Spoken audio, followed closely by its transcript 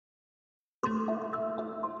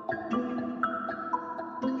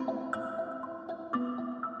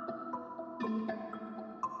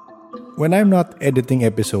When I'm not editing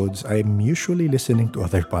episodes, I'm usually listening to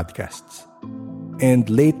other podcasts. And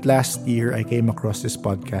late last year, I came across this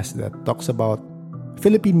podcast that talks about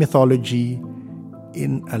Philippine mythology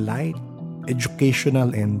in a light,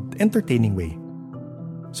 educational, and entertaining way.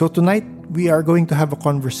 So tonight, we are going to have a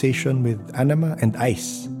conversation with Anama and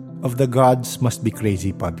Ice of the Gods Must Be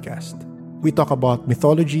Crazy podcast. We talk about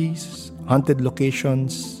mythologies, haunted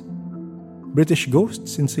locations, British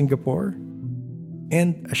ghosts in Singapore,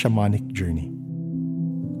 and a shamanic journey.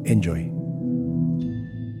 Enjoy.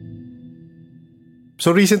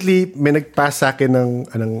 So recently, may nag-pass sa akin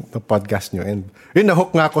ng podcast nyo. And yun,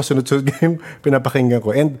 na-hook nga ako, sunod-sunod yung pinapakinggan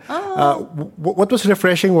ko. And what was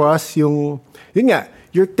refreshing was yun nga,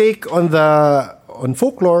 your take on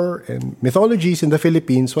folklore and mythologies in the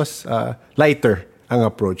Philippines was lighter ang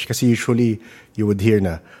approach. Kasi usually, you would hear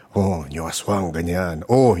na, yung aswang, ganyan.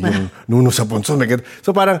 Yung nuno sa punso.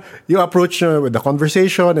 So parang yung approach with the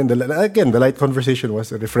conversation and the light conversation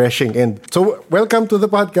was refreshing. And so, welcome to the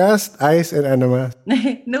podcast, Ice and Anama.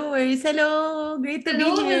 No worries. Hello. Great to be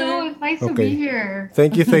here. Hello. It's nice to be here.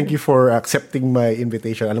 Thank you for accepting my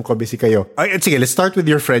invitation. Alam ko busy kayo. Sige, let's start with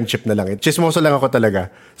your friendship na lang. Chismoso lang ako talaga.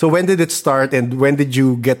 So, when did it start and when did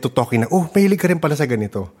you get to talking na, mahilig ka rin pala sa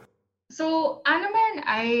ganito? So, Anama and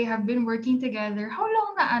I have been working together. How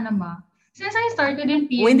long na, Anama? Since I started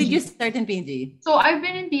in PNG. When did you start in PNG? So, I've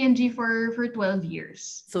been in PNG for 12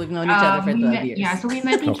 years. So, we've known each other for 12 years. Yeah, so we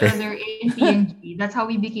met each other in PNG. That's how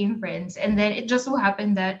we became friends. And then it just so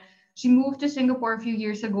happened that she moved to Singapore a few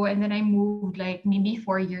years ago, and then I moved like maybe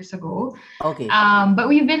 4 years ago. Okay.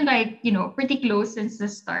 But we've been pretty close since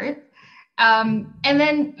the start. And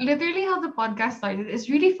then literally how the podcast started is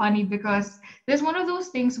really funny because there's one of those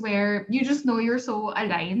things where you just know you're so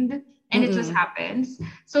aligned and it just happens.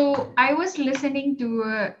 So I was listening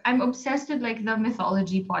to, I'm obsessed with like the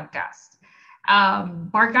mythology podcast.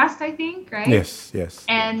 Barcast, I think, right? Yes.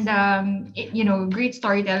 And, great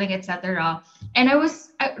storytelling, etc. And I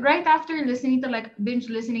was, right after listening to binge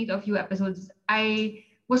listening to a few episodes, I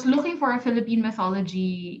was looking for a Philippine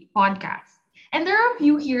mythology podcast. And there are a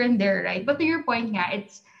few here and there, right? But to your point, yeah,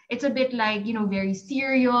 it's a bit like, very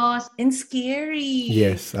serious. And scary.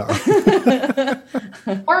 Yes. Or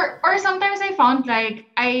sometimes I found like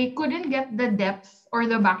I couldn't get the depth or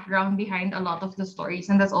the background behind a lot of the stories.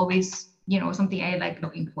 And that's always, something I like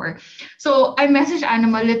looking for. So I messaged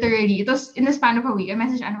Anama literally. It was in the span of a week. I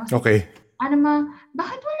messaged Anama. Okay. Anama,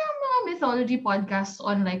 bakit wala mga mythology podcasts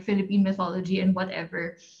on like Philippine mythology and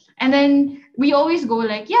whatever? And then we always go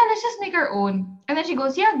like, yeah, let's just make our own. And then she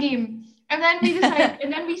goes, yeah, game. And then we decide,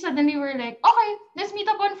 and then we suddenly were like, okay, let's meet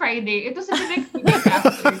up on Friday. It was a bit week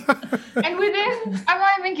after. And I'm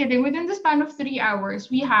not even kidding, within the span of 3 hours,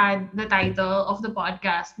 we had the title of the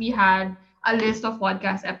podcast. We had a list of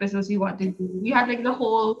podcast episodes we wanted to do. We had like the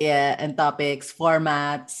whole and topics,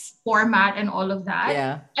 format and all of that.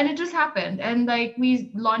 Yeah. And it just happened. And like we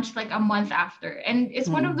launched like a month after. And it's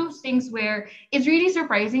one of those things where it's really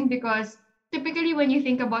surprising because typically when you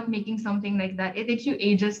think about making something like that, it takes you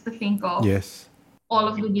ages to think of all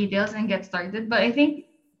of the details and get started. But I think,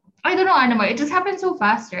 I don't know, Anama, it just happened so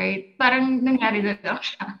fast, right? Parang nangyari na lang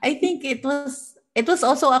siya. I think it was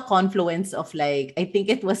also a confluence of like, I think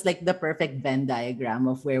it was like the perfect Venn diagram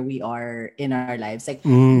of where we are in our lives. Like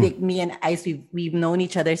me and Ice, we've known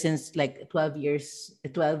each other since like 12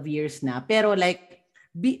 years na. Pero like,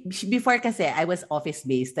 before kasi, I was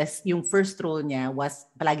office-based. Tas yung first role niya was,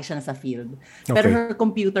 palagi siya nasa field. Pero her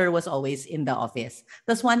computer was always in the office.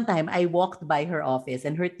 Tas one time, I walked by her office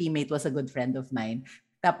and her teammate was a good friend of mine.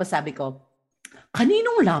 Tapos sabi ko,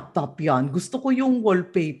 kaninong laptop yan? Gusto ko yung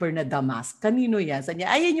wallpaper na damask. Kanino yan? Sabi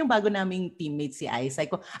niya, ayan yung bago naming teammate si Ice.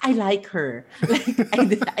 Sabi ko, I like her. Like,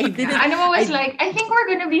 I didn't. Anama was like, I think we're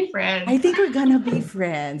gonna be friends. I think we're gonna be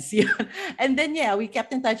friends. Yeah. And then, we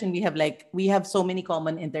kept in touch and we have so many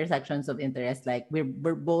common intersections of interest. Like,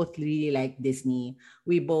 we're both really like Disney.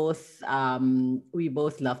 We both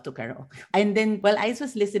love to karaoke. And then, while Ice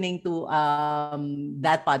was listening to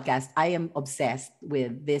that podcast, I am obsessed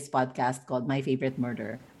with this podcast called My Favorite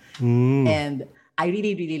Murder. And I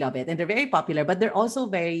really, really love it. And they're very popular, but they're also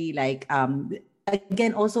very like,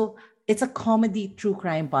 again, also, it's a comedy true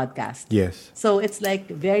crime podcast. Yes. So it's like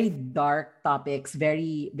very dark topics,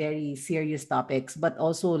 very, very serious topics, but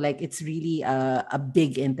also like it's really a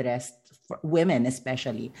big interest for women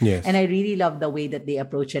especially. Yes. And I really love the way that they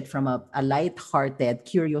approach it from a light-hearted,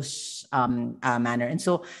 curious manner. And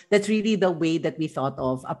so that's really the way that we thought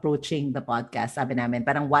of approaching the podcast. Sabi namin,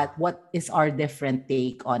 parang what is our different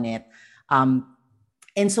take on it?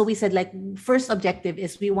 And so we said, like, first objective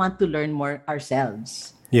is we want to learn more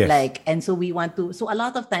ourselves. Yes. Like, and so we want to, so a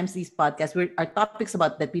lot of times these podcasts are topics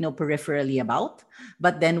about that we know peripherally about,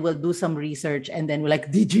 but then we'll do some research and then we're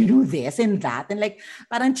like, did you know this and that? And like,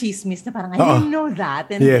 parang chismis na parang, I didn't know that.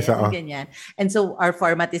 And Yes, this and ganyan. And so our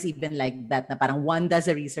format is even like that, na parang one does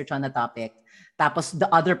a research on a topic, tapos the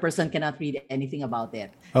other person cannot read anything about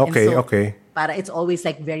it. Okay, and so, okay. Para it's always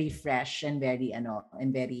like very fresh and very,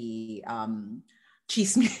 very,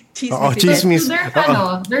 chismis. Chismis.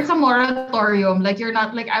 So there's a moratorium. Like you're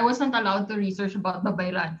not, like I wasn't allowed to research about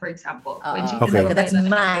Babaylan, for example. Okay. That's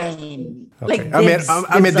mine. Okay. Like dibs.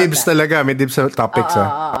 May dibs talaga. May dibs sa topics.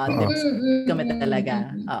 Dibs kami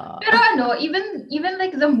talaga. Pero even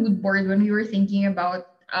like the mood board when we were thinking about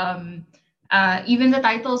even the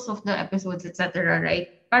titles of the episodes, etc., right?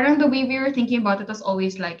 Parang the way we were thinking about it was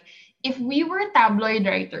always like, if we were tabloid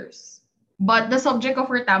writers, but the subject of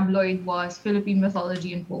our tabloid was Philippine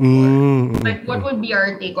mythology and folklore. Like, what would be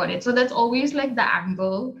our take on it? So that's always like the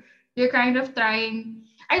angle. You're kind of trying,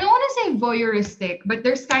 I don't want to say voyeuristic, but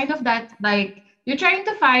there's kind of that, like, you're trying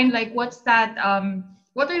to find, like, what are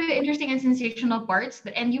the interesting and sensational parts,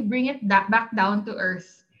 and you bring it back down to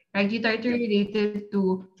earth. Right? You try to relate it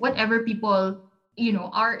to whatever people,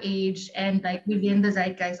 our age and like within the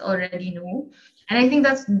zeitgeist already know. And I think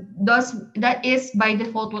that is by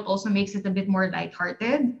default what also makes it a bit more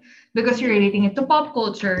lighthearted, because you're relating it to pop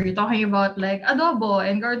culture. You're talking about like Adobo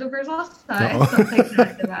and Gardo Versosa and stuff like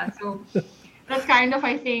that. Diba? So that's kind of,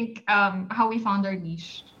 I think, how we found our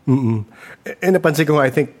niche. And napansin ko, I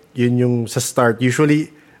think yun yung sa start.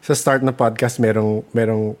 Usually sa start na podcast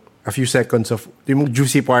merong a few seconds of yung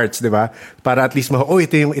juicy parts, di ba? Para at least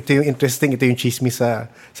ito yung interesting, ito yung chismis sa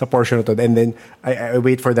portion na to. And then I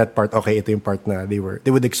wait for that part. Okay, ito yung part na they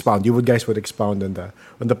would expound. You guys would expound on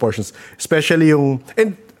the portions. Especially yung,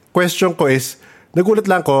 and question ko is, nagulat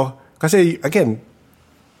lang ko kasi again,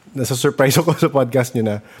 nasa surprise ako sa podcast nyo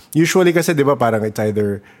na usually kasi di ba parang it's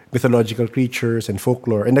either mythological creatures and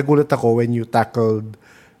folklore. And nagulat ako when you tackled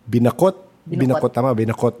Binakot.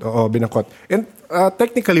 Oo, Binakot. And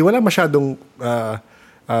technically, wala masyadong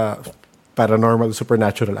paranormal,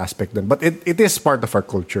 supernatural aspect dun. But it is part of our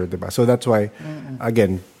culture, diba? So that's why,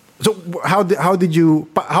 again, so how do you,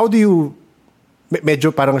 medyo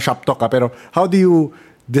parang shop talk pero how do you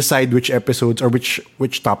decide which episodes or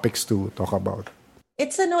which topics to talk about?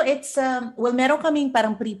 Well, meron kaming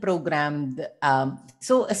parang pre-programmed,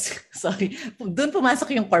 sorry, doon pumasok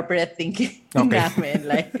yung corporate thinking namin,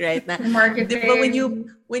 like, right na, marketing. Diba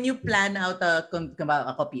when you plan out a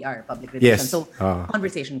PR, public relations, so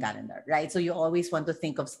conversation calendar, right? So you always want to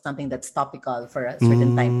think of something that's topical for a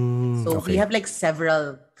certain time. So we have like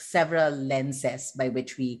several lenses by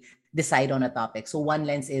which we decide on a topic. So one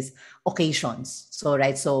lens is occasions. So,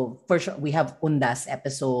 right. So for sure, we have Undas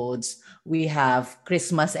episodes. We have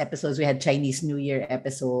Christmas episodes. We had Chinese New Year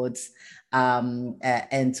episodes,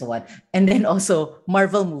 and so on. And then also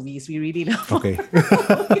Marvel movies. We really love. Okay.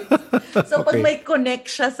 So pag may connect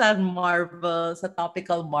siya sa Marvel, sa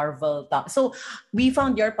topical Marvel talk. So I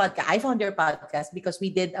found your podcast because we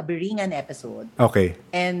did a Beringan episode. Okay.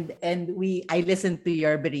 And I listened to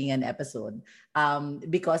your Beringan episode.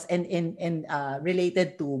 Because in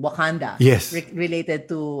related to Wakanda. Yes. Related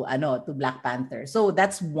to Black Panther. So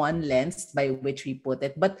that's one lens by which we put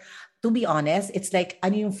it. But to be honest, it's like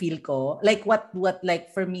ano yung feel ko, like what like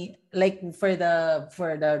for me, like for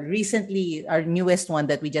the recently our newest one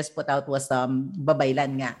that we just put out was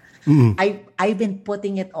Babaylan nga. I've been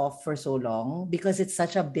putting it off for so long because it's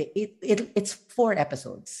such a big it's 4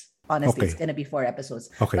 episodes. Honestly, It's gonna be 4 episodes.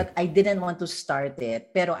 Okay. But I didn't want to start it.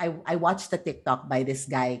 Pero I watched the TikTok by this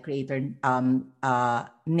guy, creator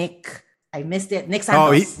Nick. I missed it. Nick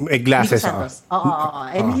Santos. Glasses. Nico Santos.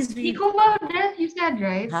 And he's really... Nico Valdez, you said,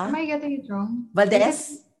 right? Huh? Am I getting it wrong?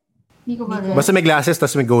 Valdez? Nico Valdez. Basta may glasses,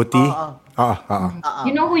 tas may goatee.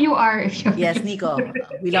 You know who you are. Yes, Nico.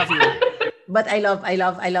 We love you. But I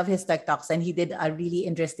love his TikToks, and he did a really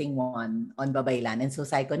interesting one on Babaylan. And so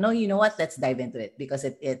Psycho, no, you know what? Let's dive into it because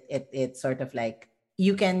it sort of like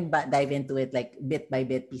you can dive into it like bit by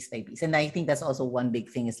bit, piece by piece. And I think that's also one big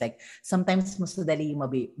thing is like sometimes mas madali yung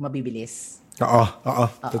mabibilis.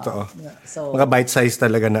 Totoo. So mga bite size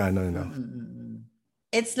talaga na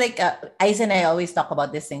It's like Ice and I always talk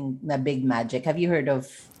about this thing na Big Magic. Have you heard of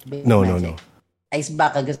Big No. Magic? Ice,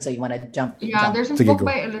 baka gusto you want to jump? Yeah, there's a book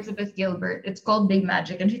by Elizabeth Gilbert. It's called Big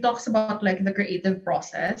Magic, and she talks about like the creative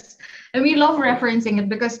process. And we love referencing it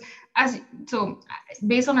because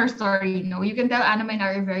based on our story, you can tell Anna and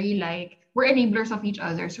I are very like we're enablers of each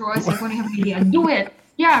other. So we're always like when you have an idea, do it.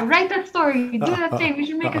 yeah, write that story, do that thing, we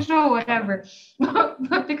should make a show, whatever.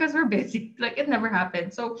 But because we're busy, like it never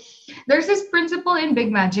happened. So there's this principle in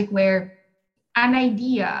Big Magic where an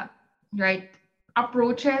idea, right,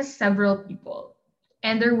 approaches several people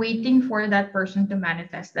and they're waiting for that person to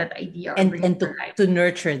manifest that idea or bring and it to life. to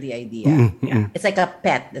nurture the idea. Mm-hmm. It's like a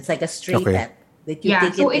pet. It's like a stray Okay. pet that you Yeah,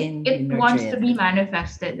 take so it in. it you wants nurture to be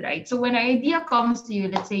manifested, right? So when an idea comes to you,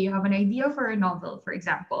 let's say you have an idea for a novel, for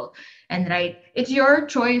example, and right, it's your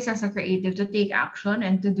choice as a creative to take action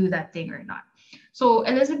and to do that thing or not. So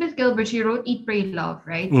Elizabeth Gilbert, she wrote Eat, Pray, Love,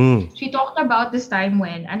 right? She talked about this time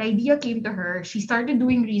when an idea came to her. She started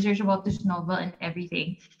doing research about this novel and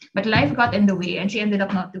everything, but life got in the way and she ended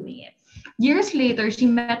up not doing it. Years later, she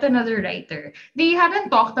met another writer. They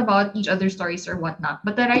hadn't talked about each other's stories or whatnot,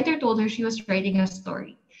 but the writer told her she was writing a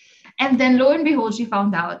story. And then lo and behold, she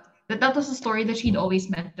found out that that was a story that she'd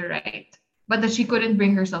always meant to write, but that she couldn't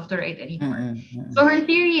bring herself to write anymore. So her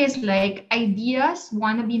theory is like ideas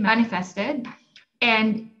want to be manifested.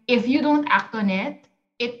 And if you don't act on it,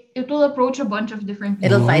 it will approach a bunch of different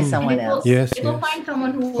people. It'll find And someone it will, else. Yes, it will yes. find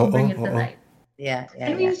someone who will bring it to life. Yeah.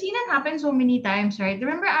 And we've seen it happen so many times, right?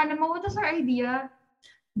 Remember, Anima, what was our idea?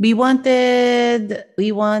 We wanted,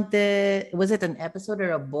 was it an episode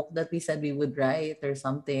or a book that we said we would write or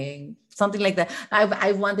something like that?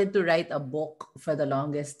 I've wanted to write a book for the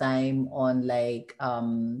longest time on like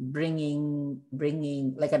bringing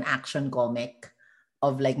like an action comic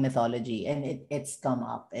of like mythology, and it's come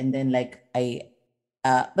up, and then like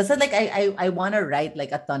but so like I want to write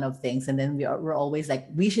like a ton of things, and then we're always like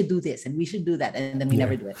we should do this and we should do that, and then we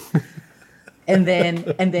never do it. And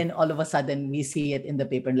then all of a sudden we see it in the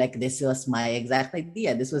paper like this was my exact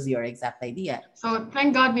idea, this was your exact idea. So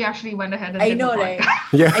thank God we actually went ahead and I did know, the right?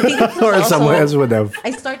 podcast. Yeah. I think it was Or also- someone else would have. I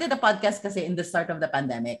started the podcast kasi in the start of the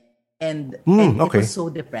pandemic, and okay. it was so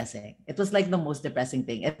depressing. It was like the most depressing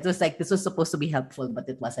thing. It was like this was supposed to be helpful, but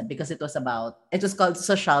it wasn't, because it was called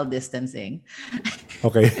social distancing.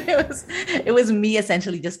 Okay. It was me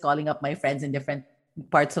essentially just calling up my friends in different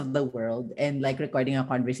parts of the world and like recording a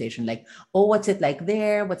conversation like, oh, what's it like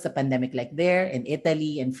there? What's the pandemic like there in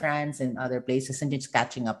Italy and France and other places, and just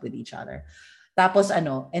catching up with each other. Tapos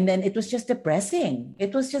and then it was just depressing.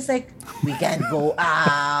 It was just like, we can't go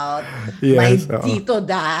out. Yes, My tito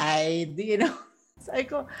died, Sabi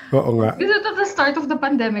ko, Oo nga. This is at the start of the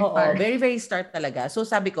pandemic. very, very start talaga. So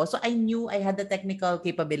sabi ko, so I knew I had the technical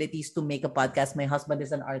capabilities to make a podcast. My husband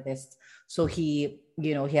is an artist. So he,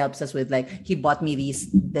 he helps us with like, he bought me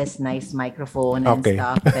this nice microphone and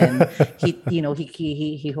stuff. And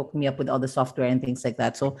he hooked me up with all the software and things like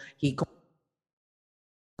that. So he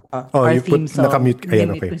our you theme put song, nakamute.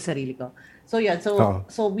 Ayan, nimute okay. ko yung sarili ko. So yeah,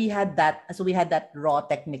 so we had that raw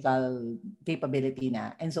technical capability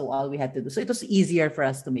na, and so all we had to do. So it was easier for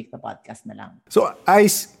us to make the podcast na lang. So,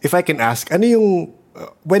 Ice, if I can ask, ano yung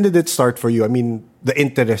when did it start for you? I mean, the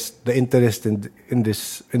interest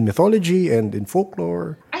in mythology and in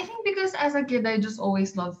folklore. I think because as a kid, I just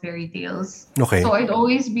always loved fairy tales. Okay. So I'd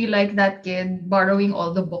always be like that kid borrowing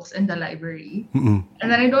all the books in the library. Mm-mm.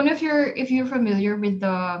 And then I don't know if you're familiar with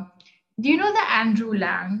do you know the Andrew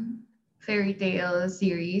Lang fairy tale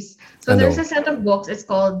series? So there's a set of books. It's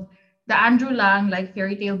called the Andrew Lang like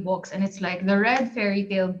fairy tale books, and it's like the red fairy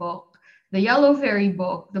tale book, the yellow fairy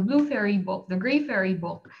book, the blue fairy book, the gray fairy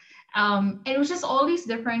book. It was just all these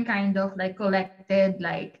different kind of like collected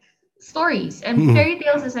like stories, and fairy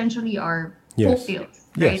tales essentially are folk tales,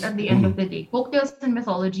 right? Yes. At the end of the day, folk tales and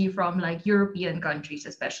mythology from like European countries,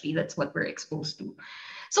 especially. That's what we're exposed to.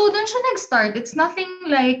 So dun siya nag-start. It's nothing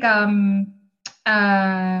like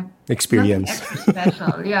experience. Nothing extra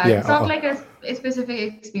special. Yeah, Yeah, it's not like a specific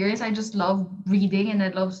experience. I just love reading and I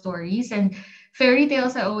love stories, and fairy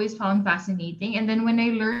tales I always found fascinating. And then when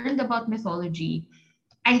I learned about mythology,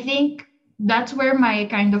 I think that's where my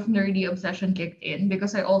kind of nerdy obsession kicked in,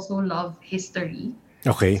 because I also love history.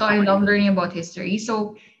 Okay. So I love learning about history.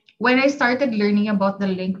 So when I started learning about the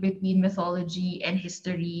link between mythology and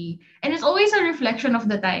history, and it's always a reflection of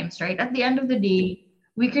the times, right? At the end of the day,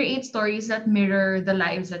 we create stories that mirror the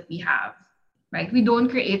lives that we have, right? We don't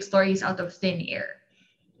create stories out of thin air.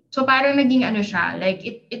 So parang naging siya, like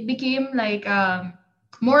it became like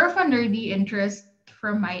more of a nerdy interest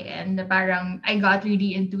from my end. Parang I got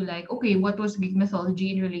really into like, okay, what was Greek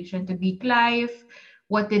mythology in relation to Greek life?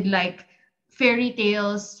 What did like fairy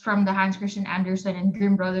tales from the Hans Christian Andersen and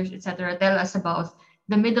Grimm brothers, etc., tell us about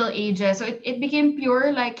the Middle Ages? So it became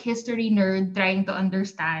pure like history nerd trying to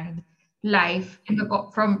understand life in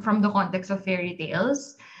from the context of fairy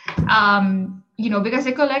tales. because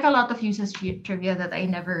I collect a lot of useless trivia that I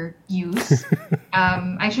never use.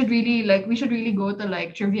 We should really go to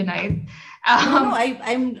like trivia night. No,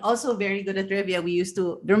 I'm also very good at trivia. We used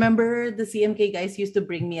to remember the CMK guys used to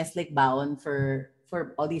bring me as like baon for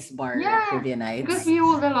all these bar trivia nights. Because we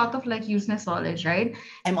hold a lot of like useless knowledge, right?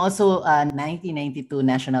 I'm also a 1992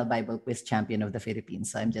 National Bible Quiz Champion of the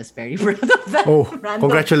Philippines. So I'm just very proud of that. Oh,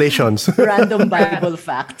 congratulations. Random Bible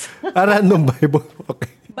fact. Random Bible. Okay.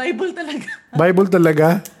 Bible talaga. Bible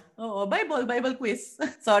talaga? Oo, Bible quiz.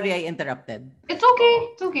 Sorry, I interrupted. It's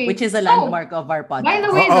okay. Which is a landmark of our podcast. By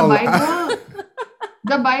the way,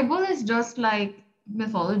 the Bible is just like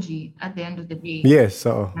mythology at the end of the day. Yes,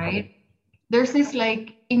 so. Right? There's this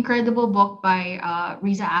like incredible book by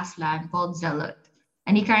Riza Aslan called Zealot.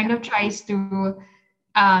 And he kind of tries to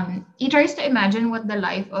imagine what the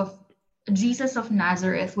life of Jesus of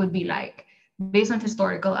Nazareth would be like based on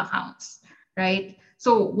historical accounts, right?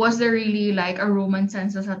 So was there really like a Roman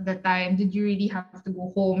census at the time? Did you really have to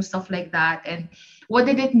go home? Stuff like that. And what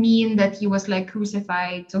did it mean that he was like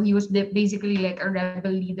crucified? So he was basically like a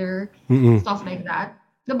rebel leader, stuff like that.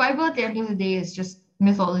 The Bible at the end of the day is just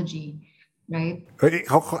mythology, right?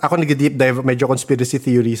 Ako nag-deep dive, medyo conspiracy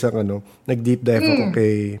theories ang nag-deep dive ako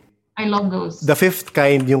kay... I love those. The Fifth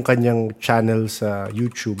Kind, yung kanyang channel sa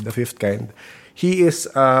YouTube, The Fifth Kind. He is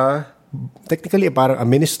technically parang a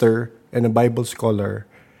minister and a Bible scholar.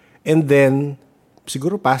 And then,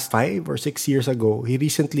 siguro past 5 or 6 years ago, he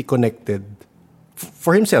recently connected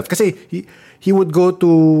for himself. Kasi he would go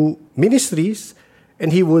to ministries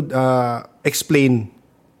and he would explain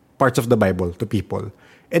parts of the Bible to people.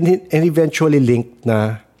 And eventually linked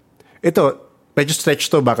na, ito, medyo stretch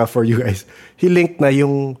to baka for you guys. He linked na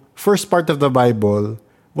yung first part of the Bible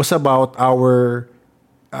was about our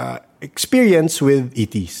experience with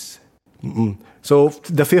ETs. So,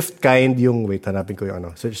 The Fifth Kind yung, wait, hanapin ko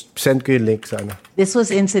yung So, just send ko yung link sa This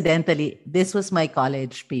was my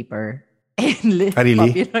college paper in really?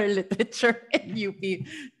 Popular literature in UP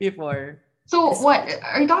before. So, what,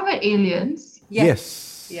 are you talking about aliens?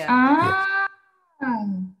 Yes. Yeah. Ah.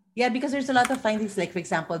 Yeah, because there's a lot of findings. Like, for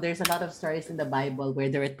example, there's a lot of stories in the Bible where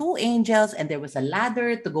there were 2 angels and there was a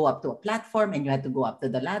ladder to go up to a platform and you had to go up to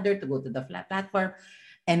the ladder to go to the platform.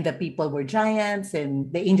 And the people were giants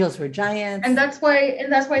and the angels were giants. And that's why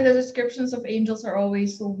the descriptions of angels are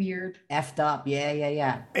always so weird. Effed up.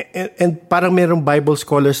 Yeah. And parang merong Bible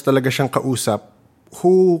scholars talaga siyang kausap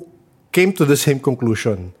who came to the same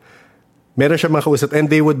conclusion. Meron siyang mga kausap and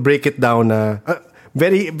they would break it down na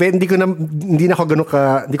hindi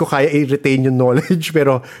ko kaya i-retain yung knowledge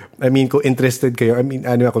pero I mean kung interested kayo, I mean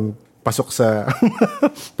ako pasok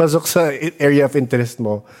sa area of interest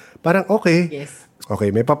mo. Parang okay. Yes. Okay,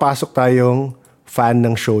 may papasok tayong fan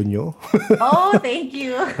ng show nyo. Oh, thank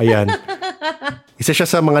you. Ayan. Isa siya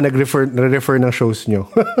sa mga nag-refer ng shows nyo.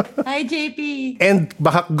 Hi, JP. And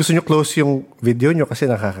baka gusto nyo close yung video nyo kasi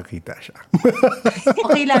nakakakita siya.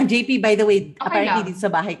 Okay lang, JP, by the way, Okay apparently lang. dito sa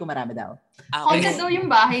bahay ko marami daw. Haunted daw yung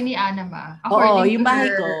bahay ni Anama. Oo, yung bahay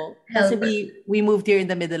ko. Kasi helper. we moved here in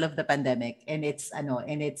the middle of the pandemic and it's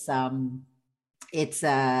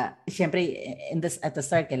syempre at the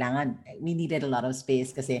start kailangan we needed a lot of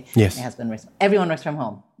space kasi Yes. my husband everyone works from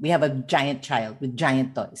home. We have a giant child with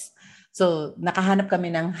giant toys. So nakahanap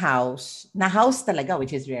kami ng house talaga,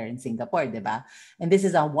 which is rare in Singapore, diba? And this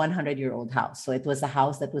is a 100-year-old house. So it was a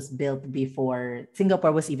house that was built before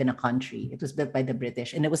Singapore was even a country. It was built by the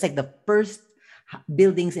British and it was like the first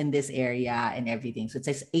buildings in this area and everything. So it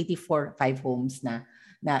says 5 homes na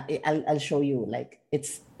I'll show you, like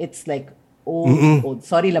it's like old.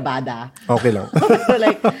 Sorry, Labada. Okay lang.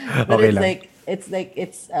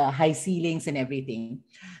 It's high ceilings and everything.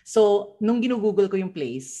 So, nung ginugoogle ko yung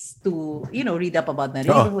place to, read up about the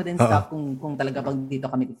neighborhood and stuff, kung talaga pag dito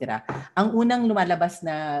kami titira, ang unang lumalabas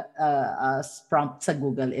na prompt sa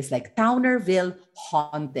Google is like, Townerville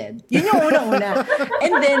Haunted. Yun yung unang-una.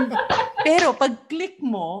 And then, pero pag click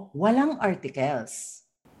mo, walang articles.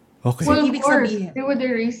 Okay. Well, of ibig course, sabihin- they would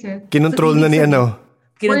erase it. Kinontrol na ni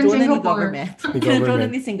Kinontrol na ni Singapore. government. Ni Kinontrol na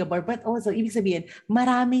government. ni Singapore. But also, ibig sabihin,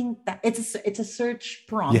 maraming, it's a search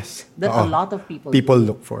prompt Yes. that a lot of people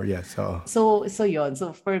look for, yes. So yun.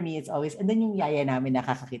 So for me, it's always, and then yung yaya namin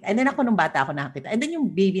nakakakita. And then ako nung bata ako nakakita. And then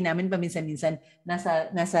yung baby namin paminsan-minsan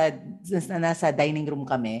nasa dining room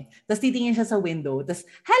kami. Tapos titingin siya sa window. Tapos,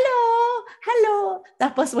 hello!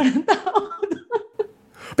 Tapos walang tao.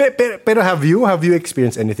 Pero have you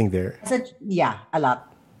experienced anything there? Yeah, a lot.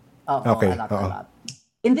 Okay. A lot.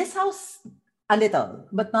 In this house, a little,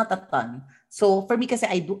 but not a ton. So for me, kasi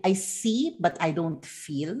I see, but I don't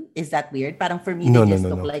feel. Is that weird? Parang for me,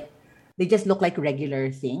 they just look like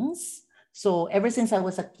regular things. So ever since I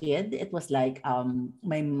was a kid, it was like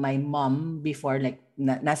my mom before, like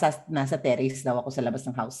nasa terrace daw ako sa labas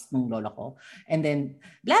ng house ng lola ko. And then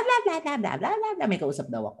blah blah blah blah blah blah blah, may kausap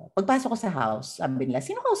daw ako. Pagpasok ko sa house, sabi nila,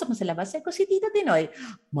 sino kausap mo sa labas? Sabi ko, si Tito Tinoy.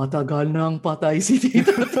 Matagal nang patay si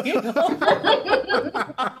Tito Tinoy.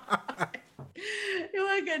 Yung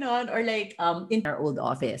mga ganon. Or like, in our old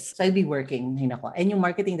office. So I'd be working, hinako. And yung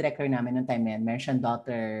marketing director namin noong time na yan, meron siyang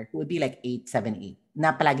daughter who would be like 8, 7, 8,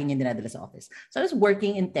 na palagi niya dinadala sa office. So I was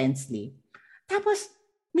working intensely. Tapos,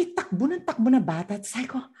 may takbo na bata. At sabi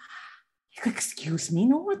ko, excuse me,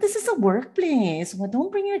 no, this is a workplace. Well,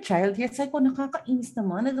 don't bring your child here. Sabi ko, nakakainis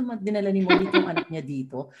naman. Dinala ni Mohit yung anak niya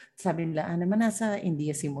dito. Sabi nila, naman nasa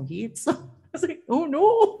India si Mohit. So, I was like, oh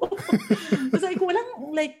no. Sabi ko,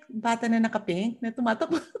 walang like bata na naka-pink na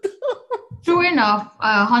tumatakbo. True enough,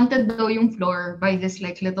 haunted daw yung floor by this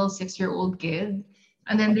like little 6-year-old kid.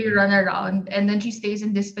 And then they run around, and then she stays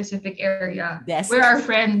in this specific area where our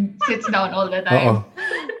friend sits down all the time.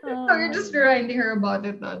 So we're just reminding her about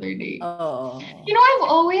it the other day. You know, I've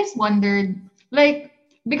always wondered, like,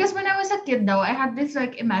 because when I was a kid daw, I had this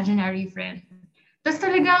like imaginary friend. Tapos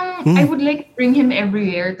talagang, I would like bring him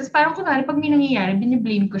everywhere. Tapos parang kunwari, pag may nangyayari,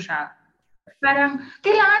 biniblame ko siya. Parang,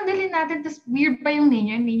 kailangan dalhin natin. Tapos weird pa yung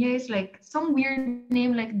niya. Niya is like, some weird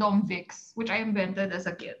name like Dom Vix, which I invented as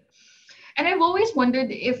a kid. And I've always wondered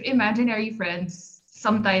if imaginary friends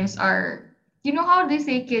sometimes are, you know how they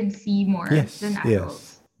say kids see more than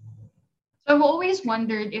adults? So I've always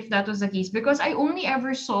wondered if that was the case because I only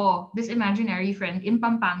ever saw this imaginary friend in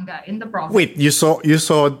Pampanga, in the province. Wait, you saw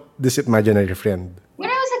this imaginary friend? When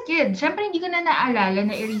I was a kid, syempre hindi ko na naalala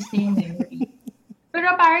na erase na yung memory. Pero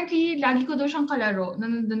apparently, lagi ko daw siyang kalaro na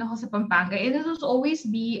nandun ako sa Pampanga. And it was always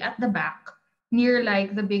be at the back, near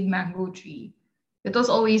like the big mango tree. It was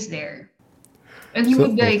always there. And he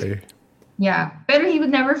would like, pero he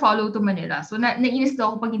would never follow to Manila. So nainis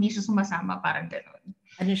daw ako pag hindi siya sumasama, parang gano'n.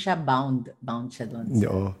 Ano siya, bound siya doon.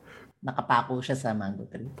 Oo. Nakapako siya sa mango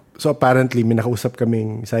tree. So apparently, may nakausap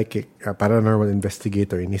kaming psychic, paranormal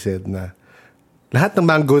investigator, and he said na lahat ng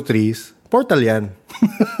mango trees, portal yan.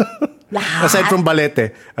 Lahat? Aside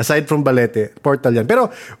from Balete, portal yan.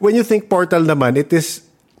 Pero when you think portal naman, it is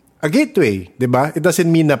a gateway, di ba? It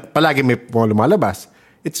doesn't mean na palagi may lumalabas.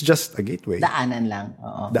 It's just a gateway. Daanan lang.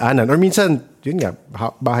 Oo. Daanan. Or minsan, yun nga,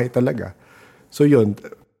 bahay talaga. So yun.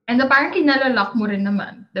 And apparently, nalalak mo rin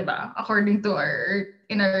naman, di ba? According to our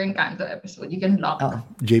Encanto episode, you can lock.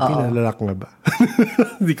 JP, nalalak nga ba?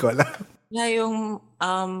 Hindi ko alam. Yeah, yung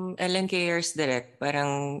LNKers direct,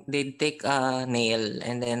 parang they'd take a nail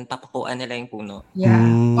and then papakuan nila yung puno. Yeah.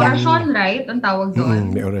 Orasyon, right? Ang tawag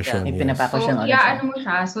doon. May orasyon, May pinapako siyang orasyon. Ano mo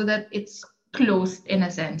siya so that it's closed in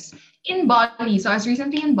a sense. In Bali, so I was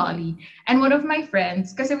recently in Bali, and one of my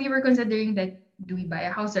friends, kasi we were considering that, do we buy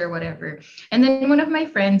a house or whatever? And then one of my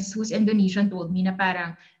friends who's Indonesian told me na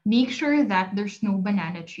parang, make sure that there's no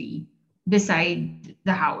banana tree beside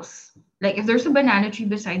the house. Like, if there's a banana tree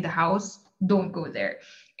beside the house, don't go there.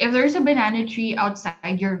 If there's a banana tree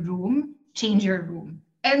outside your room, change your room.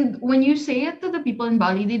 And when you say it to the people in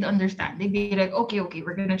Bali, they'd understand. They'd be like, okay,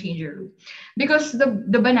 we're going to change your room. Because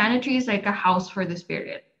the banana tree is like a house for the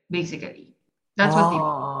spirit, basically. That's what they do.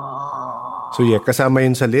 So yeah, kasama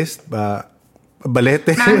yun sa list.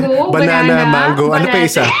 Balete, mango, banana, mango. Ano pa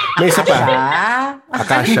isa? May isa pa.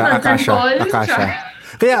 Akasha.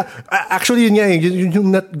 Kaya, actually, yun nga, yung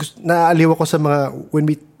naaliw ako sa mga,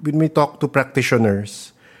 when we talk to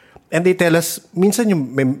practitioners, and they tell us, minsan yung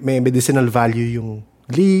may medicinal value yung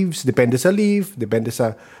leaves, depende sa leaf, depende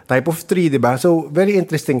sa type of tree, diba? So, very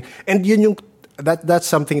interesting. And yun yung, that's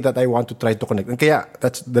something that I want to try to connect. And kaya,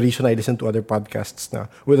 that's the reason I listen to other podcasts na,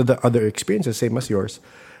 with the other experiences, same as yours,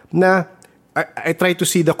 na I try to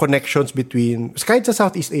see the connections between, kahit sa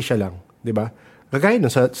Southeast Asia lang, diba? Kagaya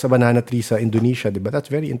nun sa banana tree sa Indonesia, diba?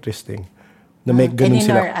 That's very interesting. Na may ganun and in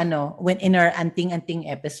sila. When in our anting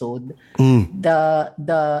episode, the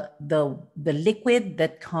liquid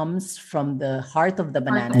that comes from the heart of the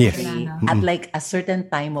banana tree at like a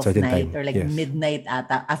certain time of night or like midnight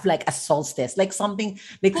of like a solstice, like something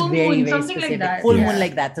like full very moon, very something specific, like that. full moon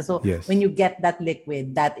like that. So when you get that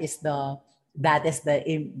liquid, that is the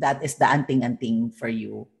anting for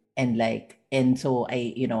you. And so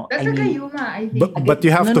that's a kayuma, I think. But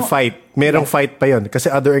you have to fight. Merong fight pa yon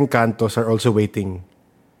kasi other encantos are also waiting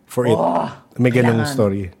for it. May ganung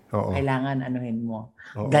story. Oo. Kailangan anuhin mo.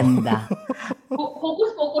 Ganda.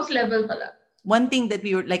 Focus level pala. one thing that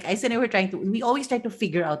we were like, I said, we always try to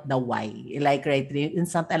figure out the why. Like, right,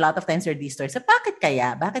 a lot of times there are these stories. So, bakit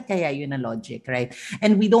kaya yun ang logic, right?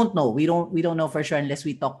 And we don't know. We don't know for sure unless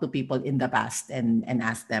we talk to people in the past and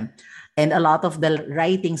ask them. And a lot of the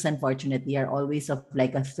writings, unfortunately, are always of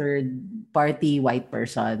like a third party white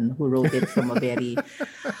person who wrote it from a very,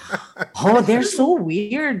 they're so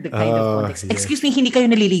weird, the kind of context. Yeah. Excuse me, hindi kayo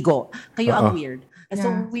naliligo. Kayo ang weird. And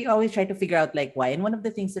so we always try to figure out like why. And one of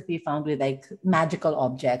the things that we found with like magical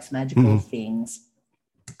objects, magical things,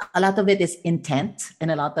 a lot of it is intent and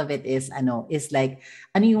a lot of it is like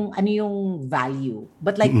ano yung value,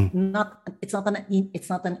 but like it's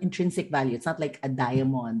not an intrinsic value. It's not like a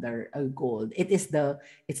diamond or a gold. It's the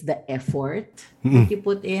effort that you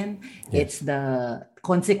put in. It's the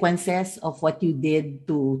consequences of what you did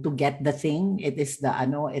to get the thing.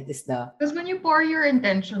 Because when you pour your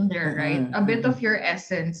intention there, right, a bit of your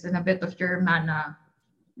essence and a bit of your mana,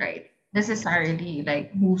 right, necessarily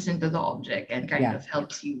like moves into the object and kind of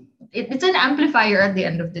helps you. It's an amplifier at the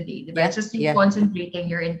end of the day. It's just you concentrating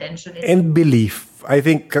your intention and belief. I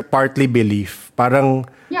think partly belief. Parang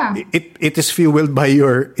it is fueled by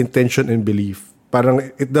your intention and belief.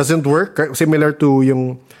 Parang it doesn't work. Similar to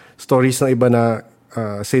yung stories ng iba na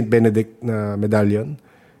Saint Benedict na medallion.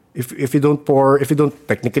 If you don't pray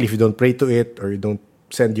to it or you don't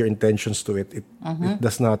send your intentions to it, it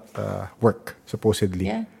does not work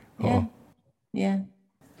supposedly. Yeah.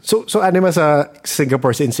 So ano naman sa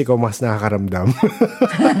Singapore since ikaw mas nakakaramdam?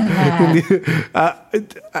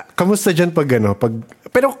 Kamusta dyan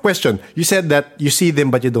pero question, you said that you see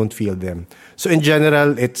them but you don't feel them. So in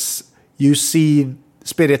general, you see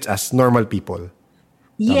spirits as normal people.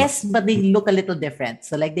 Yes, but they look a little different.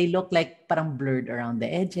 So like they look like parang blurred around the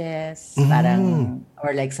edges, parang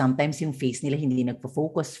or like sometimes yung face nila hindi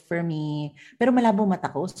nagpo-focus for me. Pero malabo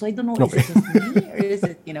mata ko. So I don't know is it just me or is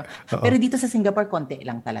it, Pero dito sa Singapore konti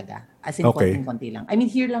lang talaga. As in konti lang. I mean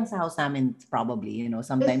here lang sa house namin probably,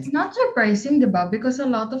 sometimes. It's not surprising, diba? Because a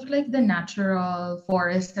lot of like the natural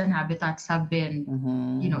forests and habitats have been,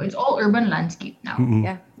 it's all urban landscape now.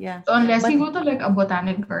 Yeah. So unless you go to like a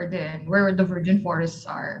botanic garden where the virgin forests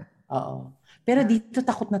are. Oo. Pero dito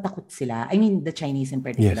takot na takot sila. I mean, the Chinese in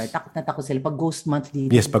particular. Yes. Takot na takot sila. Pag ghost month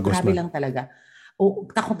dito, yes, pag ghost month. lang talaga.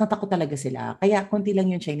 Takot na takot talaga sila. Kaya konti lang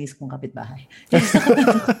yung Chinese kong kapitbahay.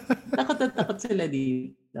 Takot na takot sila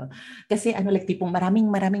dito. Kasi like tipong maraming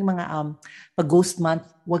mga pag ghost month,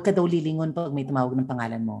 huwag ka daw lilingon pag may tumawag ng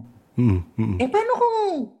pangalan mo. Paano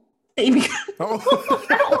kung kaibigan?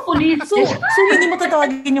 Paano kung police? So hindi mo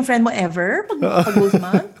tatawagin yung friend mo ever pag ghost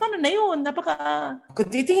month? Paano na yun? Huwag kang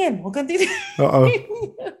titingin.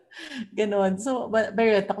 Ganon. So, but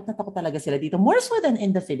takot na takot talaga sila dito. More so than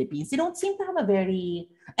in the Philippines. They don't seem to have a very...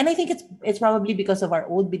 And I think it's probably because of our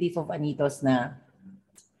old belief of Anitos na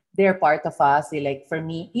they're part of us. They like, for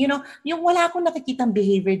me, yung wala akong nakikitang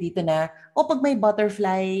behavior dito na, pag may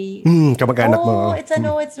butterfly, kamag-anak mo.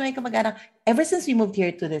 It's my kamag-anak. Ever since we moved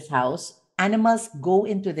here to this house, animals go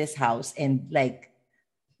into this house and like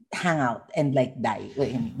hang out and like die.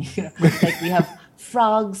 Like we have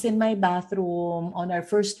frogs in my bathroom. On our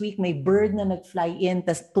first week, may bird na nag-fly in,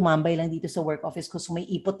 tas tumambay lang dito sa work office ko, so may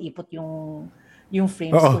ipot-ipot yung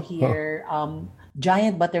frames ko here.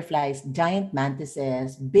 Giant butterflies, giant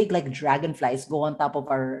mantises, big like dragonflies go on top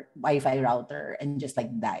of our Wi-Fi router and just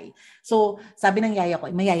like die. So, sabi ng yaya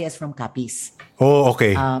ko, may yaya is from Capiz. Oh,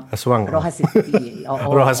 okay. Aswang. Rojas City.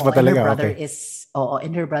 Rojas pa talaga.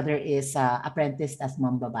 And her brother is apprenticed as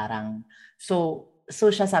mambabarang. So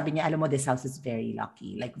siya sabi niya, alam mo, this house is very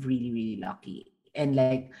lucky. Like really, really lucky. And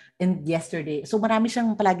like, and yesterday, so palagi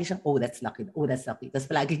siyang, that's lucky. Tapos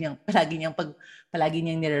palagi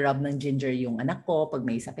niyang nire-rub ng ginger yung anak ko pag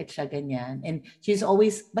may sakit siya, ganyan. And she's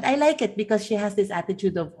always, but I like it because she has this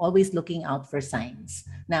attitude of always looking out for signs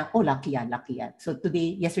na, lucky yan. So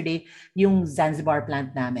yesterday, yung Zanzibar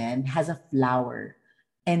plant namin has a flower.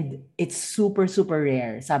 And it's super, super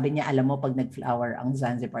rare. Sabi niya, alam mo, pag nag-flower ang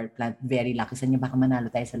Zanzibar plant, very lucky. Sa niya, baka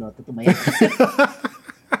manalo tayo sa loto, tumaya.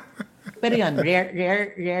 Pero yun,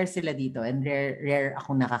 rare sila dito. And rare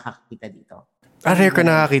akong nakakakita dito. Rare ka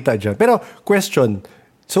nakakita dyan. Pero, question.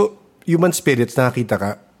 So, human spirits, nakakita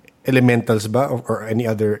ka? Elementals ba? Or any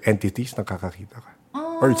other entities, nakakakita ka?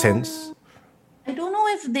 Or sense? I don't know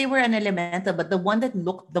if they were an elemental, but the one that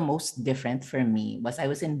looked the most different for me was I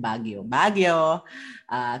was in Baguio,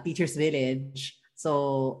 Teachers Village.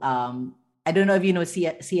 So, I don't know if you know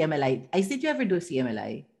CMLI. Did you ever do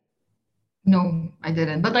CMLI? No, I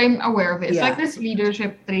didn't. But I'm aware of it. It's like this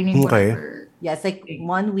leadership training. Okay. Yeah, it's like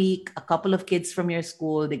 1 week, a couple of kids from your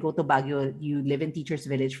school, they go to Baguio, you live in Teachers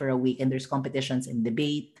Village for a week, and there's competitions in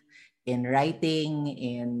debate, in writing,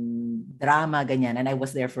 in drama, ganyan. And I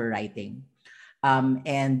was there for writing.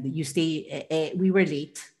 And we were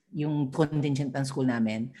late, yung contingent ng school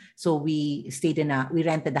namin. So we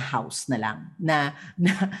rented a house na lang na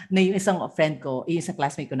yung isang friend ko, yung isang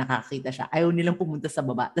classmate ko nakakita siya. Ayaw nilang pumunta sa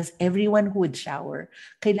baba. Tapos everyone who would shower,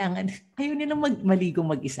 ayaw nilang maligo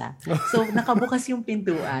mag-isa. So nakabukas yung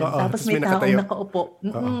pintuan. Tapos may tao nakaupo.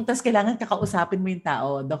 Tapos kailangan kakausapin mo yung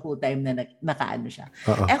tao the whole time na nakaano siya.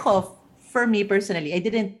 Eko, for me personally, I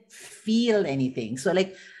didn't feel anything. So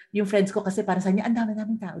like, yung friends ko kasi para sa kanya, ang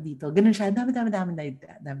dami-daming tao dito. Ganun siya, dami-dami.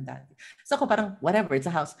 So ako parang, whatever, it's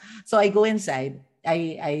a house. So I go inside,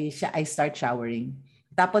 I start showering.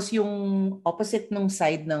 Tapos yung opposite nung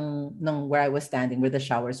side ng where I was standing, where the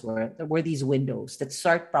showers were, there were these windows that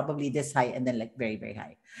start probably this high and then like very, very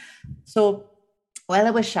high. So while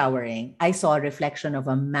I was showering, I saw a reflection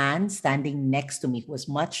of a man standing next to me who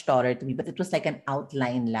was much taller to me, but it was like an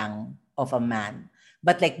outline lang of a man.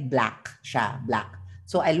 But like black.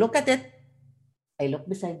 So I look at it, I look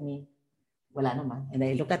beside me, wala naman. And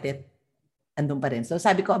I look at it, andun pa rin. So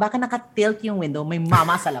sabi ko, baka nakatilt yung window, may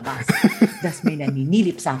mama sa labas. Tapos may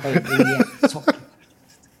naninilip sa akin. So,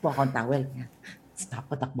 po akong towel.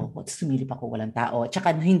 Patakbo ko. Tapos sumilip ako, walang tao.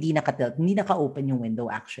 Tsaka hindi nakatilt, hindi naka-open yung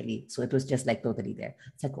window actually. So it was just like totally there.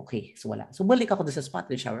 It's like, okay, so wala. So balik ako doon sa spot,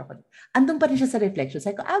 shower ako. Andun pa rin siya sa reflection.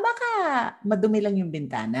 Sabi ko, baka madumi lang yung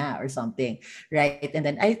bintana or something. Right? And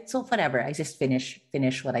then, so whatever, I just finish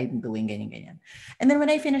what I'm doing, ganyan. And then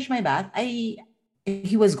when I finished my bath,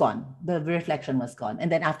 he was gone. The reflection was gone.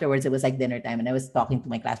 And then afterwards, it was like dinner time and I was talking to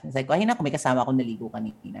my classmates. Like, ay naku, may kasama akong naligo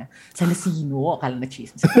kanina. Sana sino? Akala na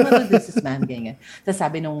chismis. Sabi, this is man, ganyan. Tapos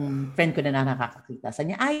sabi nung friend ko na nakakakita sa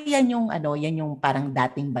niya, yan yung parang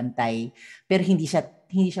dating bantay. Pero hindi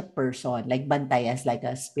siya person. Like bantay as like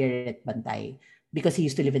a spirit bantay. Because he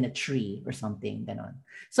used to live in a tree or something. Ganon.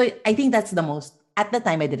 So I think that's the most. At the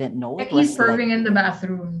time, I didn't know. Like he's perving in the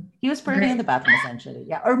bathroom. He was perving in the bathroom, essentially.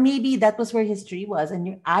 Yeah. Or maybe that was where his tree was,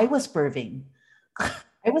 and I was perving.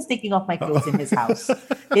 I was taking off my clothes in his house.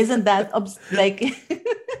 Isn't that like...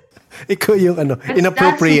 Ikaw yung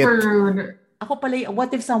inappropriate. That's super rude. Ako pala,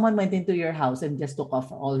 what if someone went into your house and just took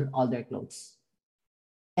off all their clothes?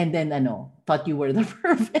 And then, thought you were the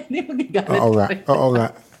perv. Oo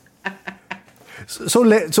nga. So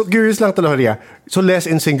curious lang talaga. So less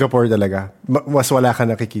in Singapore talaga. Mas wala ka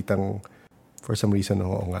nakikitang for some reason.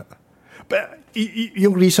 Oo nga. But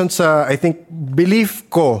yung reason sa, I think, belief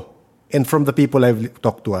ko and from the people I've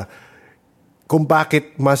talked to, kung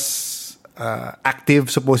bakit mas active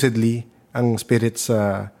supposedly ang spirit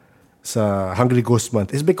sa Hungry Ghost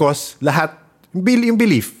Month is because lahat, yung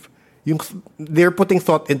belief, they're putting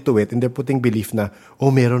thought into it and they're putting belief na,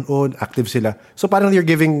 meron, active sila. So parang you're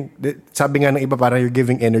giving, sabi nga ng iba, parang you're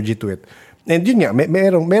giving energy to it. And yun nga,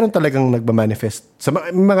 meron talagang nagmamanifest. Sa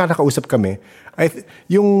mga nakausap kami,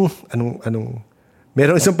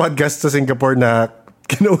 meron isang podcast sa Singapore na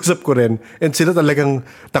kinausap ko rin and sila talagang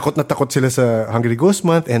takot na takot sila sa Hungry Ghost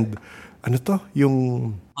Month and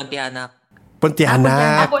yung Pontianak. Takot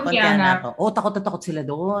na takot sila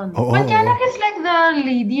doon. Pontianak is like the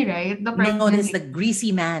lady, right? The no, it's the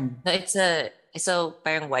greasy man. No, it's a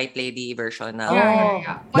parang white lady version na.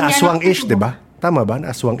 Yeah. Na aswang-ish, di ba? Tama ba? Na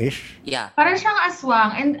aswang-ish? Yeah. Parang siyang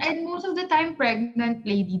aswang. And most of the time, pregnant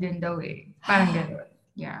lady din daw eh. Parang gano'n.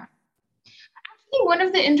 Yeah. Actually, one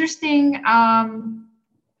of the interesting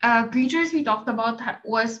creatures we talked about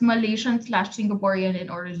was Malaysian/Singaporean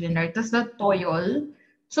in origin, right? That's the toyol.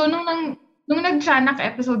 So, nung nag-Tiyanak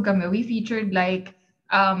episode kami, we featured like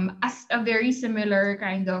as a very similar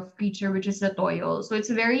kind of creature, which is the toyol. So it's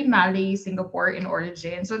very Malay, Singapore in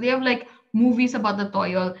origin. So they have like movies about the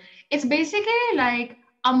toyol. It's basically like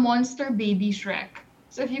a monster baby Shrek.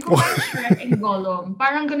 So if you compare Shrek and Gollum,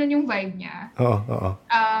 parang ganun yung vibe niya.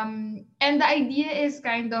 And the idea is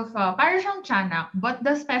kind of, parang siyang Tiyanak, but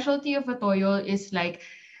the specialty of a toyol is like,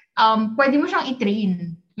 pwede mo siyang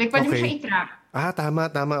i-train. Like, pwede mo siyang i-trap.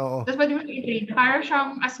 Tama, oo. Tapos pwede mo siyang i-train. Parang siyang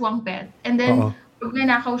aswang pet. And then,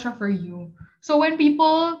 magnanakaw siya for you. So when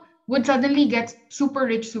people would suddenly get super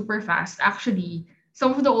rich super fast, actually,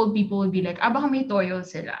 some of the old people would be like, baka may toyol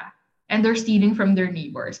sila. And they're stealing from their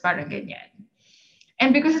neighbors. Parang ganyan.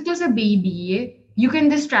 And because it was a baby, you can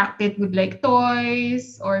distract it with like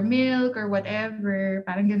toys or milk or whatever.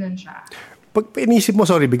 Parang ganun siya. Pag inisip mo,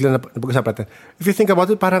 sorry, bigla na pag-usapan natin. If you think about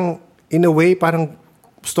it, parang, in a way, parang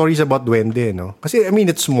stories about duwende, no? Kasi, I mean,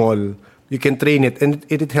 it's small. You can train it and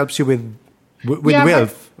it helps you with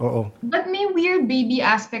wealth. But may weird baby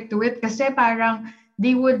aspect to it kasi parang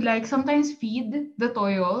they would like sometimes feed the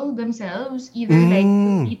toyol themselves. Either like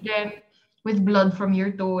feed them with blood from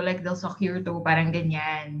your toe, like they'll suck your toe, parang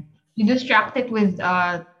ganyan. You distract it with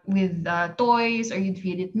toys, or you'd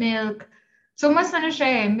feed it milk. So mas ano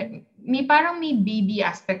siya may parang may baby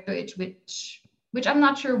aspect to it, which I'm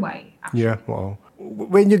not sure why. Actually. Yeah, wow.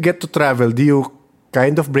 When you get to travel, do you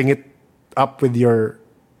kind of bring it up with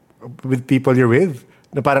people you're with?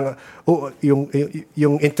 Na parang,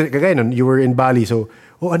 kagaya nun, you were in Bali, so,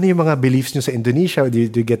 ano yung mga beliefs nyo sa Indonesia? Do you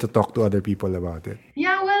get to talk to other people about it?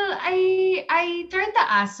 Yeah, well, I turned to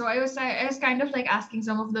ask. So I was kind of like asking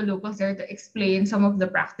some of the locals there to explain some of the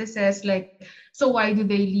practices. Like, so why do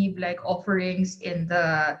they leave like offerings in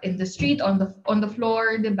the street on the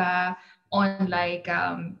floor, diba? On like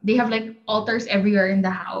they have like altars everywhere in the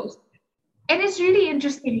house, and it's really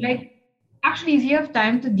interesting. Like, actually, if you have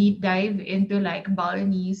time to deep dive into like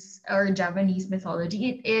Balinese or Javanese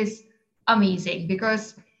mythology, it is amazing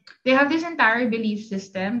because they have this entire belief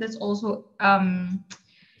system that's also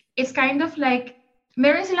it's kind of like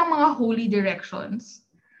meron silang mga holy directions.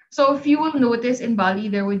 So if you will notice in Bali,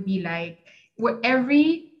 there would be like where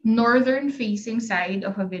every northern facing side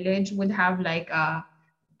of a village would have like a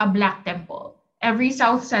black temple. Every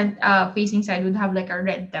south side facing side would have like a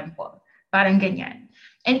red temple. Parang ganyan.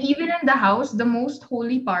 And even in the house, the most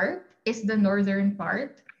holy part is the northern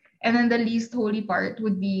part. And then the least holy part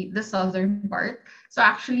would be the southern part. So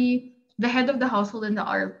actually, the head of the household and the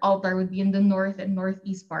altar would be in the north and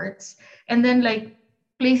northeast parts. And then like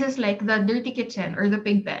places like the dirty kitchen or the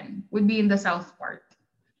pig pen would be in the south part.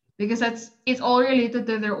 Because it's all related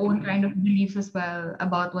to their own kind of beliefs as well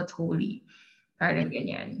about what's holy. Parang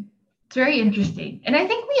ganyan. It's very interesting. And I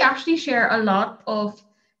think we actually share a lot of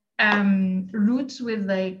roots with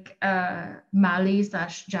like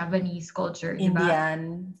Malay/Javanese culture.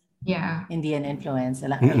 Indian. Yeah. Indian influence. A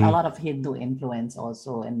lot of Hindu influence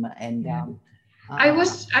also. I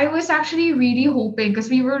was actually really hoping, because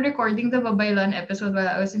we were recording the Babaylan episode while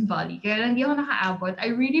I was in Bali. Kaya hindi ako nakaabot. I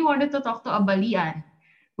really wanted to talk to a Balian,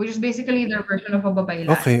 which is basically their version of a Babaylan.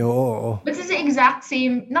 Okay, oo. But it's the exact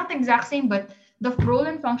same, not exact same, but the role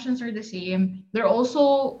and functions are the same. They're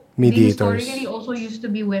also mediators. They historically also used to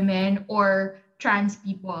be women or trans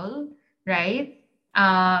people, right?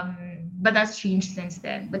 But that's changed since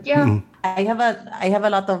then. But yeah, I have a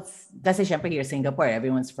lot of, kasi syempre here Singapore,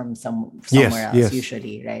 everyone's from somewhere else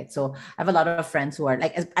usually, right? So I have a lot of friends who are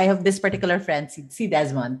like, I have this particular friend, si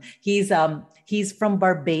Desmond. He's from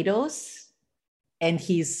Barbados, and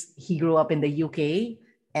he grew up in the UK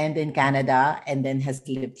and in Canada, and then has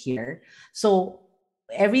lived here. So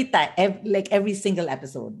every time, every single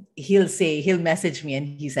episode, he'll message me and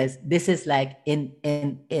he says, "This is like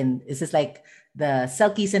this is like the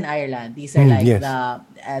Selkies in Ireland. These are like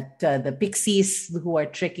the pixies who are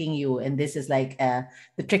tricking you, and this is like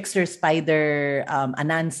the trickster spider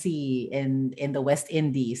Anansi in the West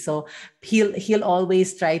Indies." So he'll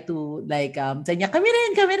always try to like say niya, kami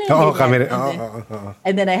rin.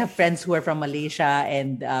 And then I have friends who are from Malaysia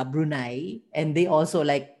and Brunei, and they also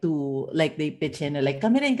like to they pitch in like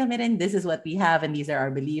kami rin. This is what we have, and these are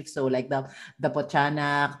our beliefs. So like the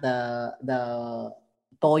Pochanak, the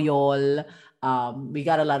Toyol. We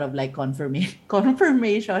got a lot of like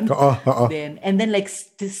confirmation then, and then like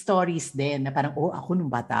stories then na parang ako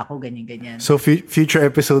nung bata ako ganyan. So future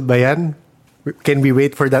episode ba yan? Can we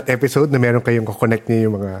wait for that episode na meron kayong connect niyo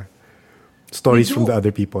yung mga stories from the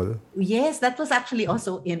other people? Yes, that was actually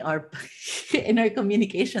also in our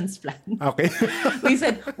communications plan. Okay. We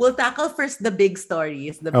said we'll tackle first the big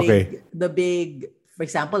stories, the big. For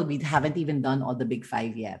example, we haven't even done all the big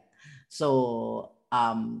 5 yet. So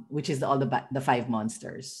which is all the 5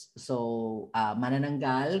 monsters. So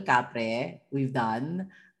Manananggal, Kapre, we've done.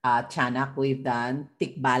 Tiyanak, we've done.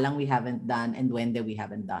 Tikbalang, we haven't done. And Duende, we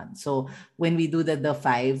haven't done. So when we do the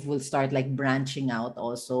 5, we'll start like branching out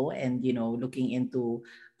also, and looking into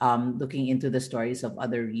the stories of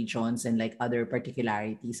other regions and like other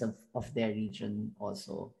particularities of their region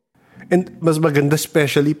also. And mas maganda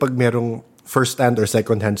especially pag merong first-hand or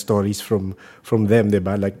second-hand stories from them,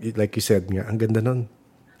 diba? Like you said nga, ang ganda nun.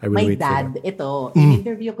 My dad,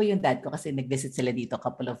 in-interview ko yung dad ko kasi nag-visit sila dito a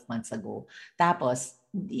couple of months ago. Tapos,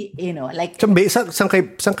 like...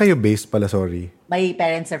 Saan kayo based pala, sorry? My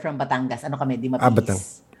parents are from Batangas. Di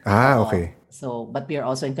Mapis. Okay. So, but we are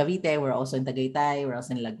also in Cavite, we're also in Tagaytay, we're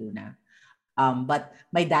also in Laguna. But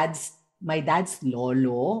my dad's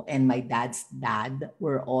lolo and my dad's dad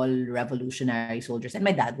were all revolutionary soldiers, and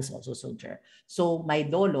my dad was also a soldier. So my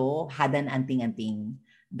lolo had an anting-anting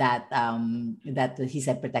that he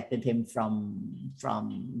said protected him from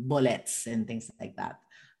bullets and things like that.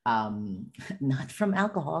 Not from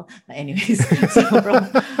alcohol, but anyways, so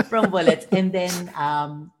from bullets. And then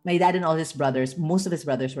my dad and all his brothers, most of his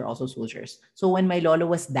brothers were also soldiers. So when my lolo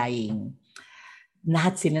was dying,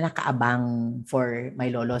 lahat sila nakaabang for my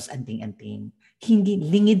lolo's anting-anting. Hindi,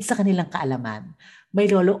 lingid sa kanilang kaalaman. My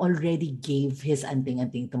lolo already gave his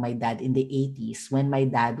anting-anting to my dad in the 80s when my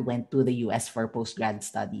dad went to the US for postgrad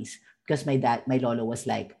studies. Because my lolo was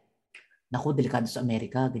like, naku, delikado sa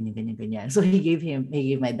Amerika, ganyan. So he gave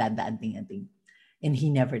my dad the anting-anting. And he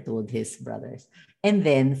never told his brothers. And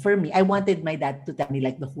then for me, I wanted my dad to tell me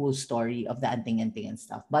like the whole story of the anting-anting and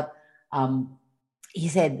stuff. But he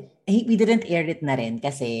said, we didn't air it na rin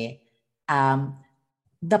kasi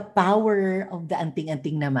the power of the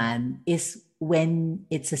anting-anting naman is when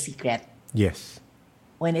it's a secret. Yes.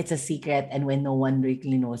 When it's a secret and when no one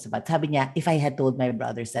really knows about it. Sabi niya, if I had told my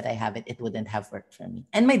brothers that I have it, it wouldn't have worked for me.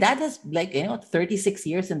 And my dad has 36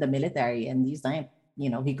 years in the military, and he's not,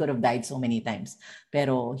 he could have died so many times.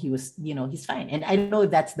 Pero he was, he's fine. And I don't know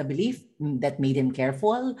if that's the belief that made him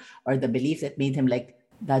careful or the belief that made him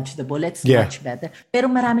dodge the bullets much better. Pero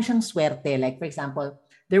marami siyang swerte. Like, for example,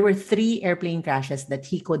 there were 3 airplane crashes that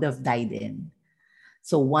he could have died in.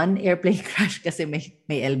 So one airplane crash kasi may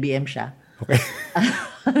LBM siya. Okay.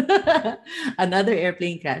 Another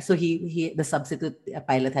airplane crash. So the substitute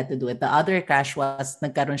pilot had to do it. The other crash was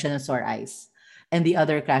nagkaroon siya ng sore eyes. And the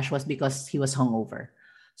other crash was because he was hungover.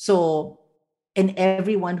 So, and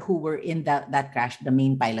everyone who were in that crash, the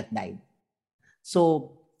main pilot died.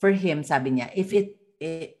 So for him, sabi niya, if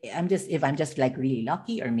I'm just like really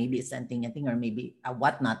lucky, or maybe it's something, or maybe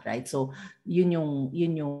whatnot, right? So yun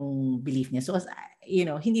yung belief niya. So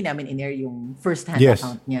hindi namin in-air yung first-hand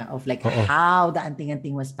account niya of like how the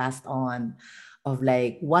anting-anting was passed on, of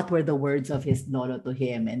like what were the words of his lolo to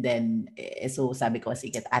him, and then so sabi ko,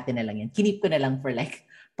 sige, atin na lang yan. Kinip ko na lang for like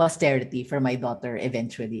posterity for my daughter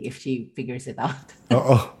eventually if she figures it out.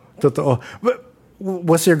 Totoo. But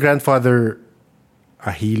was your grandfather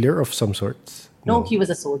a healer of some sorts? No, he was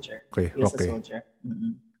a soldier. Okay. He was a soldier.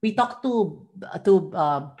 Mm-hmm. We talked to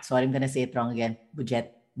sorry, I'm gonna say it wrong again.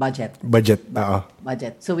 Budget.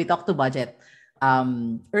 So we talked to Budget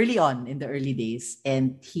early on in the early days,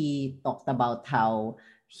 and he talked about how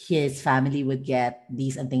his family would get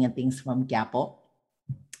these anting-antings from Quiapo,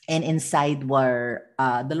 and inside were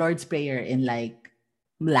the Lord's Prayer in like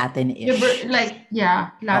Latin-ish.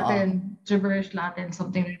 Latin, gibberish Latin,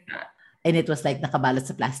 something like that. And it was like nakabalot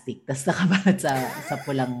sa plastic, tas nakabalot sa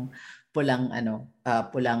pulang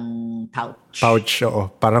pouch.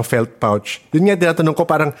 Parang felt pouch. Yun nga tinatanong ko,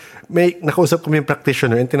 parang may nakausap ko yung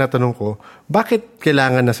practitioner and tinatanong ko, bakit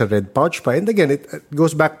kailangan na sa red pouch pa? And again, it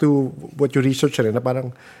goes back to what you research rin, na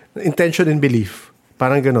parang intention and belief.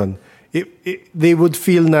 Parang ganon. They would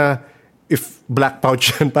feel na if black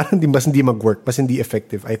pouch yan, parang mas hindi mag-work, mas hindi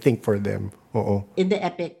effective, I think, for them. In the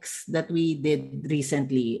epics that we did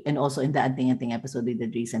recently, and also in the Anting-Anting episode we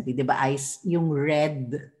did recently, di ba, Ice, yung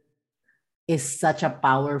red is such a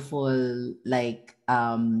powerful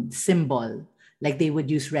symbol. Like they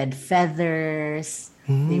would use red feathers,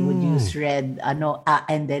 they would use red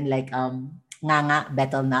and then like nganga,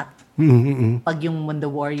 betel nut. Pag yung the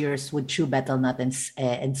warriors would chew betel nut and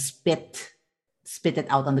spit it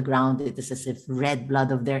out on the ground, it is as if red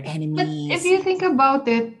blood of their enemies. But if you think about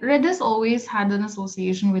it, red has always had an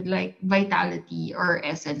association with like vitality or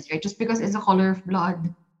essence, right? Just because it's a color of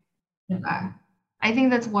blood. I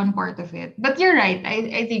think that's one part of it. But you're right.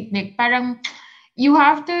 I think, Nick, parang you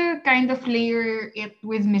have to kind of layer it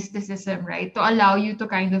with mysticism, right? To allow you to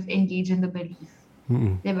kind of engage in the belief.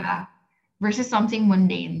 Diba? Versus something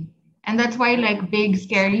mundane. And that's why like big,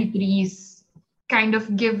 scary trees kind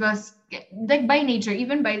of give us, like by nature,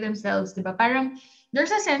 even by themselves, diba? Parang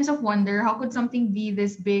there's a sense of wonder. How could something be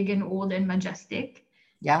this big and old and majestic?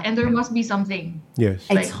 Yeah. And there must be something. Yes.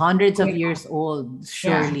 It's hundreds of years old.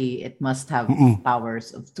 Surely it must have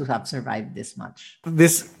powers to have survived this much.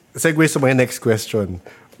 This segues to my next question.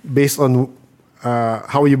 Based on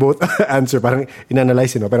how you both answer, parang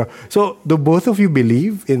inanalyze, Pero, so, do both of you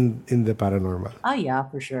believe in the paranormal? Yeah,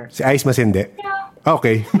 for sure. Si Ice mas hindi? Yeah.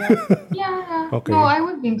 Okay. Yeah. Okay. No, I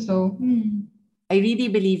would think so. I really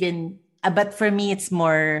believe in, but for me, it's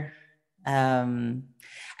more,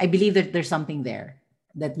 I believe that there's something there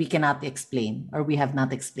that we cannot explain or we have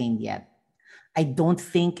not explained yet. I don't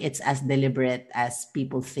think it's as deliberate as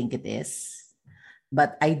people think it is.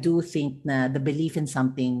 But I do think na the belief in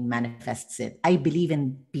something manifests it. I believe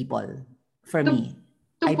in people, for me.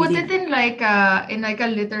 To put it in like a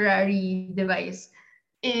literary device,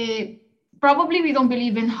 probably we don't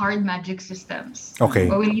believe in hard magic systems. Okay.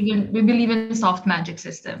 But we believe in soft magic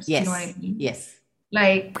systems. Yes. You know what I mean? Yes.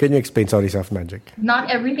 Like, can you explain soft magic? Not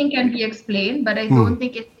everything can be explained, but I don't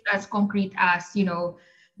think it's as concrete as,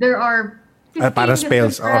 there are 15 para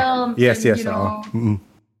spells. different realms Yes. and,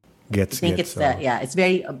 it's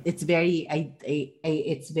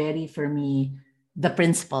very for me, the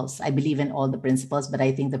principles. I believe in all the principles, but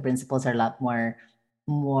I think the principles are a lot more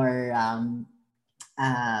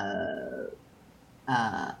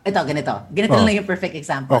ganito lang yung perfect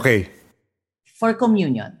example. Okay. For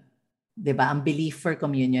communion, 'di ba? Ang belief for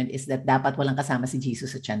communion is that dapat walang kasama si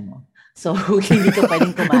Jesus sa tiyan mo. So, hindi ka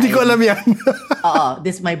pwedeng kumain. Hindi ko alam yan. Oo,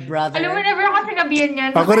 this my brother. Alam mo, never ako sinabihan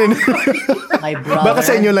yan. Ako rin. My brother. Baka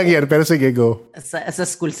sa inyo lang yan, pero sige, go. Sa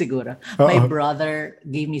school siguro. Uh-oh. My brother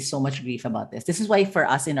gave me so much grief about this. This is why for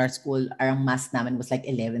us in our school, our mass namin was like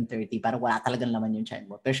 11:30 para wala talagang laman yung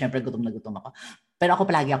tiyan mo. Pero syempre, gutom na gutom ako. Pero ako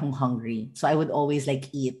palagi akong hungry. So I would always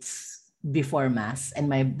like eat before mass, and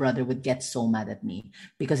my brother would get so mad at me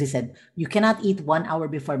because he said, you cannot eat 1 hour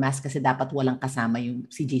before mass kasi dapat walang kasama yung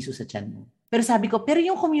si Jesus sa tiyan mo. Pero sabi ko, pero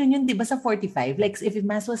yung communion, di ba sa 45? Like, if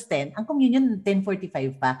mass was 10, ang communion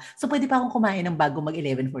 10:45 pa. So, pwede pa akong kumain ng bago mag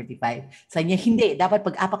 11:45. Sabi niya, hindi. Dapat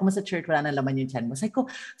pag-apak mo sa church, wala nang laman yung tiyan mo. Sabi ko,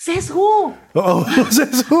 says who? Oo,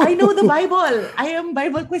 says who? I know the Bible. I am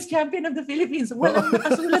Bible quiz champion of the Philippines. Walang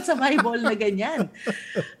nakasulat sa Bible na ganyan.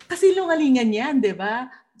 Kasi lungalingan yan, di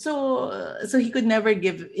ba? So he could never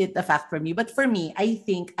give it a fact for me. But for me, I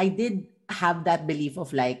think I did have that belief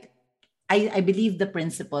of like, I believe the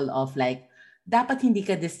principle of like, dapat hindi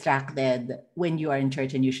ka distracted when you are in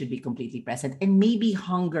church and you should be completely present. And maybe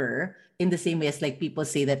hunger, in the same way as like people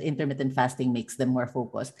say that intermittent fasting makes them more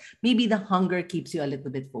focused. Maybe the hunger keeps you a little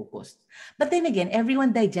bit focused. But then again,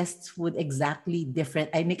 everyone digests food exactly different.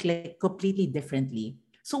 I make like completely differently.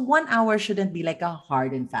 So 1 hour shouldn't be like a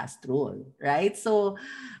hard and fast rule, right? So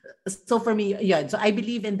for me, yeah. So I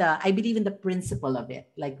believe in the principle of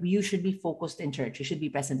it. Like you should be focused in church. You should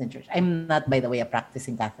be present in church. I'm not, by the way, a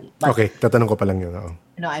practicing Catholic. But, okay, tatanong ko pa lang yun.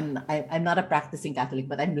 No, I'm not a practicing Catholic,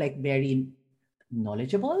 but I'm like very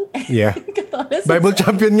knowledgeable. Yeah. Bible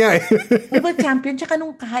champion nga eh. Bible champion. Tsaka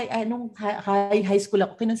nung high school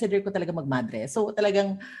ako, kinonsider ko talaga magmadre. So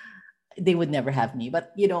talagang they would never have me.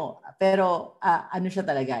 But, pero ano siya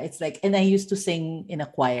talaga. It's like, and I used to sing in a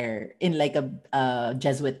choir, in like a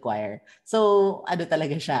Jesuit choir. So, ano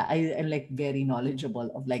talaga siya. I'm like very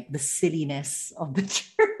knowledgeable of like the silliness of the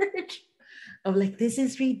church. Of like, this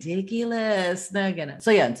is ridiculous. Na gana.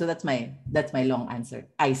 So, yeah. So, that's my long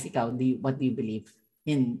answer. Ice, ikaw, what do you believe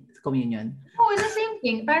in communion? Oh, it's the same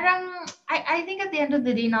thing. Parang, I think at the end of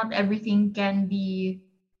the day, not everything can be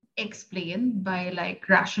explained by like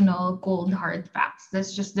rational, cold, hard facts.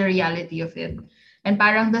 That's just the reality of it. And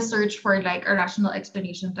parang the search for like a rational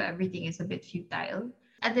explanation to everything is a bit futile.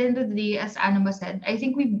 At the end of the day, as Anima said, I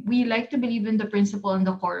think we like to believe in the principle and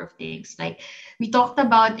the core of things. Like we talked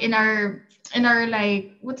about in our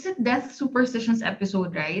like, what's it, death superstitions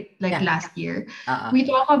episode, right? Like last year. We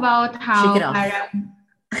talk about how parang,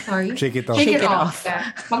 sorry? Shake it off. Shake it off.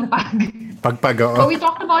 Yeah. Pagpag, oo. But we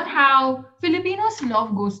talked about how Filipinos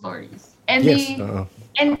love ghost stories. And yes.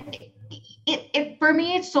 It for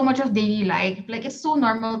me, it's so much of daily life. Like, it's so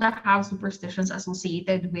normal to have superstitions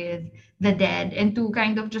associated with the dead and to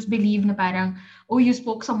kind of just believe na parang, oh, you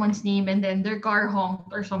spoke someone's name and then their car honked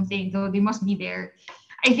or something, so they must be there.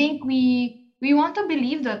 I think we want to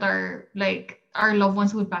believe that our loved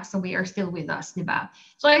ones who passed away are still with us, diba?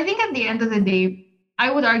 So I think at the end of the day, I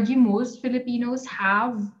would argue most Filipinos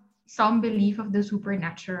have some belief of the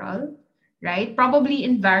supernatural, right? Probably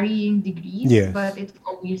in varying degrees, yes. But it's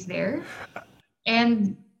always there.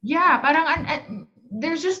 And yeah, parang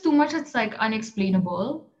there's just too much that's like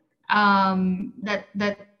unexplainable.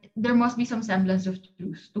 That there must be some semblance of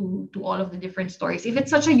truth to all of the different stories. If it's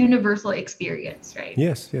such a universal experience, right?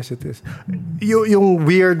 Yes, it is. Yung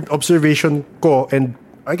weird observation ko, and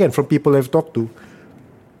again, from people I've talked to,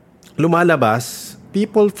 lumalabas,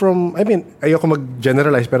 people from, ayoko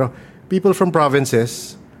mag-generalize, pero people from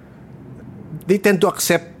provinces, they tend to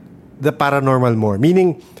accept the paranormal more.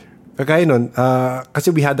 Meaning, kagaya nun,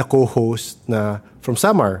 kasi we had a co-host na from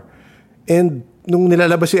Samar, and nung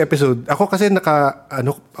nilalabas yung episode, ako kasi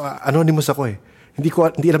anonymous ako eh.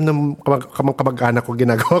 Hindi alam ng kamag-anak ko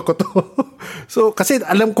ginagawa ko to. So, kasi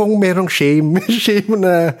alam kong merong shame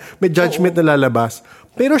na may judgment na lalabas.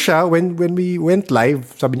 Pero siya, when we went live,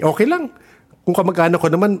 sabi niya, okay lang. Kung kamag-anak ko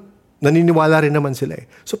naman, naniniwala rin naman sila eh.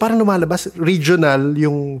 So, parang lumalabas, regional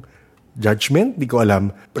yung judgment, di ko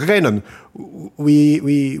alam. Kaya nun,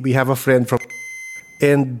 we have a friend from,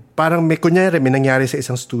 and parang may nangyari sa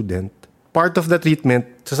isang student. Part of the treatment,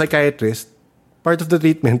 sa psychiatrist, part of the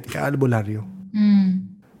treatment, albularyo.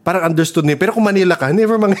 Parang understood niya. Pero kung Manila ka,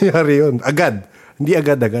 never mangyayari yun. Agad. Hindi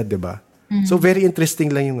agad-agad, di ba? So, very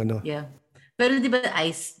interesting lang yung Yeah. Pero di ba,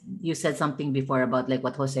 Ice, you said something before about like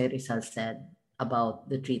what Jose Rizal said. about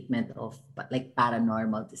the treatment of like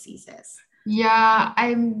paranormal diseases? Yeah,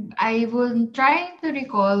 I was trying to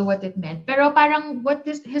recall what it meant. Pero parang what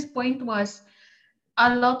his point was,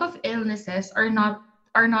 a lot of illnesses are not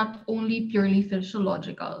only purely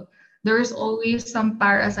physiological. There's always some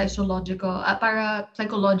parapsychological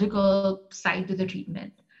side to the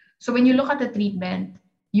treatment. So when you look at the treatment,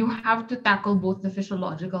 you have to tackle both the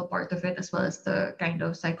physiological part of it as well as the kind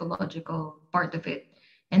of psychological part of it.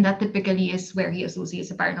 And that typically is where he associates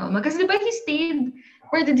the paranormal. Because diba he stayed,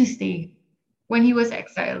 where did he stay when he was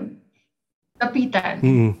exiled? Kapitan.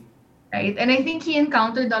 Mm. Right? And I think he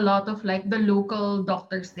encountered a lot of like the local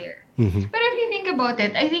doctors there. Mhm. But if you think about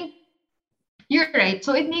it, I think you're right.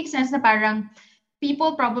 So it makes sense na parang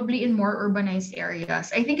people probably in more urbanized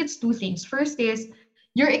areas. I think it's two things. First is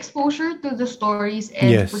your exposure to the stories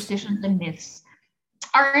and Yes. superstitions and myths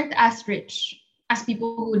aren't as rich as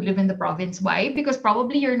people who would live in the province. Why? Because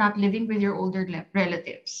probably you're not living with your older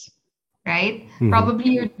relatives, right? Mhm.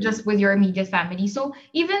 Probably you're just with your immediate family. So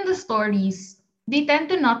even the stories, they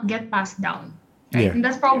tend to not get passed down, right? Yeah. And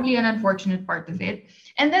that's probably an unfortunate part of it.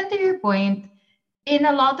 And then to your point, in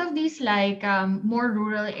a lot of these like more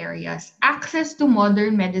rural areas, access to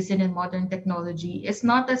modern medicine and modern technology is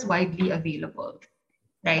not as widely available,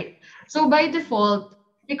 right? So by default,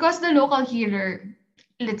 because the local healer,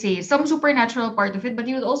 let's say some supernatural part of it, but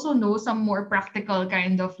you would also know some more practical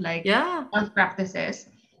kind of like Yeah. health practices.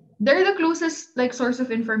 They're the closest like source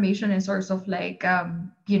of information and source of like uh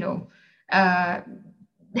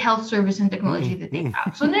health service and technology that they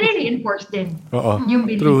have. So nare-reinforce din Oo. yung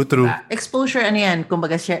belief, True, true. diba? Exposure, ano yan?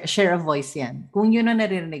 Kumbaga, share a voice yan. Kung yun ang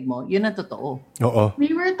naririnig mo, yun ang totoo. Oo.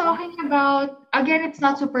 We were talking about, again, it's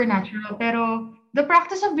not supernatural, pero the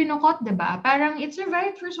practice of binukot, diba? Parang it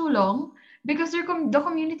survived for so long because the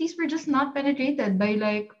communities were just not penetrated by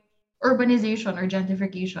like urbanization or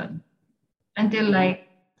gentrification until like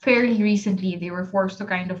fairly recently they were forced to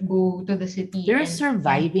kind of go to the city. They're and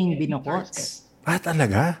surviving get binukots. Ah,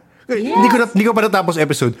 talaga? Yes. Hindi ko pa natapos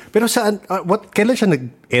episode. Pero saan, kailan siya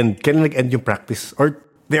nag-end? Kailan nag-end yung practice? Or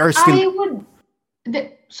they are still...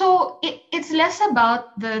 It's less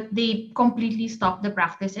about that they completely stopped the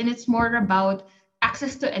practice, and it's more about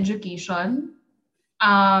access to education,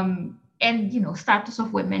 and status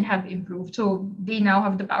of women have improved, so they now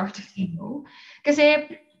have the power to say no.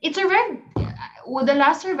 Kasi it survived. The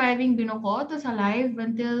last surviving binukot was alive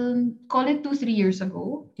until, call it 2-3 years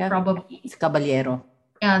ago, Yeah. probably. It's Caballero.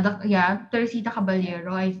 Yeah, Teresita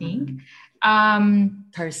Caballero, I think.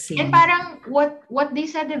 Tarsing. And parang what they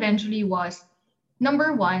said eventually was,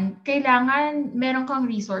 number one, kailangan meron kang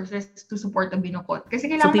resources to support the binukot. Kasi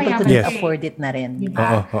So kailangan people mayaman could Yes. ka eh. afford it na rin.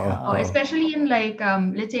 Diba? Oo. Especially in like,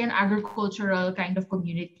 let's say an agricultural kind of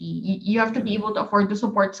community, you have to be able to afford to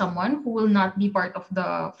support someone who will not be part of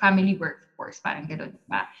the family workforce. Parang ganun,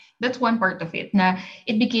 diba? That's one part of it, na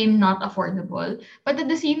it became not affordable. But at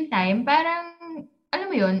the same time, parang, alam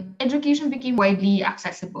mo yun, education became widely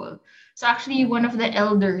accessible. So actually, one of the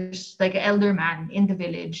elders, like an elder man in the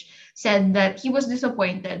village, said that he was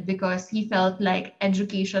disappointed because he felt like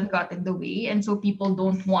education got in the way, and so people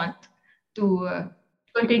don't want to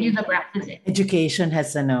continue the practice. Education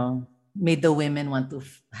has made the women want to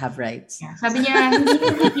have rights. Yeah. Sabi niya, hindi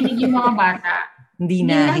nakikinig yung mga bata. Hindi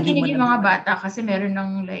Hindi na. nakikinig yung mga bata kasi meron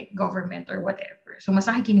ng like government or whatever. So mas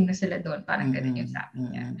nakikinig na sila doon. Parang ganun yung sabi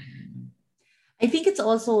niya. I think it's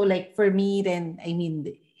also like for me then, I mean,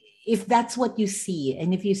 if that's what you see,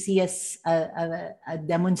 and if you see a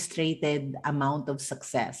demonstrated amount of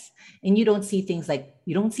success, and you don't see things like,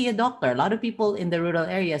 you don't see a doctor. A lot of people in the rural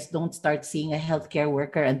areas don't start seeing a healthcare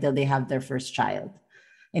worker until they have their first child.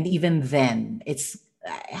 And even then, it's,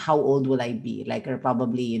 how old will I be? Like, or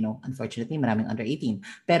probably, unfortunately, maraming under 18.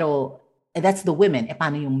 Pero that's the women.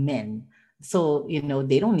 Paano yung men? So,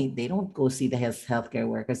 they don't go see the healthcare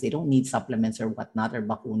workers. They don't need supplements or whatnot or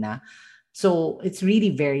bakuna. So it's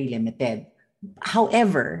really very limited.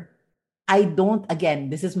 However, I don't, again,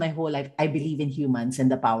 this is my whole life. I believe in humans and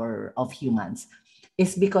the power of humans.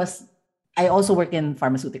 It's because I also work in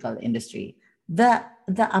pharmaceutical industry. The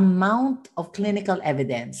amount of clinical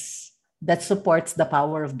evidence that supports the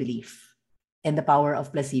power of belief and the power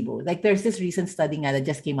of placebo. Like there's this recent study that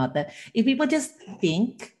just came out that if people just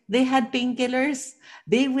think they had painkillers,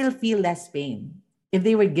 they will feel less pain if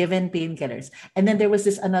they were given painkillers. And then there was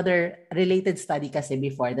this another related study kasi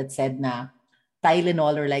before that said na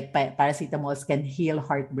Tylenol or like paracetamols can heal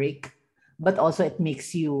heartbreak, but also it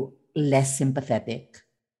makes you less sympathetic.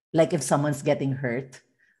 Like if someone's getting hurt,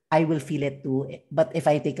 I will feel it too. But if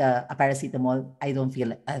I take a paracetamol, I don't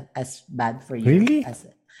feel as bad for you. Really?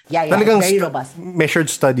 Yeah, it's Talagang very robust. measured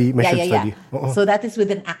study. Yeah. Oo. So that is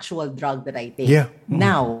with an actual drug that I take. Yeah.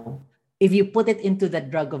 Now, if you put it into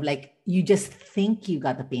that drug of like, you just think you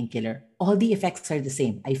got a painkiller, all the effects are the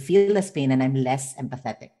same. I feel less pain and I'm less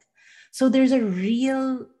empathetic. So there's a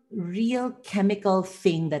real chemical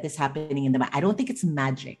thing that is happening in the mind. I don't think it's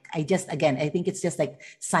magic. I think it's just like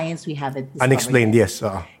science we haven't discovered Unexplained, yet. yes.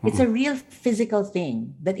 It's a real physical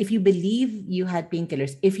thing that if you believe you had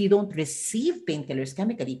painkillers, if you don't receive painkillers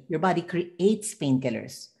chemically, your body creates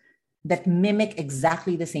painkillers that mimic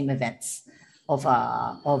exactly the same events of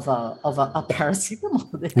a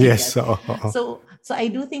paracetamol. Yes. So I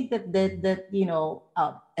do think that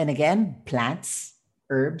and again, plants,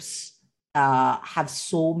 herbs have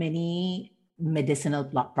so many medicinal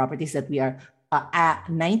properties that we are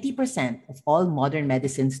 90% of all modern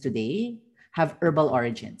medicines today have herbal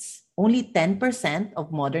origins. Only 10%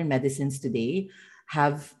 of modern medicines today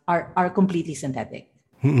are completely synthetic.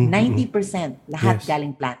 90% lahat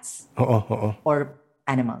galing plants or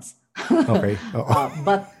animals. Okay.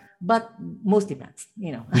 But mostly plants,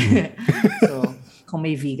 So kung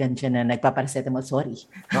may vegan dyan na nagpaparacetamol, sorry.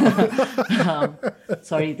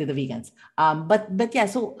 Sorry to the vegans. But yeah,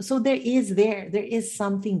 so there is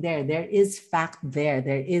something there. There is fact there.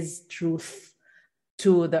 There is truth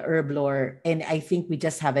to the herb lore. And I think we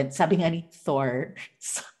just haven't, sabi nga ni Thor,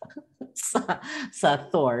 sa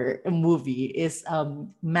Thor movie is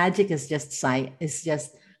magic is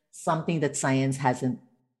just something that science hasn't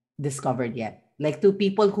discovered yet. Like to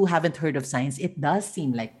people who haven't heard of science, it does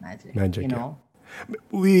seem like magic. You know?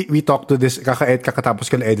 Yeah. We talked to this, kakatapos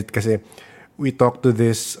ko na-edit kasi, we talked to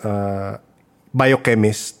this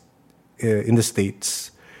biochemist in the States.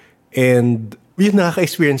 And yun,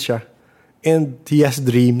 nakaka-experience siya. And he has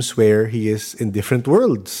dreams where he is in different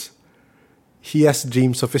worlds. He has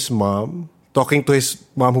dreams of his mom, talking to his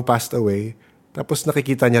mom who passed away. Tapos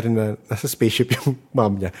nakikita niya rin na nasa spaceship yung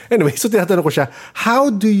mom niya. Anyway, so tinatanong ko siya, how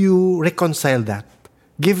do you reconcile that?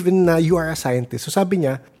 Given na you are a scientist. So sabi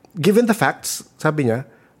niya, given the facts, sabi niya,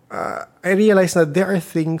 I realize that there are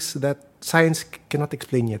things that science cannot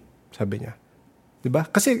explain yet. Sabi niya. Diba?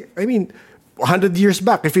 Kasi, 100 years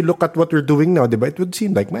back, if you look at what we're doing now, diba, it would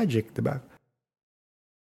seem like magic. Diba?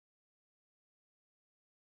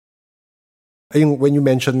 When you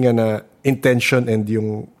mentioned nga na intention and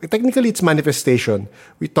technically it's manifestation.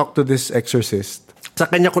 We talked to this exorcist. Sa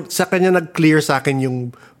kanya nag-clear sa akin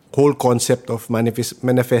yung whole concept of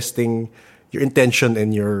manifesting your intention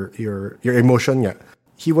and your emotion nga.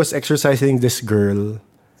 He was exorcising this girl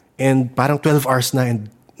and parang 12 hours na and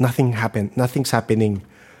nothing happened. Nothing's happening.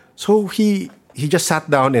 So he just sat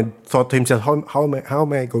down and thought to himself, how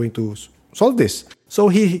am I going to solve this? So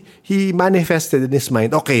he manifested in his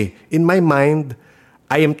mind, okay, in my mind,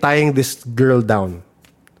 I am tying this girl down.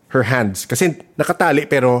 Her hands. Kasi nakatali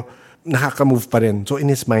pero nakaka-move pa rin. So in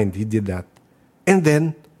his mind, he did that. And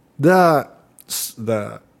then, the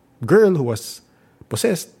girl who was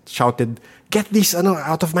possessed shouted, get this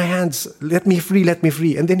out of my hands. Let me free.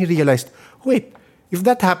 And then he realized, wait, if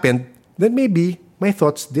that happened, then maybe my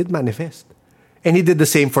thoughts did manifest. And he did the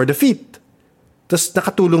same for the feet. Tapos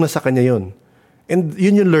nakatulong na sa kanya yun. And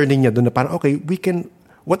yun yung learning niya doon na parang, okay, we can,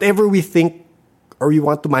 whatever we think or we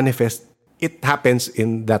want to manifest, it happens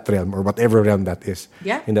in that realm or whatever realm that is.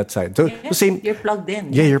 Yeah. In that side. So, yeah, so same. You're plugged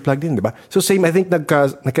in. Yeah, you're plugged in, di ba? So same, I think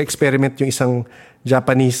nagka-experiment yung isang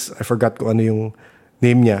Japanese, I forgot kung ano yung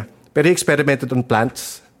name niya, pero he experimented on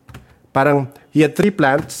plants. Parang, he had 3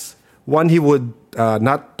 plants. One he would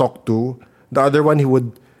not talk to. The other one he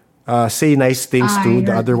would say nice things to.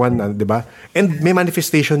 The other one, di ba? And may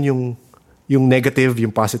manifestation yung negative,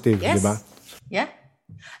 yung positive, yes. di ba? Yeah.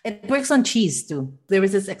 It works on cheese too. There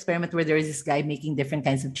was this experiment where there was this guy making different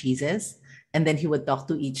kinds of cheeses, and then he would talk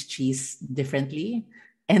to each cheese differently.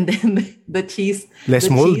 And then the cheese... Less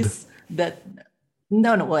the mold? Cheese that...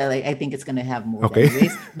 No, well, I think it's going to have mold okay.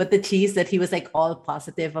 anyways. But the cheese that he was like all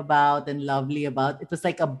positive about and lovely about, it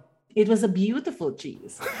was a beautiful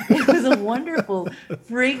cheese. It was a wonderful,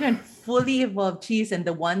 fragrant, fully evolved cheese. And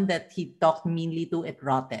the one that he talked meanly to, it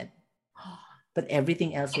rotted. But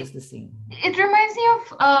everything else was the same. It reminds me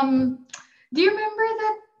of, do you remember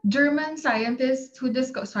that German scientist who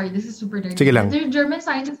discovered, sorry, this is super dirty. Sige lang. The German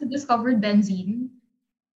scientist who discovered benzene.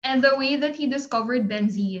 And the way that he discovered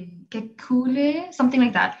benzene, Kekule, something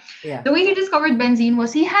like that. Yeah. The way he discovered benzene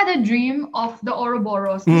was he had a dream of the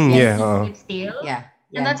Ouroboros. Its tail. Yeah.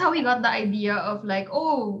 And that's how he got the idea of like,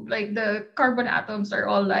 oh, like the carbon atoms are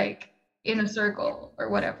all like in a circle or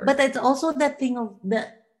whatever. But it's also that thing of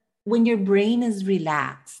when your brain is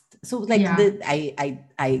relaxed. So like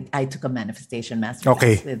I took a manifestation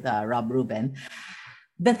masterclass with Rob Rubin.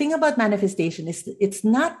 the thing about manifestation is it's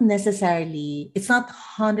not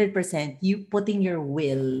 100% you putting your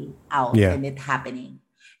will out and it happening.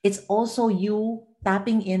 It's also you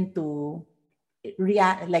tapping into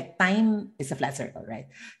like time is a flat circle, right?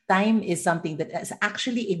 Time is something that is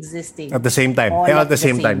actually existing at the same time. all at at the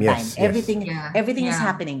same time. Yes. Everything Yeah. everything is Yeah.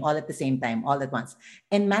 happening all at the same time, all at once.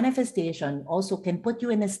 And manifestation also can put you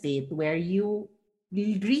in a state where you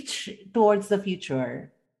reach towards the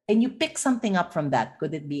future and you pick something up from that.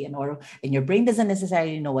 Could it be and your brain doesn't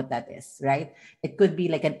necessarily know what that is, right? It could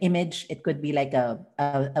be like an image, it could be like a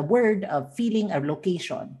word, a feeling, a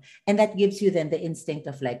location. And that gives you then the instinct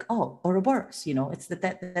of like, oh, Ouroboros, it's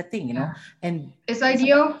that thing, Yeah. And This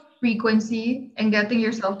idea of frequency and getting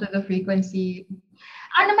yourself to the frequency.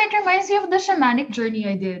 It reminds me of the shamanic journey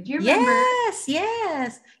I did. Do you remember?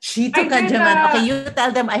 Yes. She took I a did, Jaman. Okay, you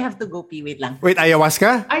tell them I have to go pee. Wait lang. Wait,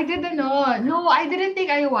 ayahuasca? I didn't know. No, I didn't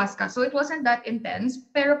take ayahuasca, so it wasn't that intense.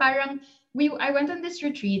 Pero parang I went on this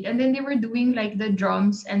retreat and then they were doing like the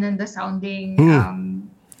drums and then the sounding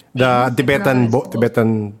The things.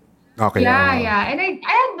 Tibetan. Okay. Yeah. And I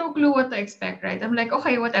had no clue what to expect, right? I'm like,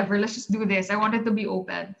 okay, whatever, let's just do this. I wanted to be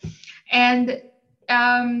open. And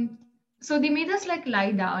so they made us like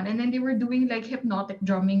lie down and then they were doing like hypnotic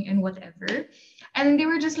drumming and whatever. And then they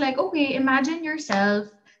were just like, okay, imagine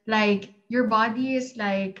yourself like your body is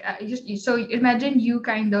like so imagine you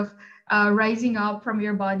kind of rising up from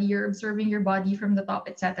your body, you're observing your body from the top,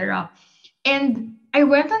 etc. And I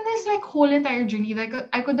went on this like whole entire journey like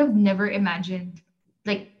I could have never imagined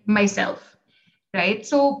like myself, right?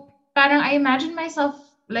 So parang I imagined myself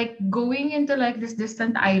like going into like this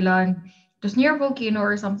distant island just near a volcano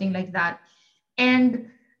or something like that, and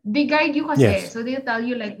they guide you kasi. Yes. So they'll tell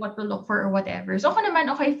you like what to look for or whatever. So ako naman,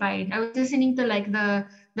 okay, fine. I was listening to like the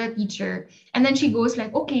teacher. And then she goes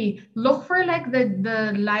like, okay, look for like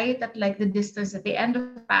the light at like the distance at the end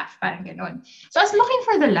of the path. Parang ganon. So I was looking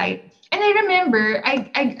for the light. And I remember,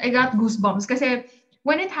 I got goosebumps kasi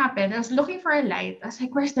when it happened, I was looking for a light. I was like,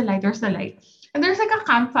 where's the light? Where's the light? And there's like a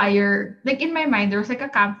campfire. Like in my mind, there was like a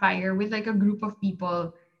campfire with like a group of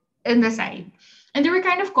people in the side. And they were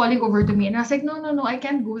kind of calling over to me. And I was like, no, I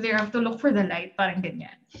can't go there. I have to look for the light. Parang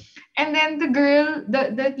ganyan. And then the girl,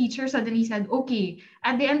 the teacher suddenly said, okay,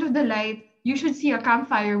 at the end of the light, you should see a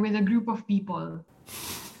campfire with a group of people.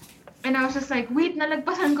 And I was just like, wait,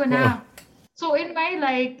 nalagpasan ko na. So in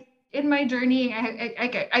my journey,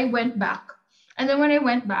 I went back. And then when I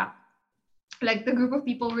went back, like the group of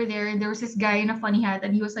people were there and there was this guy in a funny hat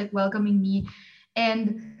and he was like welcoming me.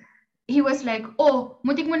 And he was like, oh,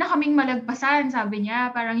 muntik mo na kaming malagpasan, sabi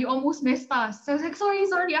niya. Parang you almost missed us. So I was like,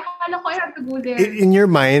 sorry. Akala ko I have to go there. In your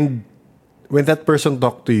mind, when that person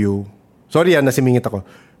talked to you, sorry nasimingit ako.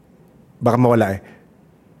 Baka mawala eh.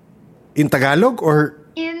 In Tagalog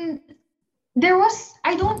or?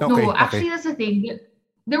 I don't know. Okay. Actually, that's the thing.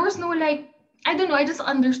 There was no like, I don't know. I just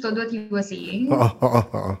understood what he was saying.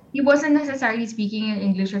 Oo. He wasn't necessarily speaking in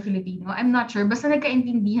English or Filipino. I'm not sure. Basta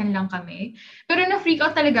nagkaintindihan lang kami. Pero na-freak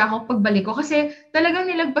out talaga ako pagbalik ko kasi talagang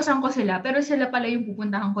nilagpasan ko sila pero sila pala yung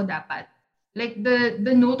pupuntahan ko dapat. Like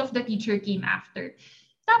the note of the teacher came after.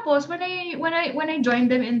 Tapos when I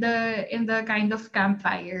joined them in the kind of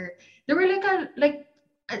campfire, there were like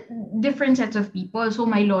different sets of people. So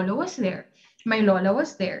my lolo was there. My lola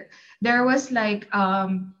was there. There was this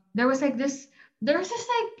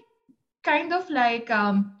like kind of like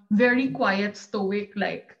very quiet, stoic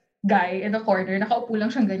like guy in the corner. Nakaupo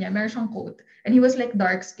lang siyang ganyan. Meron siyang coat. And he was like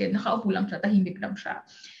dark skin. Nakaupo lang siya. Tahimik lang siya.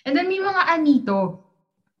 And then may mga anito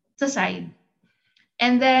sa side.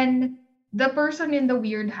 And then the person in the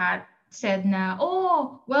weird hat said na,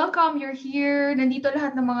 oh, welcome, you're here. Nandito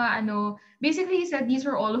lahat ng mga ano. Basically, he said, these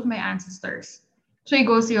are all of my ancestors. So he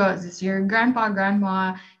goes, this is your grandpa,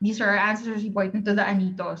 grandma. These are our ancestors. He pointed to the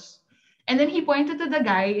anitos. And then he pointed to the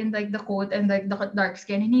guy in like the coat and like the dark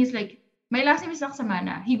skin. And he's like, my last name is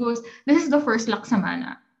Laksamana. He goes, this is the first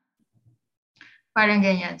Laksamana. Parang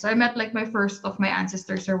ganyan. So I met like my first of my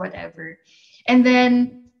ancestors or whatever. And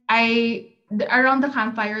then around the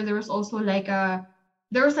campfire, there was also like a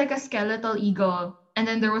skeletal eagle. And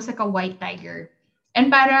then there was like a white tiger. And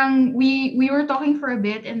parang we were talking for a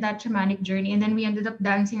bit in that shamanic journey. And then we ended up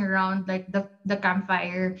dancing around like the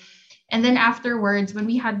campfire. And then afterwards, when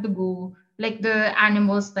we had to go, like the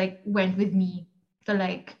animals like went with me to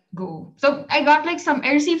like go. So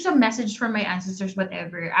I received some message from my ancestors,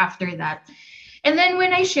 whatever, after that. And then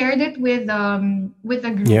when I shared it with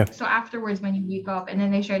a group, so afterwards when you wake up, and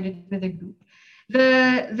then I shared it with a group,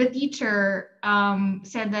 the teacher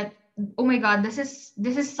said that, oh my God, this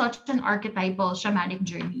is such an archetypal shamanic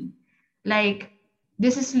journey. Like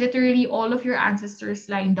this is literally all of your ancestors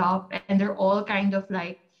lined up, and they're all kind of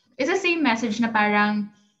like, it's the same message na parang,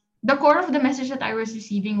 the core of the message that I was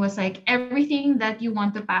receiving was like, everything that you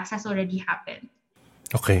want to pass has already happened.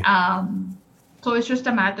 Okay. So it's just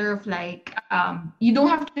a matter of like, you don't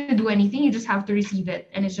have to do anything, you just have to receive it,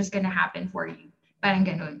 and it's just gonna happen for you. Parang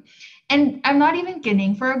ganun. And I'm not even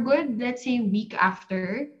kidding, for a good, let's say, week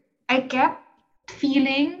after, I kept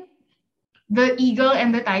feeling the eagle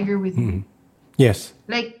and the tiger with me. Yes.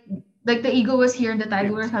 Like the eagle was here and the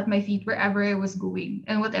tiger was at my feet wherever I was going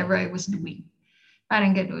and whatever I was doing.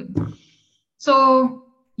 Parang ganun. So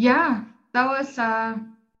yeah, that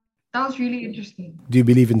was really interesting. Do you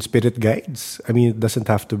believe in spirit guides? I mean, it doesn't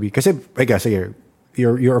have to be. Kasi, I guess,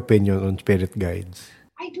 your opinion on spirit guides.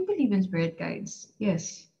 I do believe in spirit guides.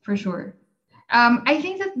 Yes, for sure. I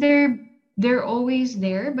think that they're always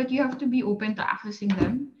there, but you have to be open to accessing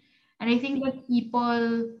them. And I think that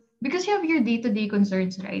people, because you have your day-to-day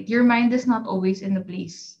concerns, right? Your mind is not always in the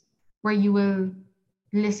place where you will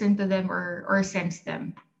listen to them or sense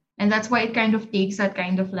them. And that's why it kind of takes that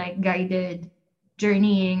kind of like guided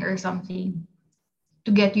journeying or something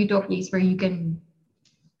to get you to a place where you can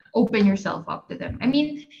open yourself up to them. I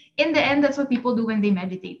mean, in the end, that's what people do when they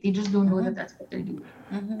meditate. They just don't know that that's what they're doing.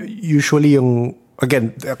 Usually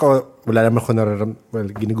again, ako, wala naman ako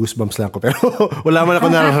gini-goosebumps lang ako, pero wala naman ako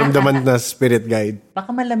nararamdaman na spirit guide.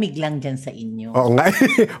 Baka malamig lang dyan sa inyo. Oo nga.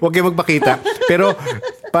 Huwag kayo magpakita. Pero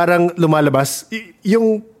parang lumalabas,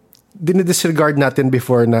 yung dinidisregard natin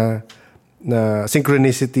before na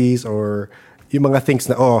synchronicities or yung mga things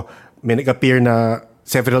na, may nag-appear na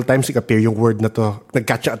several times nag-appear yung word na to,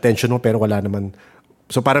 nag-catch your attention mo pero wala naman.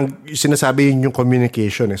 So parang sinasabi yun yung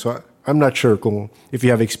communication. So I'm not sure if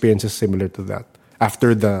you have experiences similar to that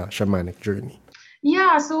after the shamanic journey.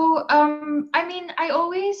 Yeah, so I mean, I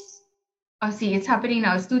always see, it's happening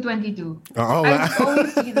now. It's 2:22. I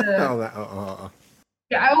always see the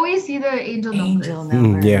Yeah, I always see the angel numbers. Angel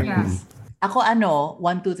numbers. Yeah. Ako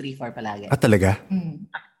 1, 2, 3, 4 palagi. Talaga?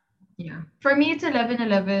 Yeah. For me, it's 11,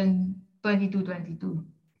 11, 22, 22.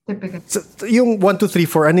 Typical. So, yung 1, 2, 3,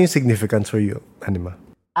 4, ano yung significance for you, Anima?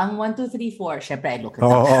 Ang 1, 2, 3, 4, syempre I look it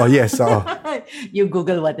up. Yes. You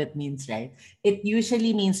Google what it means, right? It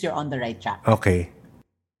usually means you're on the right track. Okay.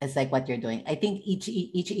 It's like what you're doing. I think each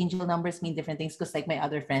angel numbers mean different things because like my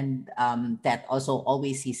other friend, Tet, also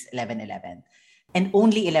always sees 11, 11. And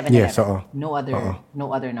only 11, yes, 11. No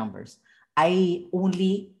other numbers. I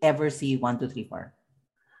only ever see 1, 2, 3, 4.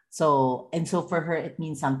 So for her, it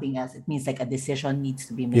means something else. It means like a decision needs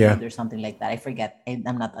to be made or something like that. I forget.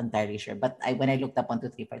 I'm not entirely sure. But when I looked up 1, 2,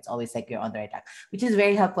 3, 4, it's always like you're on the right track, which is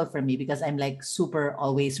very helpful for me because I'm like super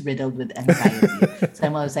always riddled with anxiety. So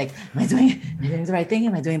I'm always like, am I doing the right thing?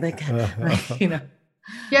 Am I doing like, you know?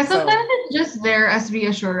 Yeah, sometimes it's just there as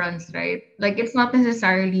reassurance, right? Like it's not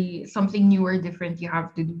necessarily something new or different you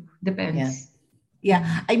have to do. Depends.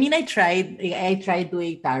 Yeah, I mean, I tried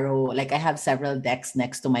doing tarot. Like I have several decks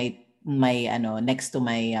next to my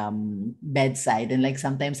bedside, and like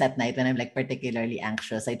sometimes at night when I'm like particularly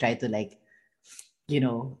anxious, I try to like,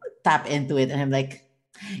 tap into it, and I'm like,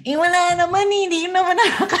 wala naman, hindi naman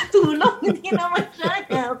nakakatulong, hindi naman siya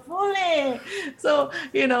helpful eh. So,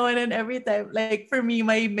 and then every time, like for me,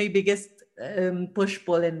 my biggest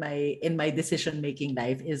push-pull in my decision-making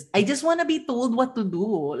life is I just want to be told what to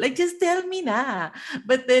do. Like, just tell me na.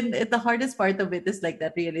 But then the hardest part of it is like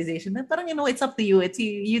that realization that parang, it's up to you. It's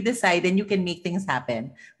you decide and you can make things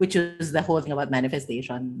happen, which is the whole thing about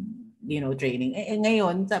manifestation, training.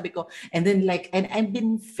 Ngayon, sabi ko, and then like, and I've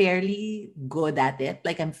been fairly good at it.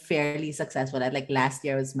 Like, I'm fairly successful at, like, last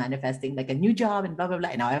year I was manifesting like a new job and blah, blah, blah.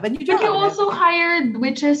 And now I have a new job. But you also hired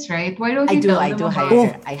witches, right? Why don't you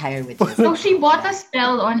I hire witches. So she bought a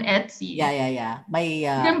spell on Etsy. Yeah.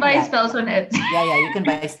 You can buy spells on Etsy. Yeah, you can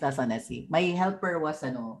buy spells on Etsy. My helper was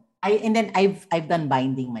and then I've done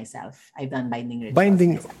binding myself. I've done binding rituals.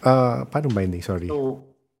 Binding, paano binding? Sorry. So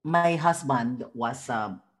my husband was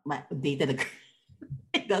dated a girl.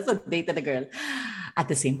 He also dated a girl at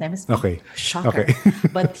the same time as me. Okay. Shocker. Okay.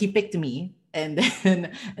 But he picked me, and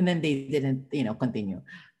then they didn't, continue.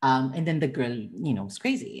 And then the girl, was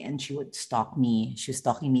crazy, and she would stalk me. She was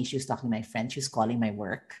stalking me. She was stalking my friend. She was calling my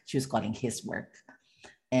work. She was calling his work.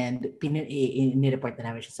 And nireport na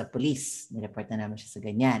namin siya sa police. Nireport na namin siya sa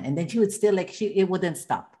ganyan. And then she would still it wouldn't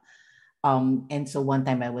stop. And so one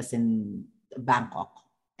time I was in Bangkok.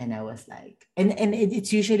 And I was like, and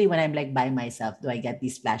it's usually when I'm like by myself, do I get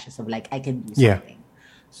these flashes of like, I can do something.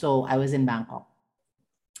 So I was in Bangkok.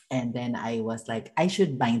 And then I was like, I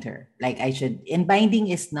should bind her. Like I should. And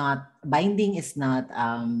binding is not.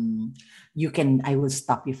 I will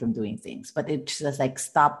stop you from doing things, but it's just like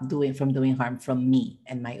stop doing harm from me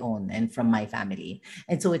and my own and from my family.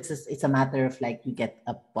 And so it's a matter of like you get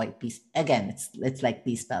a white piece again. It's like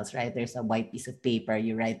these spells, right? There's a white piece of paper.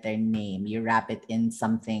 You write their name. You wrap it in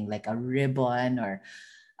something like a ribbon or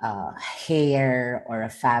hair or a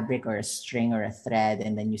fabric or a string or a thread,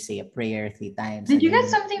 and then you say a prayer 3 times. Did you get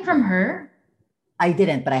something from her? I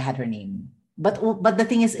didn't, but I had her name. But the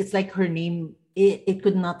thing is, it's like her name. It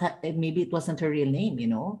could not have. Maybe it wasn't her real name, you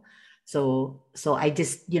know. So I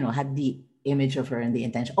just had the image of her and the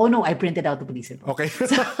intention. Oh no, I printed out the police report. Okay.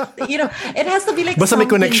 So, it has to be like Basta may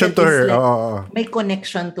something connection that to is her. like- Oo. may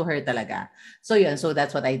connection to her talaga. So yun, so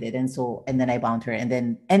that's what I did. And then I bound her, and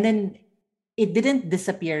then it didn't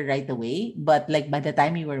disappear right away, but like by the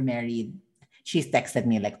time we were married, she's texted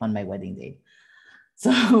me like on my wedding day.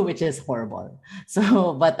 So which is horrible.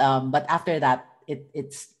 So but after that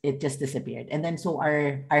it just disappeared. And then so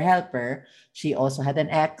our helper, she also had an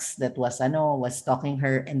ex that was stalking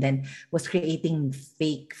her, and then was creating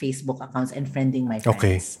fake Facebook accounts and friending my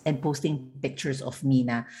friends and posting pictures of me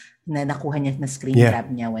na nakuha niya na screen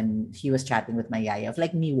grab niya when he was chatting with my yaya, of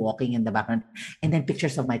like me walking in the background, and then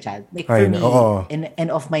pictures of my child, like for me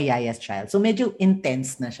and of my yaya's child. So medyo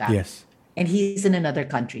intense na siya. Yes. And he's in another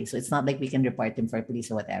country, so it's not like we can report him for police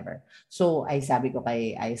or whatever. So I sabi ko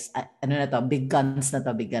kay big guns na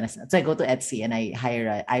to. So I go to Etsy and I hire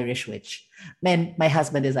an Irish witch. Man, my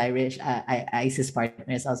husband is Irish. Isis partner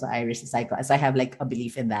is also Irish. So I have like a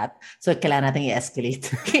belief in that. So kailangan natin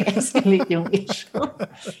i-escalate yung issue.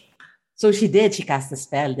 So she did. She cast the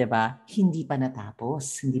spell, di ba? Hindi pa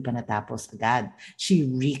natapos agad. She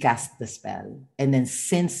recast the spell. And then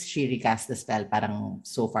since she recast the spell, parang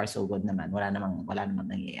so far so good naman. Wala namang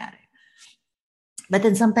nangyayari. But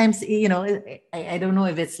then sometimes, I don't know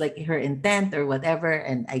if it's like her intent or whatever.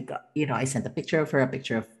 And I sent a picture of her, a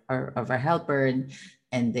picture of her helper.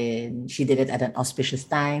 And then she did it at an auspicious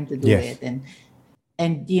time to do it. And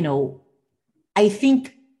I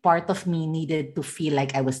think part of me needed to feel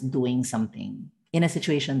like I was doing something in a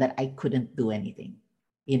situation that I couldn't do anything.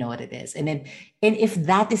 You know what it is. And if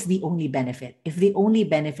that is the only benefit, if the only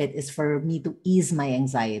benefit is for me to ease my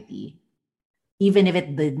anxiety, even if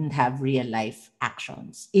it didn't have real life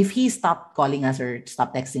actions, if he stopped calling us or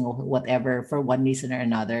stopped texting or whatever for one reason or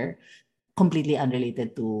another, completely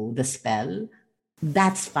unrelated to the spell,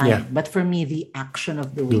 that's fine. Yeah. But for me, the action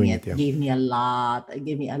of doing it gave me a lot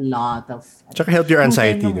of... Tsaka help your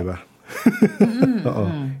anxiety, di ba?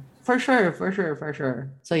 For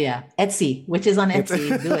sure. So yeah, Etsy, which is on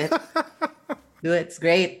Etsy. Do it. It's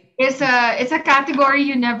great. It's a category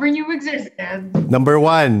you never knew existed. Number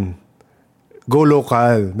 1. Go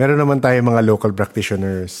local. Meron naman tayo mga local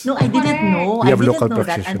practitioners. No, I didn't know. We have I didn't local know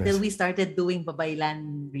that practitioners until we started doing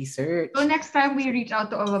babaylan research. So next time we reach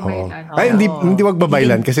out to a babaylan. Ay, hindi wag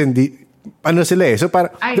babaylan kasi hindi sila eh. So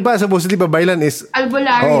para, 'di ba, supposedly babaylan is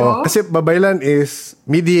albularyo. Kasi babaylan is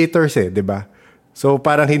mediators eh, 'di ba? So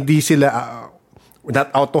parang hindi sila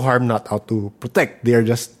not out to harm, not out to protect. They are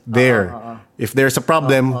just there. If there's a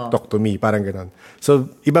problem, talk to me. Parang ganon.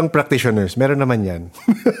 So, ibang practitioners, meron naman yan.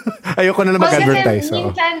 Ayoko na mag-advertise.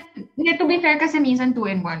 Minsan, to be fair, kasi minsan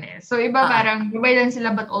 2-in-1 eh. So, iba parang, babaylan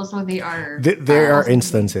sila, but also they are... There are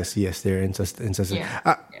instances. Yes, there are instances.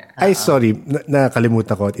 Yeah. Sorry,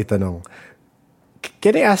 nakalimutan ko at itanong.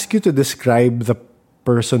 Can I ask you to describe the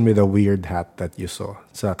person with a weird hat that you saw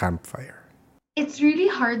sa campfire? It's really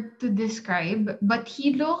hard to describe, but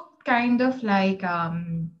he looked kind of like...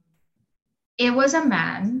 it was a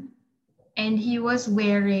man, and he was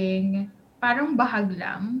wearing parang bahag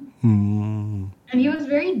lang. And he was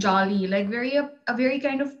very jolly, like a very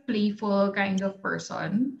kind of playful kind of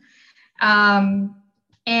person. And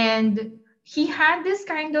he had this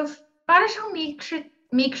kind of parang siyang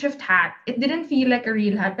makeshift hat. It didn't feel like a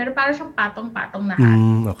real hat, pero parang siyang patong-patong na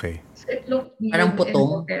hat. Okay. So it looked weird. Parang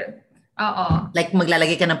putong? Oo. Like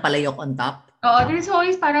maglalagay ka ng palayok on top? Oo, there's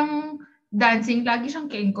always parang dancing, lagi siyang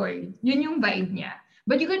kengkoy. Yun yung vibe niya.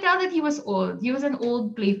 But you could tell that he was old. He was an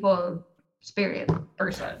old, playful spirit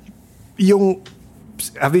person.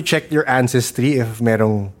 Have you checked your ancestry if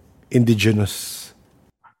merong indigenous?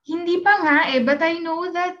 Hindi pa nga eh, but I know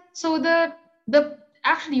that, so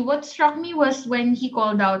actually what struck me was when he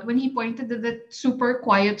called out, when he pointed to the super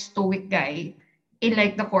quiet, stoic guy in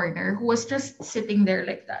like the corner who was just sitting there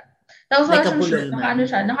like that. Tapos like wala siyang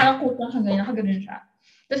shirt, nakalakot lang siya ganyan, nakaganon siya.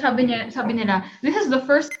 Tapos sabi nila, this is the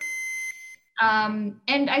first, and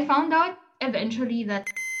I found out eventually that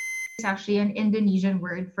actually an Indonesian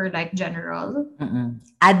word for like general.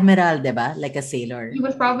 Admiral, diba? Like a sailor. He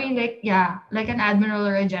was probably like, like an admiral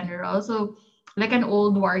or a general. So, like an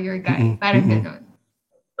old warrior guy. Parang ganun.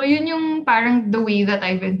 So, yun yung parang the way that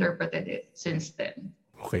I've interpreted it since then.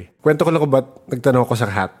 Okay. Kwento ko lang kung ba't nagtanong ako sa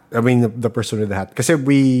hat. I mean, the person with the hat. Kasi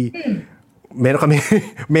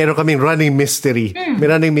meron kaming running mystery. May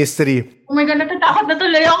running mystery. Oh my God, natatakot na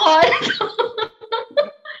tuloy ako.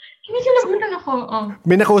 Hindi kalabutan ako. Oh.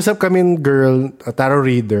 May nakausap kaming girl, a tarot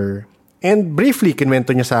reader, and briefly,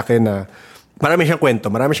 kinwento niya sa akin na marami siyang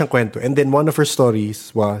kwento. And then one of her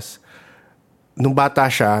stories was, nung bata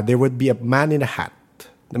siya, there would be a man in a hat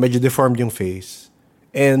na medyo deformed yung face.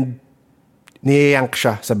 And niyayank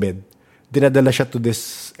siya sa bed. Dinadala siya to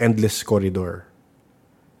this endless corridor.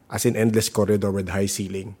 As in endless corridor with high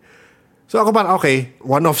ceiling. So ako parang, okay,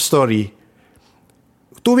 one-off story.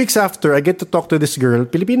 2 weeks after, I get to talk to this girl,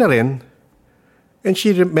 Pilipina rin. And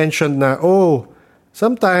she mentioned na,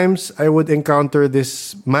 sometimes I would encounter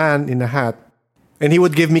this man in a hat and he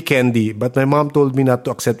would give me candy, but my mom told me not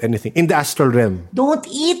to accept anything in the astral realm. Don't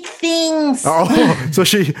eat things!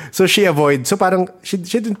 So she avoid. So parang, she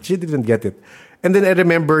didn't get it. And then I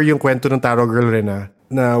remember yung kwento ng tarot girl rin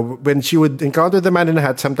na when she would encounter the man in a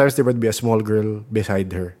hat, sometimes there would be a small girl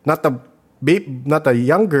beside her. Not a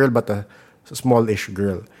young girl, but a small-ish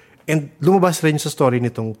girl. And lumabas rin sa story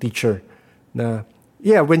nitong teacher na,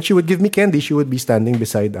 when she would give me candy, she would be standing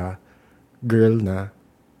beside a girl na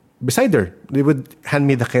beside her. They would hand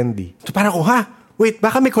me the candy. So parang ako, wait,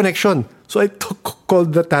 baka may connection. So I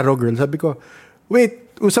called the tarot girl. Sabi ko,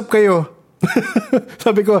 wait, usap kayo.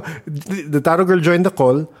 Sabi ko, the tarot girl joined the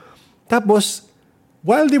call. Tapos,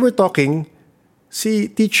 while they were talking, si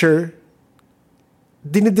teacher,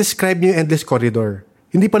 dinidescribe niya yung endless corridor.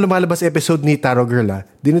 Hindi pa lumalabas episode ni Tarot Girl,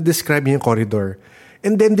 dinidescribe niya yung corridor.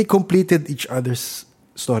 And then they completed each other's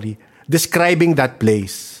story. Describing that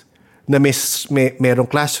place. Na merong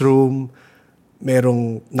classroom,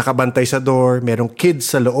 merong nakabantay sa door, merong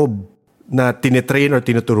kids sa loob na tinitrain or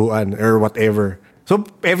tinuturuan or whatever. So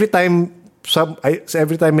every time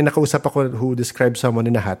may nakausap ako who describes someone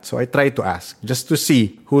in a hat, so I try to ask just to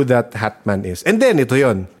see who that hat man is. And then ito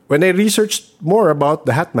yon. When I researched more about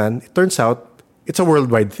the hat man, it turns out it's a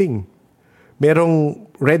worldwide thing. Merong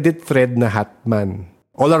Reddit thread na hat man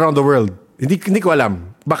all around the world. Hindi ko alam.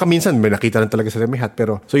 Baka minsan may nakita lang talaga sa may hat,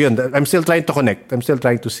 pero so yun, I'm still trying to connect. I'm still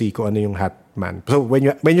trying to see kung ano yung hat man. So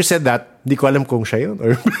when you said that, hindi ko alam kung siya yun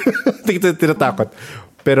or tinatakot.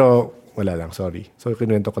 Pero wala lang, sorry. So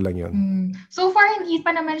kinuwento ko lang yun. So far, hindi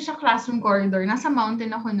pa naman siya classroom corridor. Nasa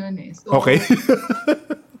mountain ako noon eh. So, okay.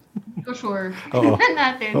 So sure. Tingnan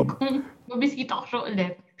natin kung mabisita ko siya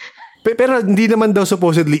ulit. Pero hindi naman daw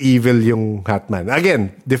supposedly evil yung Hatman.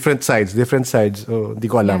 Again, different sides. So, hindi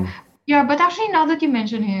ko alam. Yeah, but actually now that you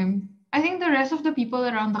mention him, I think the rest of the people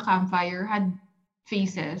around the campfire had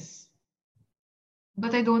faces.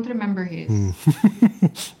 But I don't remember his.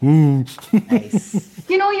 Nice.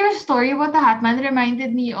 You know, your story about the Hatman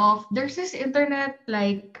reminded me of, there's this internet,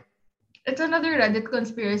 like, it's another Reddit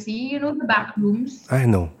conspiracy. You know, the back rooms? I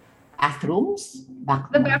know. Bathrooms?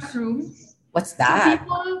 The back rooms. What's that?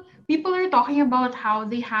 So people are talking about how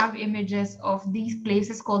they have images of these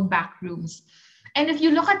places called back rooms. And if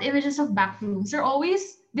you look at images of back rooms, they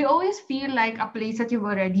always feel like a place that you've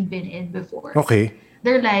already been in before. Okay.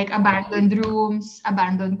 They're like abandoned rooms,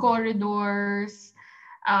 abandoned corridors,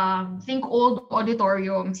 think old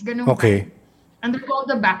auditoriums, ganun. Okay. And they're called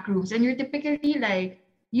the back rooms. And you typically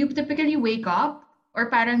wake up, or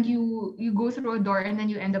parang you go through a door and then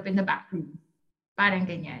you end up in the back room. Parang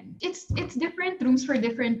ganyan. It's different rooms for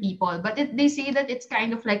different people, but they say that it's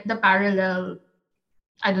kind of like the parallel,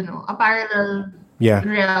 I don't know, a parallel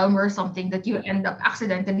realm or something that you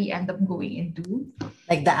accidentally end up going into.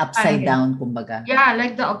 Like the upside down, kumbaga. Yeah,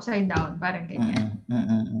 like the upside down, parang ganyan.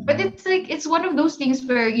 But it's like, it's one of those things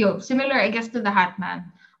where, similar, I guess, to the Hatman,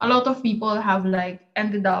 a lot of people have like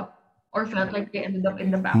ended up or felt like they ended up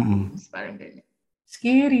in the back rooms, parang ganyan.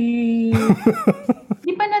 Scary.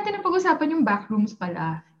 Hindi pa natin napag-usapan yung backrooms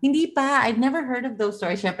pala. Hindi pa. I've never heard of those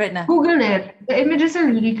stories. Syempre na. Google it. The images are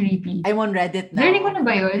really creepy. I'm on Reddit now. Learning ko na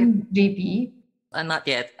ba yun, JP? Not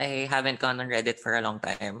yet. I haven't gone on Reddit for a long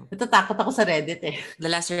time. Natatakot ako sa Reddit eh. The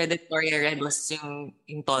last Reddit story I read was yung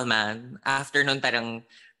tall man. After nun parang,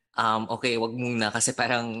 okay, wag muna kasi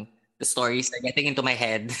parang the stories are getting into my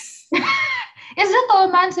head. Is the tall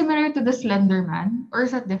man similar to the slender man? Or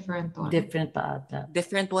is that different one? Different pa ata.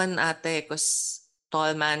 Different one ate, because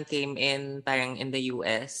tall man came in parang in the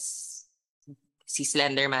US. Si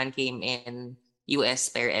slender man came in US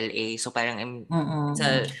per LA. So parang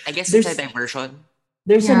I guess it's a diversion.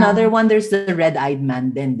 There's Yeah. another one. There's the red-eyed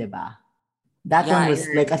man then, diba? That Yeah, one I was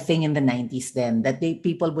heard. like a thing in the 90s then, that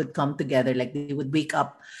people would come together, like they would wake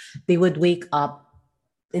up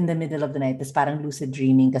in the middle of the night, this parang lucid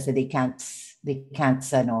dreaming kasi they can't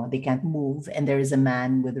move, and there is a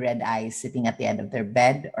man with red eyes sitting at the end of their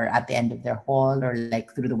bed or at the end of their hall or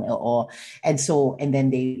like through the window. And then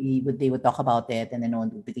they would talk about it, and then no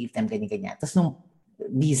one would believe them, ganyan ganyan. Tapos nung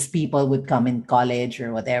these people would come in college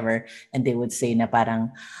or whatever, and they would say na parang,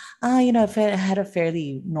 I had a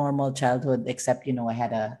fairly normal childhood, except, I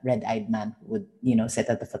had a red-eyed man who would, sit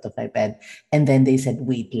at the foot of my bed. And then they said,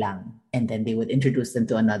 wait lang. And then they would introduce them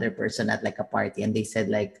to another person at like a party. And they said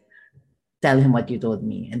like, tell him what you told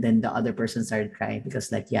me. And then the other person started crying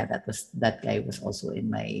because like, yeah, that guy was also in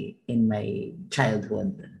my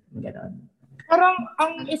childhood. Ganon. Parang,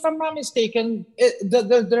 if I'm not mistaken,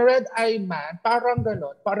 the red-eyed man, parang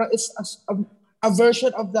ganon. Parang it's a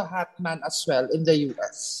version of the Hat Man as well in the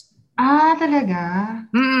US. Ah, talaga?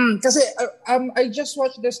 Kasi I just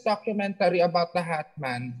watched this documentary about the Hat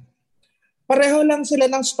Man. Pareho lang sila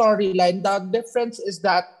ng storyline. The difference is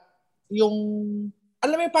that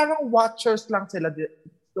alam mo, parang watcher lang sila.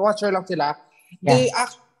 Yeah.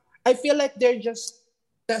 I feel like they're just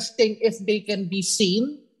testing if they can be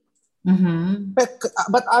seen. Mm-hmm.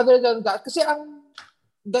 But other than that, kasi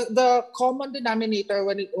the common denominator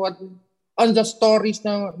when on the stories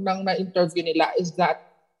ng na-interview nila is that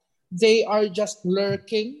they are just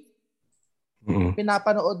lurking. Mm-hmm.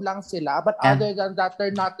 Pinapanood lang sila. But Yeah. other than that,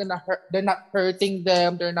 they're not hurting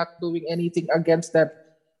them. They're not doing anything against them.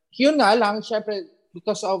 Yun nga lang, syempre,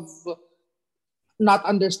 because of not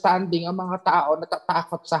understanding, ang mga tao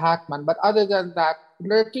natatakot sa Hatman. But other than that,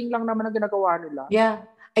 lurking lang naman ang ginagawa nila. Yeah.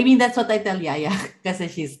 I mean, that's what I tell Yaya. Kasi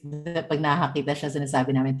pag nakakita siya,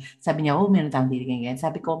 sinasabi namin, sabi niya, meron tayong dili ganyan.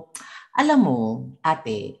 Sabi ko, alam mo,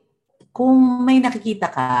 ate, kung may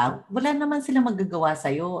nakikita ka, wala naman sila magagawa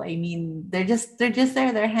sa'yo. I mean, they're just there,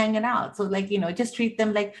 they're hanging out. So like, just treat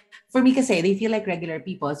them like, for me kasi, they feel like regular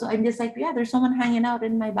people. So I'm just like, yeah, there's someone hanging out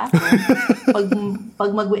in my bathroom.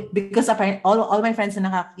 Because apparently, all my friends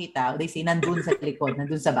na nakakita, they say, nandun sa likod,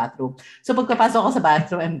 nandun sa bathroom. So pagkapasok ko sa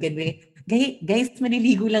bathroom, I'm gonna guys,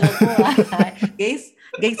 maliligo lang ako. Guys,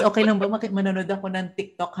 okay lang ba manonood ako ng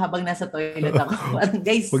TikTok habang nasa toilet ako?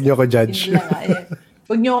 Guys, huwag niyo ako judge.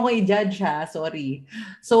 Huwag niyo ako i-judge ha, sorry.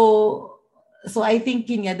 So I think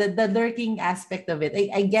the lurking aspect of it,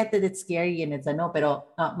 I get that it's scary and it's pero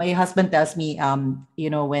my husband tells me,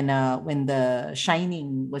 when The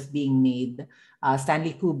Shining was being made,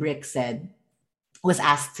 Stanley Kubrick was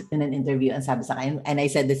asked in an interview, and sabi sa akin, and I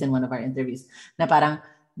said this in one of our interviews, na parang,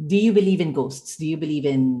 do you believe in ghosts? Do you believe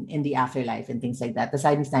in the afterlife and things like that?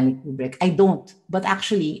 Aside from Stanley Kubrick, I don't. But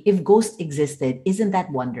actually, if ghosts existed, isn't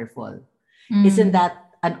that wonderful? Isn't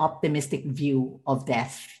that an optimistic view of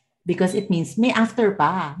death? Because it means may after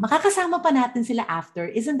pa. Makakasama pa natin sila after.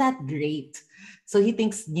 Isn't that great? So he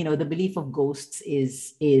thinks, the belief of ghosts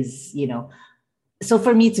is so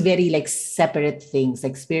for me, it's very like separate things,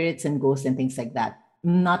 like spirits and ghosts and things like that.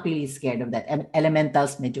 I'm not really scared of that.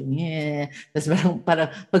 Elementals, medyo, tas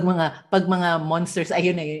parang pag mga monsters,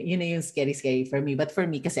 yun na yung scary for me. But for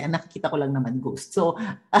me, kasi nakikita ko lang naman ghosts. So,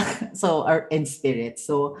 and spirits.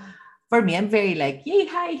 So, for me, I'm very like, yay,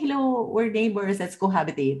 hi, hello, we're neighbors, let's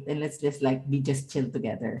cohabitate, and let's just like be just chill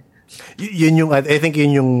together. I think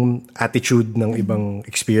yun yung attitude ng ibang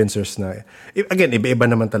experiencers na, again,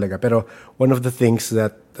 iba-iba naman talaga. Pero one of the things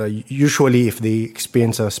that usually if they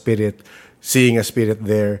experience a spirit, seeing a spirit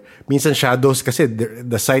there, minsan shadows kasi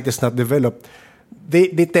the sight is not developed,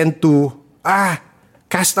 they tend to,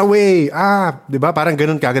 cast away, diba? Parang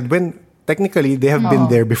ganun kagad when technically they have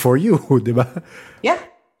been there before you, diba? Yeah.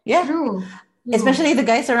 True. Especially the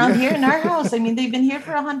guys around here in our house. I mean, they've been here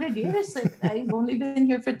for 100 years. I've only been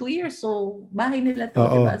here for 2 years. So, bahay nila to,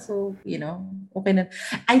 diba? So, okay na.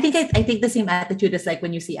 I think the same attitude is like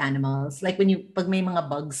when you see animals. Like pag may mga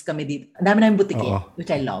bugs kami dito. Ang dami namin butiki, which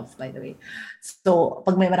I love, by the way. So,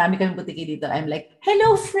 pag may marami kami butiki dito, I'm like,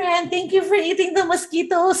 hello, friend. Thank you for eating the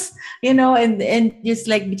mosquitoes. And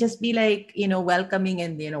just be like, welcoming.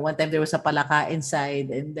 And, one time there was a palaka inside.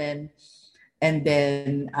 And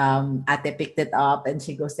then ate picked it up and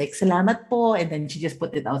she goes like, salamat po. And then she just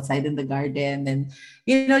put it outside in the garden. And,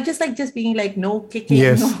 just being like, no kicking,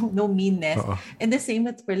 yes. no meanness. And the same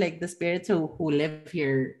with for like the spirits who live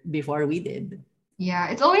here before we did.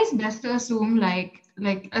 Yeah, it's always best to assume like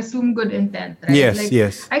assume good intent, right?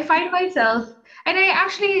 Yes. I find myself, and I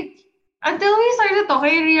actually, until we started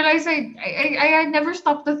talking, I realized I had never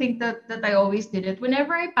stopped to think that I always did it.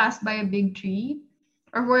 Whenever I passed by a big tree,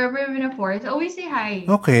 or wherever I'm in a forest, I always say hi.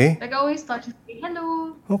 Okay. Like I always touch and say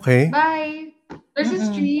hello. Okay. Bye. There's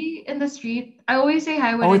this tree in the street. I always say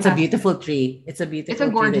hi when Oh, I it's a pass it. beautiful tree. It's a beautiful It's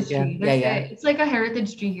a gorgeous tree. tree. It's like a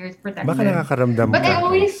heritage tree here. It's protected. Baka nakakaramdam But ka. I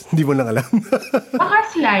always, Hindi mo lang alam. baka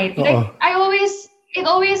slight. Oo. Like, I always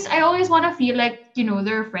want to feel like, you know,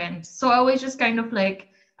 they're friends. So I always just kind of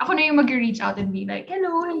like, ako na yung mag-reach out and be like,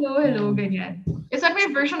 hello, ganyan. It's like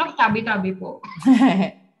my version of tabi-tabi po.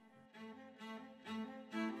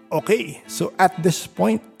 Okay, so at this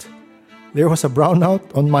point, there was a brownout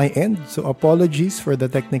on my end, so apologies for the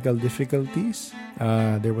technical difficulties.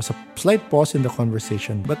 There was a slight pause in the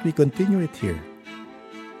conversation, but we continue it here.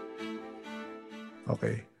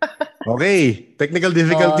 Okay. Okay, technical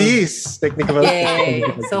difficulties. Yay,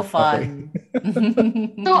 so fun.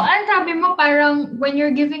 So, ang sabi mo parang when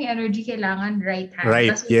you're giving energy, kailangan right hand.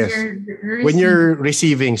 Right, Tas yes. When you're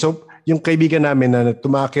receiving, so yung kaibigan namin na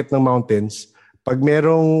tumakit ng mountains, pag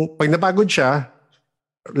napagod siya,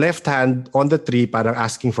 left hand on the tree, parang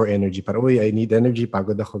asking for energy. Parang, uy, I need energy,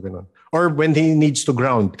 pagod ako, ganun. Or when he needs to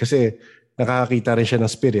ground, kasi nakakakita rin siya ng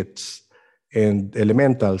spirits and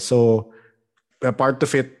elemental. So, part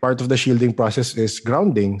of the shielding process is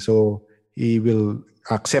grounding. So, he will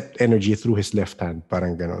accept energy through his left hand.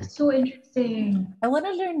 Parang ganun. So interesting. I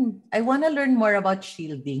wanna learn more about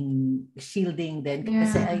shielding din.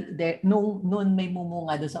 Kasi noon may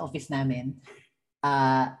mumunga doon sa office namin.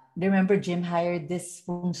 Remember Jim hired this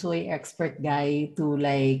feng shui expert guy to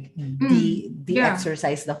like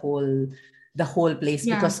de-exercise the whole place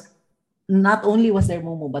because not only was there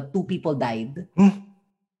mumu but 2 people died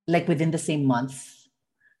like within the same month,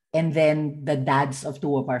 and then the dads of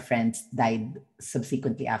 2 of our friends died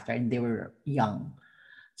subsequently after, and they were young.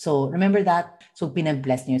 So remember that? So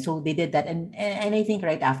pinag-bless niyo. So they did that, and I think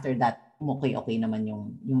right after that, okay naman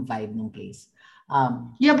yung vibe ng place.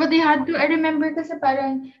 But they had to, I remember kasi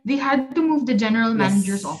parang they had to move the general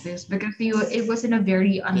manager's office because it was in a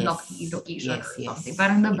very unlucky location or something.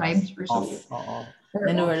 Parang the vibes were so off.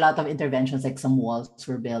 Then there were a lot of interventions, like some walls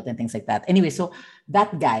were built and things like that. Anyway, so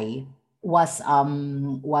that guy was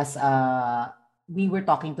we were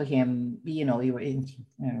talking to him, you know, we were in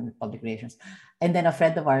public relations. And then a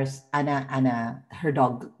friend of ours, Anna, her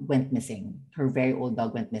dog went missing. Her very old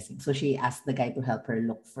dog went missing. So she asked the guy to help her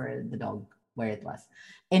look for the dog where it was.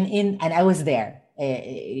 And I was there.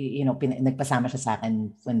 Nagpasama siya sa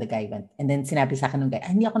akin when the guy went. And then sinabi sa akin ng guy,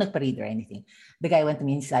 hindi ako nagpa-read or anything. The guy went to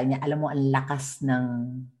me and sabi niya, alam mo, ang lakas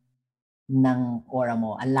ng aura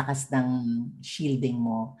mo, ang lakas ng shielding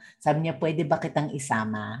mo. Sabi niya, pwede ba kitang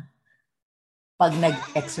isama pag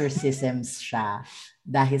nag-exorcisms siya?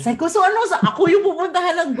 Dahil sabi ko, so ano, ako yung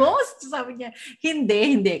pupuntahan ng ghost? Sabi niya,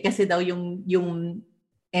 hindi. Kasi daw yung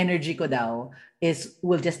energy ko daw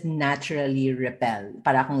will just naturally repel.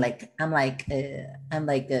 Para akong like, I'm like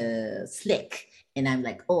slick. And I'm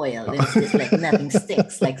like oil. And it's just like nothing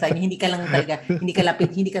sticks. Like, sabi niya, hindi ka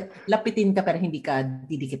lapitin ka pero hindi ka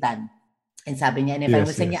didikitan. And sabi niya, and if I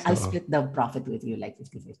was saying, I'll split the profit with you, like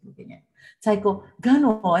 50-50, ganyan. Sabi ko,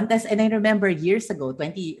 ganon. And I remember years ago,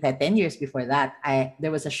 10 years before that, there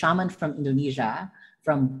was a shaman from Indonesia,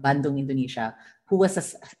 from Bandung, Indonesia, who was a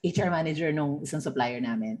HR manager nung isang supplier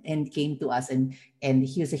namin and came to us and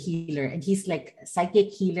he was a healer and he's like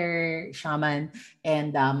psychic healer, shaman,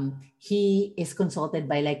 and he is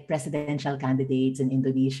consulted by like presidential candidates in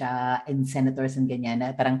Indonesia and senators and ganyan.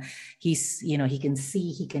 Parang he's, you know, he can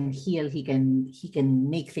see, he can heal, he can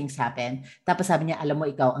make things happen. Tapos sabi niya, alam mo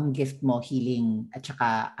ikaw, ang gift mo, healing at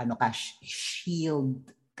saka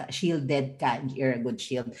shielded ka, you're a good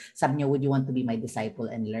shield. Sabi niya, would you want to be my disciple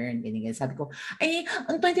and learn? Ganyan. Sabi ko,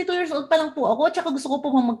 ang 22 years old pa lang po ako, tsaka gusto ko po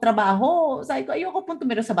magtrabaho. Sabi ko, ayoko pong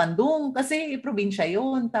tumira sa Bandung kasi probinsya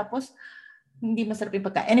yun. Tapos, hindi masarap yung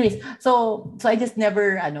pagka. Anyways, so I just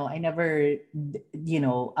never,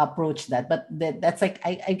 approached that. But that's like,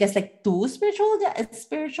 I guess like 2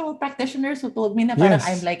 spiritual practitioners who told me na parang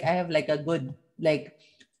I have like a good, like,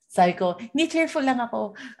 sabi ko, hindi, cheerful lang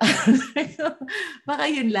ako. Baka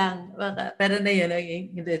yun lang. Pero na yun,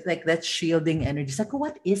 like that shielding energy. Sabi ko,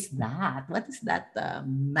 what is that? What is that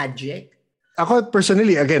magic? Ako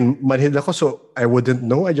personally, again, manhid ako, so I wouldn't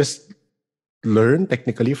know. I just learn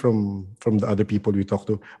technically from the other people we talk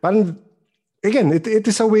to. Parang, again, it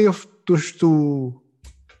is a way of to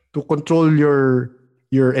control your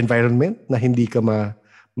environment na hindi ka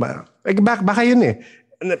baka yun eh.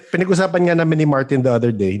 Pinag-usapan nga namin ni Martin the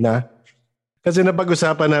other day na kasi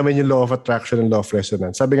napag-usapan namin yung law of attraction and law of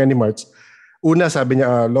resonance. Sabi nga ni Martz, sabi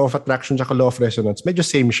niya law of attraction at law of resonance, medyo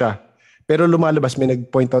same siya. Pero lumalabas, may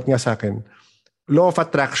nag-point out nga sa akin, law of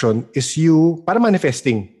attraction is you, para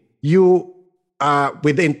manifesting, you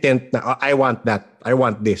with the intent na, I want that, I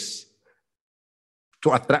want this.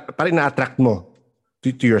 To attract, parang na-attract mo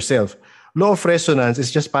to yourself. law of resonance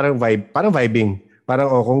is just parang vibing. Parang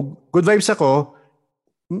kung good vibes ako,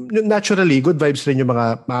 naturally, good vibes rin yung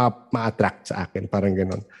mga ma-attract sa akin. Parang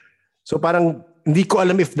ganon. So parang, hindi ko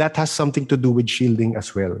alam if that has something to do with shielding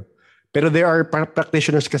as well. Pero there are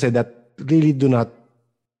practitioners kasi that really do not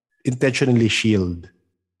intentionally shield.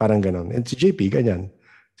 Parang ganon. And si JP, ganyan.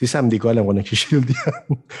 Si Sam, di ko alam kung nag-shield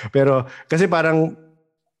yan. Pero, kasi parang,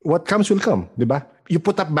 what comes will come, di ba? You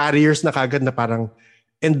put up barriers na kagad na parang,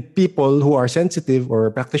 and people who are sensitive or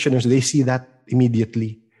practitioners, they see that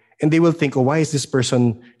immediately. And they will think, oh, why is this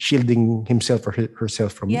person shielding himself or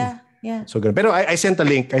herself from me? Yeah. So good. Pero I sent a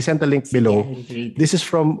link. Below. This is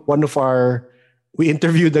from one of we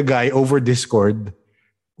interviewed a guy over Discord.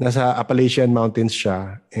 Nasa Appalachian Mountains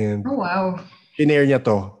siya. And Oh, wow. Shinare niya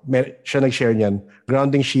to. Siya nag-share niyan.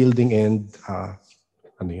 Grounding, shielding, and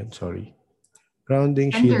grounding,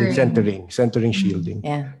 shielding, centering, shielding.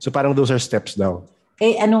 Yeah. So parang those are steps daw.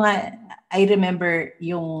 I remember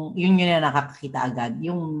yun na nakakakita agad.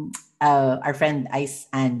 Yung our friend Ice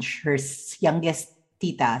Ange, her youngest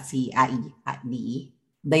tita, si Ai,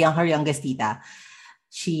 her youngest tita,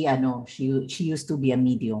 she used to be a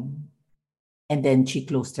medium. And then she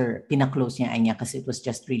pinaklose niya kasi it was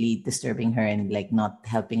just really disturbing her and like not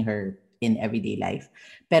helping her in everyday life.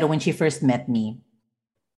 Pero when she first met me,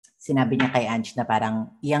 sinabi niya kay Ange na parang,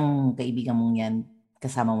 yung kaibigan mong yan,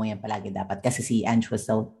 kasama mo yan palagi dapat. Kasi si Ange was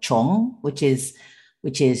so chong, which is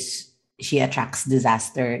she attracts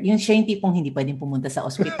disaster. Siya yung tipong hindi pwedeng pumunta sa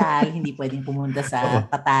ospital, hindi pwedeng pumunta sa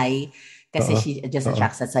patay, kasi she just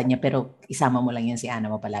attracts sa niya. Pero isama mo lang yun si Ana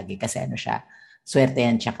mo palagi kasi siya, swerte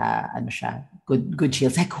yan, tsaka siya, good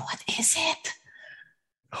shields. Like, what is it?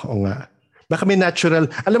 Oo nga. Baka may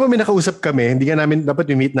natural, alam mo may nakausap kami, dapat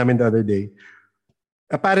meet namin the other day.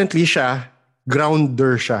 Apparently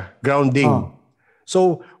grounding. Oh.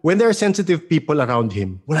 So, when there are sensitive people around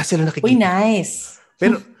him, wala sila nakikita. Uy, nice.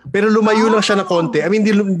 Pero lumayo lang siya ng konti. I mean,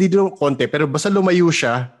 hindi lang konti, pero basta lumayo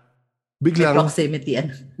siya, biglang may proximity.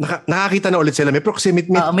 Nakakita na ulit sila. May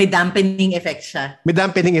proximity. May dampening effect siya. May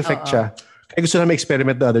dampening effect siya. Kaya gusto namin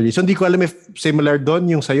experiment the other day. So, hindi ko alam if similar doon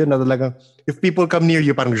yung sa'yo na talagang, if people come near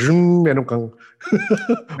you, parang meron kang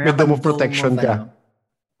may dome of protection ka.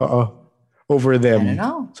 Over them. I don't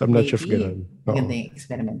know. So, I'm not sure if gano'n. Ganda yung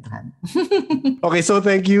eksperimentahan. Okay, so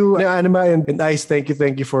thank you, Anima and Ice. Thank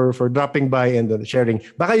you for dropping by and sharing.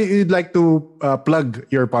 Baka you'd like to plug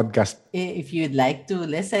your podcast. If you'd like to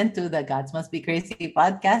listen to the Gods Must Be Crazy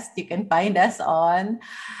podcast, you can find us on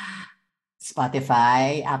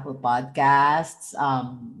Spotify, Apple Podcasts.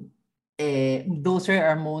 Those are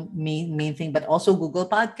our main thing, but also Google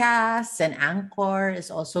Podcasts and Anchor is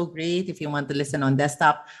also great if you want to listen on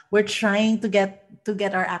desktop. We're trying to get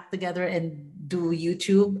our act together and do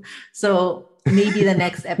YouTube. So maybe the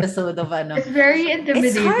next episode of It's very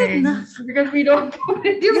intimidating. It's hard, because we don't put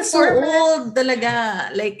it in You're so old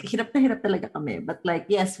talaga. Like, hirap na hirap talaga kami. But like,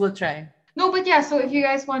 yes, we'll try. No, but yeah, so if you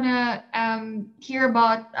guys want to hear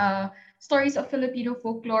about stories of Filipino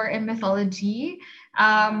folklore and mythology,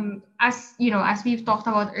 as we've talked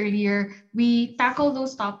about earlier, we tackle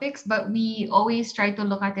those topics, but we always try to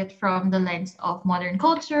look at it from the lens of modern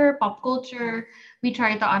culture, pop culture. We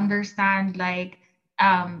try to understand like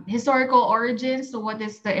historical origins. So what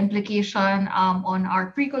is the implication on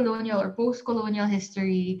our pre-colonial or post-colonial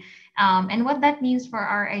history, and what that means for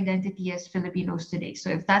our identity as Filipinos today.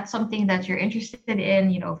 So if that's something that you're interested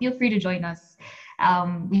in, feel free to join us.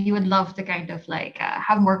 We would love to kind of like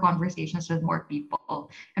have more conversations with more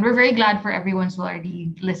people. And we're very glad for everyone who's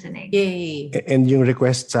already listening. Yay! And yung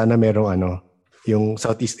request, sana merong yung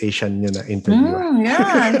Southeast Asian nyo na interview.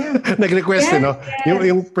 Yeah. Nag-request, yes.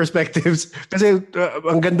 Yung perspectives. Kasi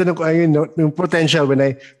ang ganda yung potential when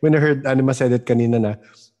I heard Anima said it kanina na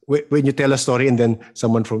when you tell a story and then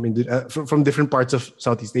someone from different parts of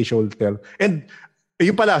Southeast Asia will tell. And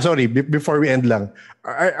yung pala, sorry, before we end lang,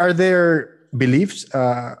 are there beliefs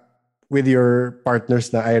with your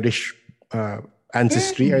partners na Irish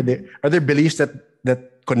ancestry? Are there beliefs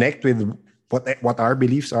that connect with what our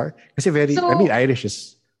beliefs are? Kasi Irish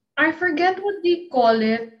is... I forget what they call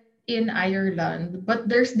it in Ireland, but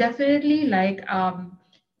there's definitely like an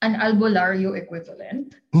albulario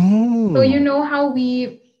equivalent. So you know how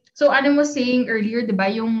so Adam was saying earlier,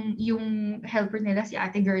 diba, yung helper nila, si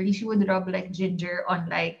Ate Girlie, she would rub like ginger on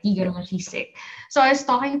like tiger when she's sick. So I was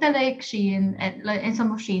talking to like Shane and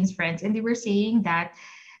some of Shane's friends, and they were saying that,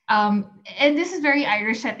 and this is very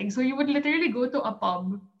Irish setting. So you would literally go to a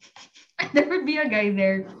pub, and there would be a guy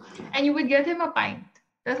there, and you would get him a pint.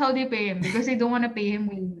 That's how they pay him, because they don't want to pay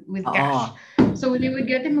him with cash. So they would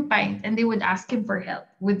get him a pint, and they would ask him for help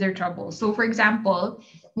with their troubles. So for example,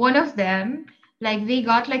 one of them, like they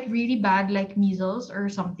got like really bad like measles or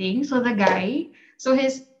something. So the guy, so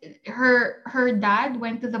her dad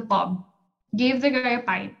went to the pub, gave the guy a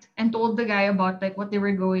pint, and told the guy about like what they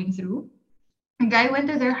were going through. The guy went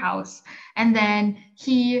to their house and then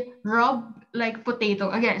he rubbed like potato.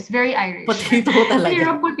 Again, it's very Irish. Potato He talaga.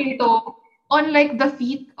 rubbed potato on like the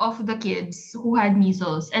feet of the kids who had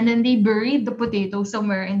measles, and then they buried the potato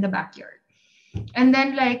somewhere in the backyard. And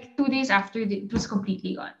then like 2 days after, it was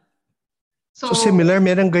completely gone. So similar,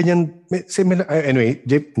 meron ganyan, similar, anyway,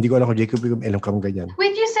 hindi ko alam kung Jacob, alam kang ganyan.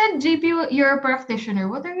 Wait, you said JP, you're a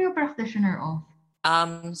practitioner. What are you a practitioner of?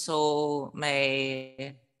 So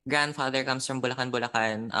my grandfather comes from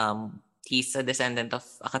Bulacan. He's a descendant of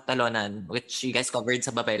a Catalonan, which you guys covered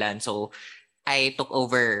sa Babaylan. So I took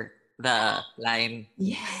over the line.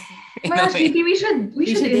 Yeah. In a Mas, way. JP, we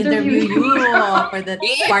should interview you. For the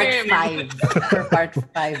part 5. For part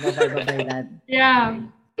 5 of our Babaylan.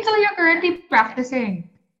 Yeah. So you're currently practicing.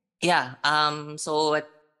 Yeah. So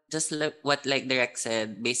what like Direk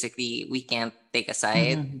said, basically we can't take a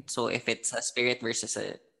side. Mhm. So if it's a spirit versus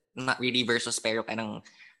not really versus, pero parang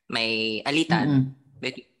may alitan Mm-mm.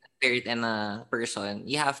 between a spirit and a person,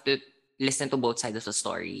 you have to listen to both sides of the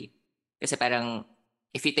story. Kasi parang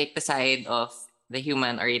if you take the side of the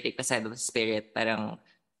human or you take the side of the spirit, parang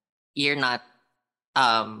you're not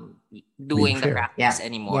doing the fair. practice Yeah.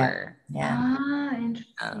 anymore. Yeah.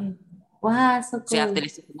 Interesting. Wow, so So you have cool. to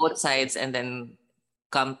listen to both sides and then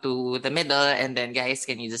come to the middle, and then guys,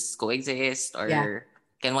 can you just coexist, or Yeah.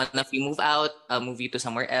 can one of you move out? I'll move you to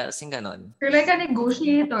somewhere else. Yung ganon. You're like a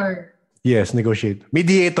negotiator. Yes, negotiate.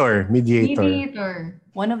 Mediator.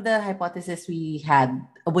 One of the hypotheses we had,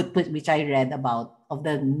 which I read about, of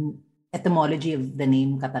the etymology of the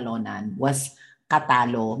name Catalonan was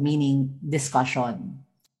Catalo, meaning discussion.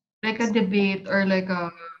 Like a debate or like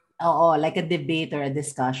a... Oo, like a debate or a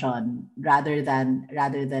discussion rather than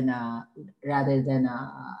a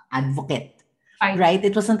advocate. fight. Right?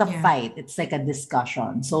 It wasn't a Yeah. fight. It's like a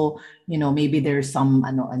discussion. So, maybe there's some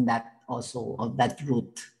on that also, of that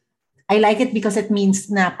root. I like it because it means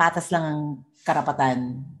na patas lang ang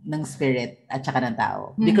karapatan ng spirit at saka ng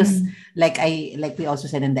tao. Because like we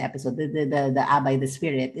also said in the episode, the abay, the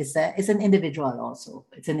spirit is an individual also.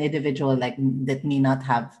 It's an individual like that may not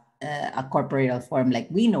have a corporeal form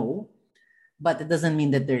like we know, but it doesn't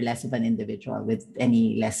mean that they're less of an individual with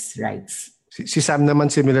any less rights. Si Sam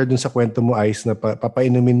naman similar dun sa kwento mo, Ice, na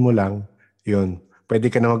papainumin mo lang, yun.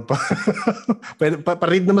 Pwede ka na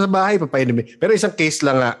pa-read naman sa bahay, papainumin. Pero isang case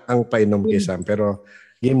lang nga ang painom kay Sam. Pero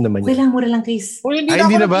game naman yun. Kailangan mo lang case. Uy, hindi Ay,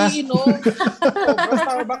 hindi na na ako ba? nag-iinom.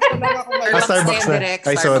 Starbucks na lang ako ngayon. Starbucks na. Direct,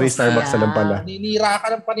 Ay, sorry, Starbucks Starbucks na lang pala. Ninira ka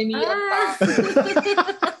ng paninirang tao.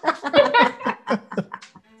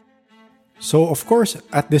 So, of course,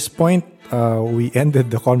 at this point, we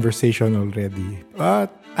ended the conversation already.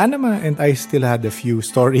 But Anama and I still had a few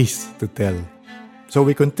stories to tell. So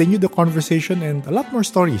we continued the conversation and a lot more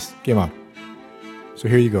stories came out. So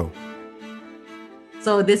here you go.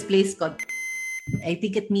 So this place called, I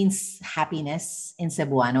think it means happiness in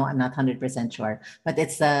Cebuano. I'm not 100% sure, but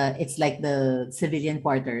it's like the civilian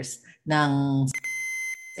quarters ng,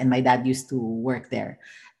 and my dad used to work there.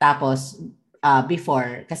 Tapos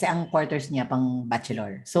before, kasi ang quarters niya pang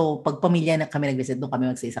bachelor. So pag pamilya na kami nag-visit, doon kami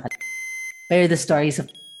mag-stay sa. Pero the stories of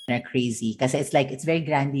are crazy kasi it's very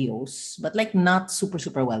grandiose but like not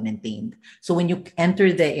super well maintained. So when you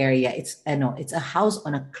enter the area, it's a house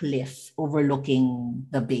on a cliff overlooking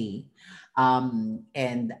the bay.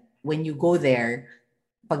 And when you go there,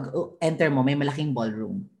 pag enter mo, may malaking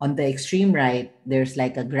ballroom. On the extreme right, there's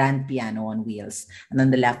like a grand piano on wheels. And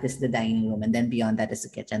on the left is the dining room. And then beyond that is the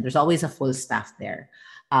kitchen. There's always a full staff there.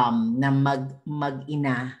 Na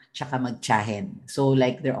mag-ina tsaka mag-tsahin. So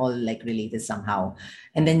like they're all like related somehow.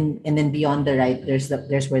 And then beyond the right, there's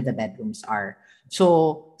where the bedrooms are.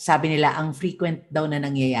 So sabi nila, ang frequent daw na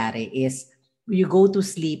nangyayari is you go to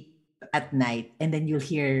sleep at night and then you'll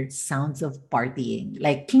hear sounds of partying,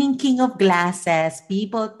 like clinking of glasses,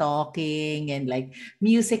 people talking, and like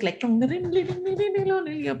music, like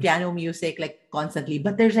piano music, like constantly,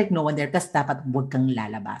 but there's like no one there. Tas dapat huwag kang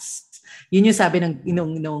lalabas. Yun yung sabi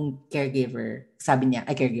nung caretaker, sabi niya,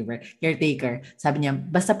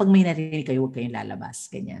 basta pag may narinig kayo, huwag kayong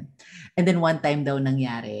lalabas, ganyan. And then one time daw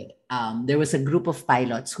nangyari, there was a group of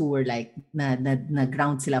pilots who were like, na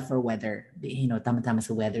ground sila for weather. Tama-tama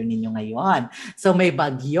sa weather ninyo ngayon. So may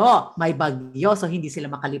bagyo, so hindi sila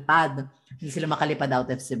makalipad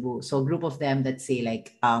out of Cebu. So a group of them that say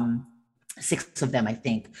like, 6 of them, I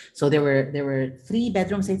think. So there were 3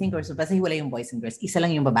 bedrooms, I think, or so. Basta hiwalay yung boys and girls. Isa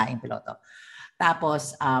lang yung babaeng piloto.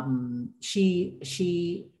 Tapos,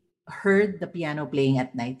 heard the piano playing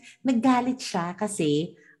at night, naggalit siya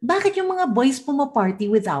kasi bakit yung mga boys pumaparty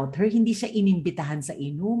without her? Hindi siya inimbitahan sa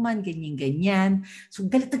inuman, ganyan-ganyan. So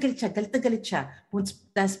galit na galit siya.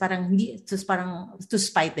 Tapos parang to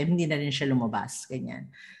spite them, hindi na rin siya lumabas, ganyan.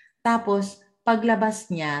 Tapos paglabas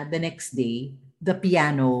niya the next day, the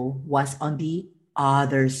piano was on the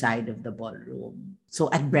other side of the ballroom. So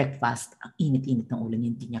at breakfast, ang init-init ng ulo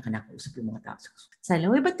niya, hindi niya kinakausap yung mga tao. Sabi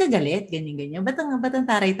lang, ba't ka galit? Ganyan-ganyan. Ba't ang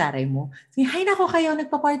taray-taray mo? Sabi, hay nako kayo,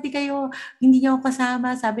 nagpa-party kayo. Hindi niyo ako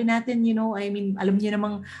kasama. Sabi natin, alam niyo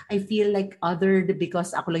namang I feel like other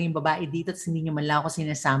because ako lang yung babae dito tapos hindi niyo man lang ako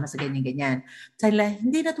sinasama sa ganyan-ganyan. Sabi lang,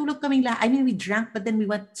 hindi natulog kaming lahat. I mean, we drank but then we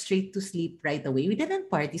went straight to sleep right away. We didn't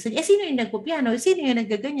party. Sabi, sino yung nagpo-piano? Sino yung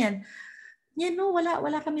naggaganyan?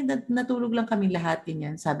 Wala kami, natulog lang kami lahat,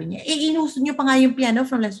 ganyan. Sabi niya, inuso niyo pa nga yung piano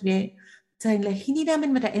from last week. Sabi nila, hindi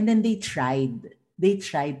namin and then they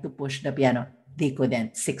tried to push the piano. They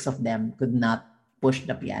couldn't. 6 of them could not push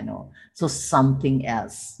the piano. So something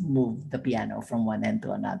else moved the piano from one end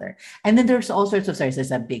to another. And then there's all sorts of stories.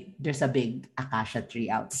 There's a big acacia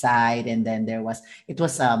tree outside, and then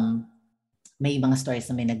may mga stories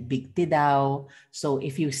na may nagbigti daw. So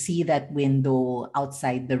if you see that window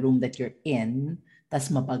outside the room that you're in,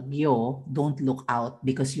 tas mapagyo, don't look out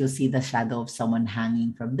because you'll see the shadow of someone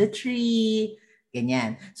hanging from the tree.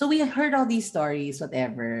 Ganyan. So we heard all these stories,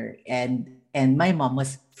 whatever, and my mom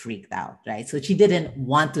was freaked out, right? So she didn't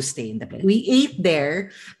want to stay in the place. We ate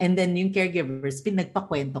there, and then yung caregivers,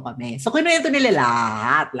 nagpakwento kami. So kinuwento nila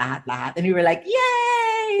lahat. And we were like, yay!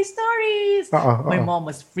 Stories! My mom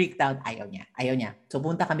was freaked out. Ayaw niya. So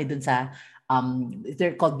punta kami dun sa,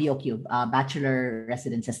 they're called BOQ, Bachelor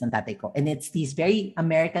Residences ng tatay ko. And it's these very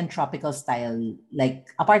American tropical style like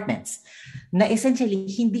apartments na essentially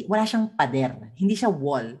wala siyang pader. Hindi siya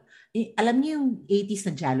wall. Alam niyo yung 80s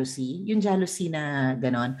na jalousie na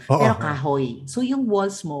ganon, pero kahoy. So yung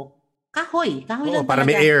walls mo, kahoy lang para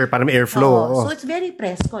may airflow. So it's very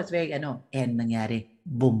presko, it's very and nangyari,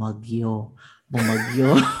 bumagyo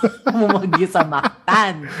sa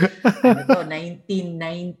Mactan.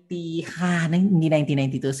 1990, hindi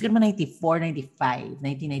 1992, siguro 94, 95,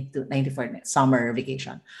 1992, 94, summer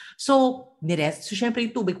vacation. So syempre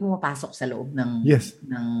yung tubig pumapasok sa loob ng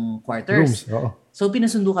quarters. Rooms, So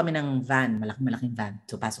pinasundo kami ng van, malaking van.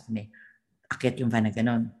 So pasok kami. Akyat yung van na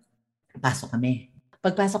ganon. Pasok kami.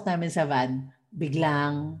 Pagpasok namin sa van,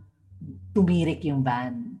 biglang tumirik yung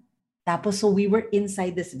van. Tapos so we were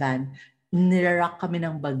inside this van, nirarock kami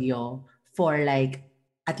ng bagyo for like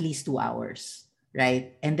at least 2 hours,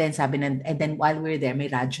 right? And then while we were there, may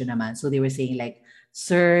radyo naman. So they were saying like,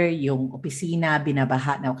 sir, yung opisina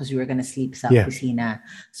binabaha now because we were gonna sleep sa opisina.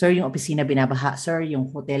 Sir, yung opisina binabaha. Sir, yung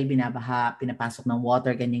hotel binabaha, pinapasok ng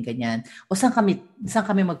water, ganyan-ganyan. O saan kami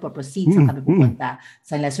magpo-proceed? Saan kami pupunta?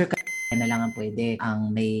 Sir, na lang ang pwede.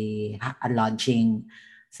 Ang may lodging.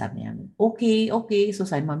 Sabi niya, okay. So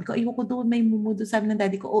sabi mami ko, ayoko doon, may mumudo. Sabi ng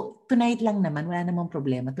daddy ko, tonight lang naman, wala namang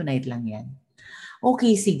problema. Tonight lang yan.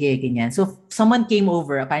 Okay, sige, ganyan. So someone came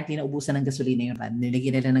over, apparently naubusan ng gasolina yung van.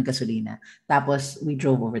 Nilagyan nila ng gasolina. Tapos we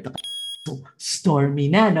drove over to so, stormy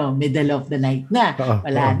na, no? Middle of the night na.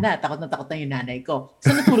 Wala na. Takot na yung nanay ko.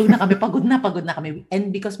 So natulog na kami. Pagod na kami.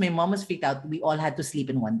 And because my mom was freaked out, we all had to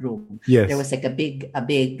sleep in one room. Yes. There was like a big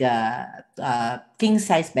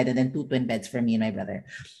king-size bed and then 2 twin beds for me and my brother.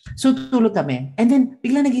 So tulog kami. And then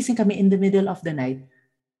biglang nagising kami in the middle of the night.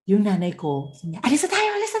 Yung nanay ko, sabi niya, alis na tayo.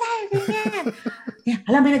 Ganyan.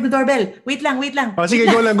 Alam, may nagdo-doorbell. Wait lang. Sige,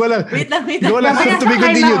 go lang. Wait lang. Go lang. To be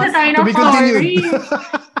continued.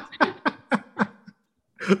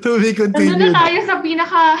 To be continued. Nandun na tayo sa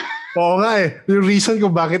pinaka... Oo nga eh. Yung reason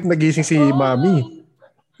kung bakit nagising si Mami.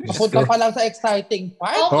 Papunta pa lang sa exciting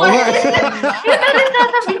part. Oo nga eh. Yun na rin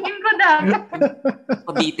sasabihin ko dapat.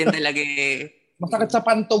 Pabitin talaga eh. Masakit sa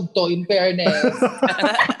pantog to, in fairness.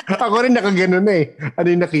 Ako rin nakaganon eh. Ano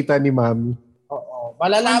yung nakita ni Mami? Oo.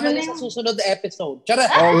 Malalaman niya sa susunod na episode. Charot!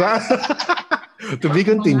 Oo nga. To be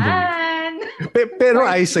continued. Pero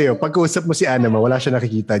ay sa'yo, pagkausap mo si Anna, wala siya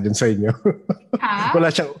nakikita dyan sa inyo. Ha?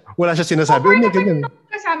 Wala siya sinasabi. May ganyan.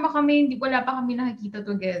 Kasama kami, wala pa kami nakikita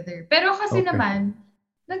together. Pero kasi naman,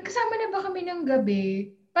 nagkasama na ba kami ng gabi?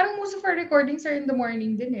 Parang most of our recordings are in the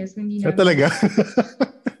morning din eh. So hindi na. Talaga?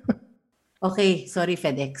 Okay, sorry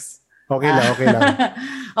FedEx. Okay lang.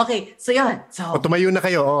 Okay, so yun. So, tumayo na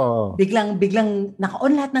kayo. Oo. Biglang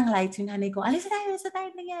naka-on lahat ng lights. Yung nanay ko, alis na tayo,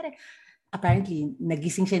 nangyari. Apparently,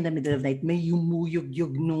 nagising siya in the middle of the night. May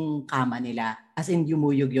yumuyug-yug nung kama nila. As in,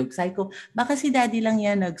 yumuyug-yug. Sabi ko, baka si daddy lang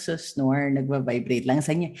yan nagsusnore, nagva-vibrate lang.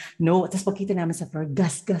 Sabi niya, no. Tapos pagkita namin sa floor,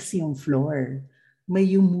 gas-gas yung floor. may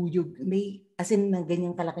yumuyog, as in na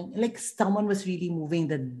ganyang kalaking, like someone was really moving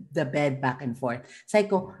the bed back and forth. Sabi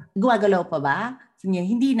ko, gumagalaw pa ba? Sabi niya,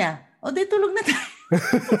 hindi na. O, di tulog na tayo.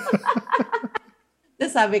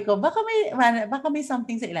 Tapos sabi ko, baka may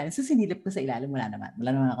something sa ilalim. So sinilip ko sa ilalim, wala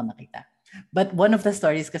naman ako nakita. But one of the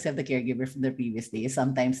stories kasi of the caregiver from the previous day is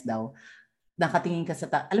sometimes daw, nakatingin ka sa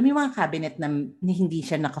alam mo yung mga cabinet na hindi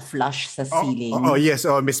siya naka-flush sa ceiling. Yes.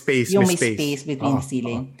 May space. Yung may space between the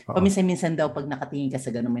ceiling. Paminsan-minsan daw pag nakatingin ka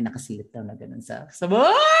sa ganun, may nakasilip daw na ganun sa so,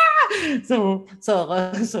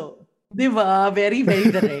 di ba? Very,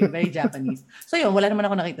 very direct, very Japanese. So yun, wala naman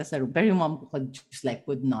ako nakita sa room. Pero yung mom ko just like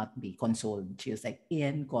could not be consoled. She was like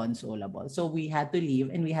inconsolable. So we had to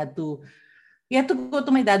leave and we had to go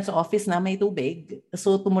to my dad's office na may tubig.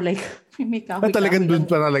 So tumulay may kahoy. Talagang doon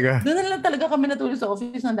pa talaga. Doon na lang talaga kami natulog sa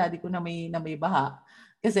office ng daddy ko na may baha.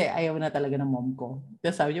 Kasi ayaw na talaga ng mom ko.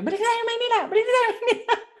 Tapos sabi niya, balik na tayo Maynila.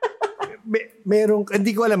 Merong,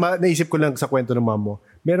 hindi ko alam, naisip ko lang sa kwento ng mom mo.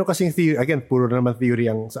 Meron kasing theory, again, puro naman theory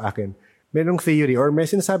ang sa akin. Merong theory, or may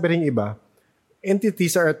sinasabi rin iba,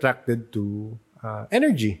 entities are attracted to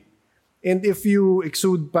energy. And if you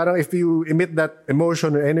emit that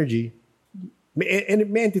emotion or energy,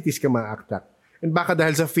 may entities ka ma-attract. And baka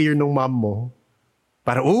dahil sa fear ng mom mo,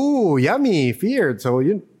 parang, yummy, feared. So,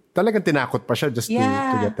 yun, talagang tinakot pa siya just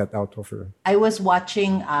to get that out of her. I was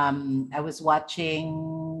watching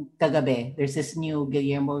kagabi. There's this new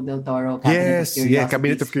Guillermo del Toro Cabinet of Curiosities.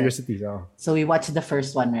 Cabinet of Curiosities. Oh. So we watched the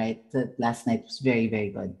first one, right? Last night was very,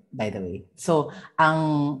 very good, by the way. So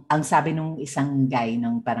ang sabi nung isang guy,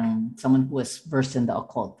 ng parang someone who was versed in the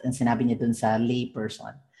occult, and sinabi niya dun sa lay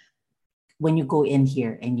person, when you go in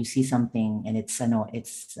here and you see something and it's not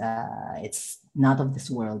of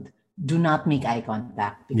this world, do not make eye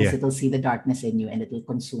contact because it'll see the darkness in you and it will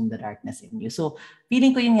consume the darkness in you. So, feeling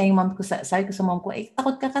ko yun nga yung mom ko, sabi ko sa mom ko,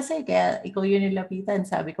 takot ka kasi, kaya ikaw yun nilapitan.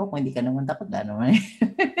 Sabi ko, kung hindi ka naman takot, naman.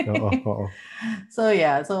 Oo. So,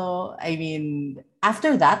 yeah. So, I mean,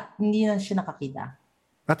 after that, hindi na siya nakakita.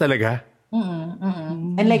 Talaga?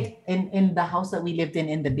 And like, in the house that we lived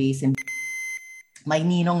in the base, my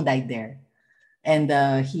ninong died there. And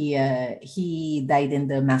he died in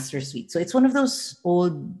the master suite. So it's one of those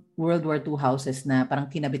old World War II houses na parang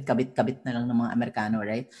kinabit-kabit na lang ng mga Amerikano,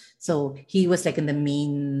 right? So he was like in the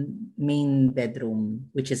main bedroom,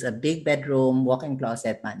 which is a big bedroom, walk-in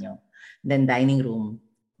closet, banyo, then dining room,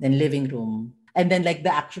 then living room, and then like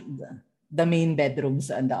the main bedrooms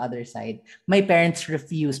on the other side. My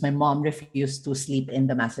mom refused to sleep in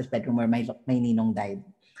the master's bedroom where my ninong died.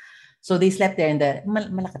 So they slept there in the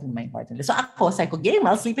malaki rin my apartment. So ako, sabi ko, game,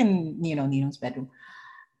 I'll sleep in, ninong's bedroom.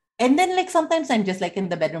 And then like sometimes I'm just like in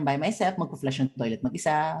the bedroom by myself, magpo-flush ng toilet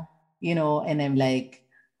mag-isa, and I'm like,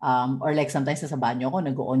 or like sometimes sa banyo ko,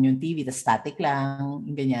 nag-on yung TV, the static lang,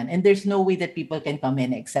 ganyan. And there's no way that people can come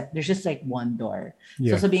in except there's just like one door.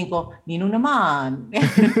 Yeah. So sabihin ko, ninong naman.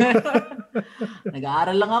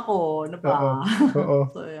 Nag-aaral lang ako. Ano pa?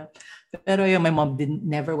 So yeah. Pero my mom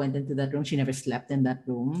never went into that room. She never slept in that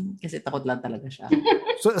room kasi takot lang talaga siya.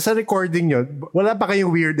 So sa recording nyo, wala pa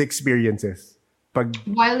kayong weird experiences?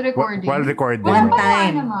 While recording? One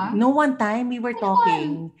time we were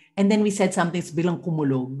talking and then we said something bilang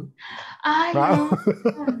kumulog. Wow.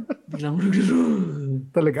 Bilang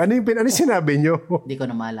talaga. Ano yung sinabi nyo? Hindi ko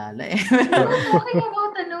na maalala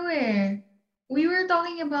We were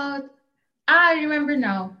talking about I remember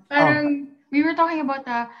now. Parang we were talking about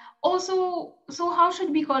so how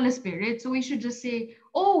should we call a spirit? So we should just say,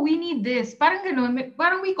 we need this. Parang ganun.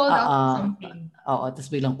 Parang we called out something.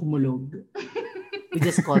 Tapos biglang kumulog. We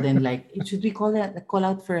just called in like, should we call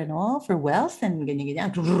out for wealth and ganyan.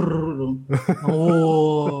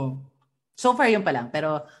 So far yun pa lang.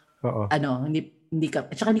 Pero hindi ka,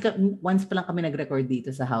 once pa lang kami nag-record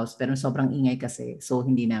dito sa house, pero sobrang ingay kasi. So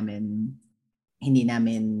hindi namin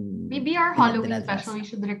maybe our Halloween special we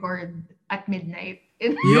should record at midnight.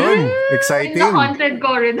 Yun! Exciting! In the haunted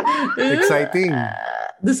corridor. Exciting!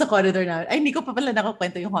 Doon sa corridor na. Ay, hindi ko pa pala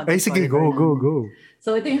nakakwento yung haunted corridor. Sige, go.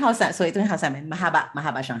 So, ito yung house namin. Mahaba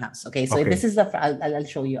siyang house. Okay, so this is I'll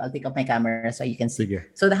show you. I'll take up my camera so you can see. Sige.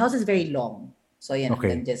 So, the house is very long. So, yan.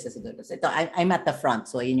 Okay. Just as good. So, ito, I'm at the front.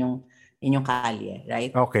 So, yun yung kalye, right?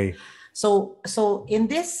 Okay. So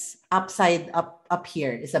in this up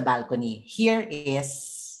here is a balcony. Here is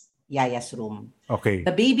Yaya's room. Okay.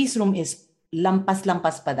 The baby's room is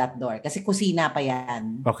lampas pa that door. Kasi kusina pa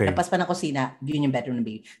yan. Okay. Lampas pa ng kusina, yun yung bedroom ng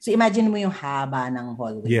baby. So imagine mo yung haba ng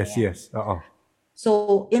hallway. Yes. Oo.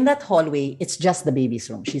 So in that hallway, it's just the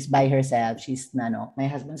baby's room. She's by herself. My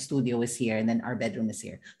husband's studio is here and then our bedroom is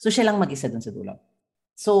here. So siya lang mag-isa dun sa dulo.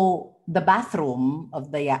 So the bathroom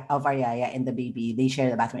of our yaya and the baby, they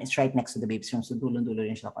share the bathroom. It's right next to the baby's room. So dulo-dulo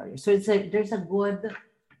rin siya corridor. So there's a good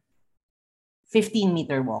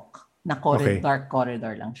 15-meter walk na dark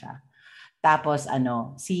corridor lang siya. Tapos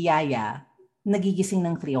si yaya nagigising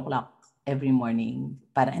ng 3 o'clock every morning.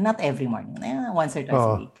 Not every morning, once or twice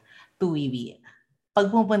a week. To wiwi.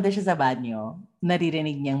 Pag pumunta siya sa banyo,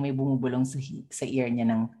 naririnig niyang may bumubulong sa ear niya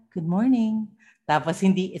ng good morning. Tapos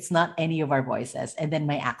it's not any of our voices. And then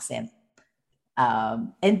my accent.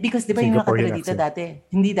 And because di ba yung nakatira dito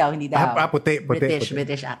dati? Hindi daw. Puti.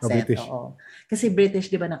 British accent. British. Oo. Kasi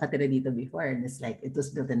British, di ba nakatira dito before? And it's like, it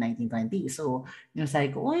was built in 1920. So, yung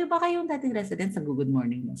sabi ko, baka yung dating residents nag-good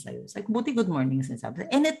morning na sa'yo. It's like, buti good morning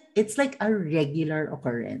sinasabi. And it's like a regular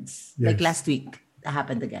occurrence. Yes. Like last week, it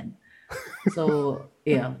happened again. So,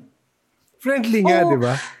 yeah. Friendly nga, di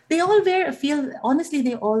ba? They all honestly,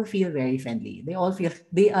 they all feel very friendly. They all feel,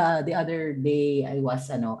 the other day, I was,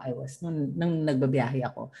 nung nagbabiyahe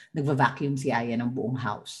ako, nagva-vacuum si Aya ng buong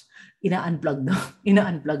house. Ina-unplug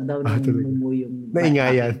daw ng yung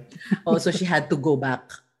naingayan. So she had to go back.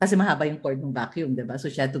 Kasi mahaba yung cord ng vacuum, di ba? So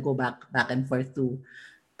she had to go back and forth to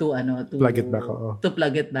plug it back. To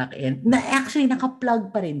plug it back in. Actually, naka-plug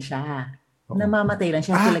pa rin siya. Namamatay lang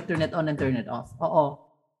siya. To like turn it on and turn it off. Oo.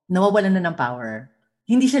 Nawawalan na ng power.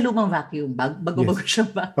 Hindi siya lumang vacuum. Bago-bago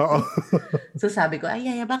siyang vacuum. So sabi ko,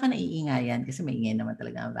 baka naiingayan kasi maingay naman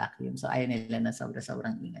talaga ang vacuum. So ayaw nila na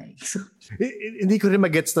sobrang ingay. So, hindi ko rin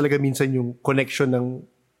magets talaga minsan yung connection ng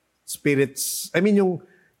spirits. I mean, yung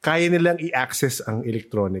kaya nilang i-access ang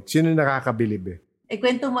electronics. Yun yung nakakabilib eh.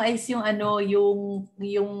 Kwento mo is yung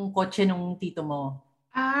yung kotse nung tito mo.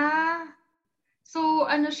 So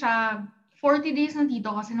siya, 40 days ng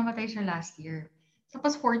tito kasi namatay siya last year.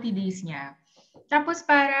 Tapos 40 days niya. Tapos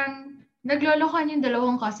parang naglolokohan yung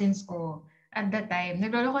dalawang cousins ko at that time.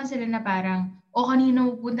 Naglolokohan sila na parang,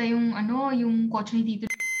 kanino pupunta yung yung kotse ni Tito.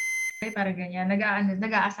 Parang ganyan.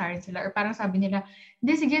 Nag-aasarin sila. Or parang sabi nila,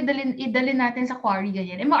 hindi, sige, idalin natin sa quarry,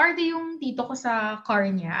 ganyan. Maarte yung tito ko sa car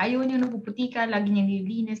niya. Ayaw niya napuputika, lagi niyang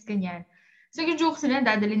nililinis, ganyan. So yung joke sila,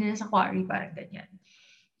 dadalin nila sa quarry, parang ganyan.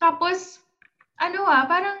 Tapos,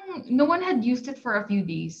 parang no one had used it for a few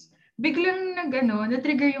days. Biglang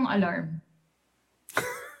na-trigger yung alarm.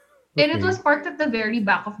 Okay. And it was parked at the very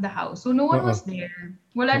back of the house. So no one was there.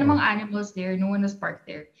 Wala namang animals there. No one was parked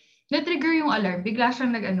there. Na-trigger yung alarm. Bigla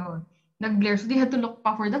siyang nag-blare. So they had to look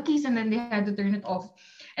pa for the keys and then they had to turn it off.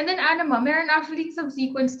 And then meron actually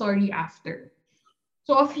subsequent story after.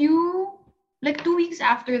 So 2 weeks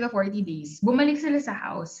after the 40 days, bumalik sila sa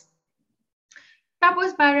house.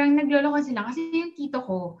 Tapos parang nagloloko sila kasi yung tito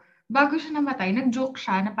ko, bago siya namatay, nag-joke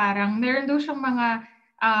siya na parang meron daw siyang mga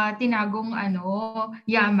tinagong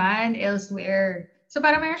yaman elsewhere. So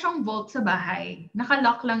parang meron siyang vault sa bahay.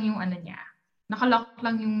 Nakalock lang yung niya. Nakalock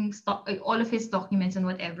lang yung all of his documents and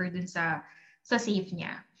whatever dun sa safe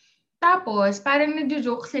niya. Tapos parang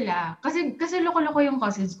nagjo-joke sila kasi loko-loko yung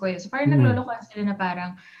cousins ko. So parang nagloloko sila na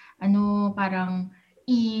parang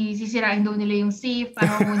isisirain daw nila yung safe,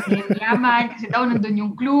 parang kunin nila yung yaman kasi daw nandun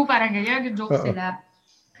yung clue, parang ganyan, nagjo-joke sila.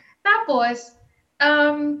 Tapos,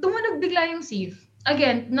 tumunog bigla yung safe.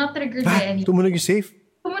 Again, not triggered by anything. Tumunog yung safe?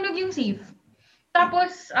 Tumunog yung safe.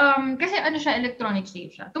 Tapos, kasi electronic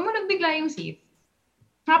safe siya. Tumunog bigla yung safe.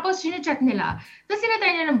 Tapos, sine-check nila. Tapos,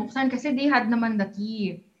 sinatry nila buksan kasi they had naman the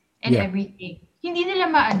key and everything. Hindi nila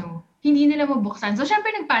mabuksan. So,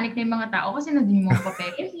 syempre, nagpanic na yung mga tao kasi nandun yung mga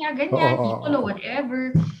papeles niya, ganyan, titulo,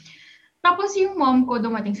 whatever. Tapos yung mom ko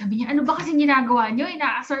dumating, sabi niya, ano ba kasi ginagawa niyo?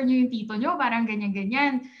 Ina-assert niyo yung tito niyo, parang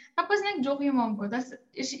ganyan-ganyan. Tapos nag-joke yung mom ko. Tapos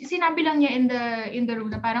sinabi lang niya in the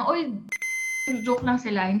room na parang, joke lang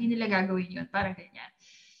sila, hindi nila gagawin yun, parang ganyan.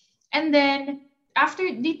 And then, after,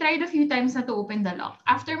 they tried a few times na to open the lock.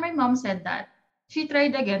 After my mom said that, she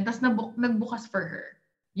tried again, tapos nagbukas for her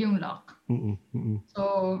yung lock.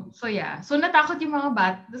 So yeah. So natakot yung mga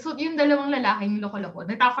so yung dalawang lalaking loko-loko,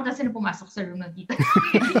 natakot na sila pumasok sa room ng tita.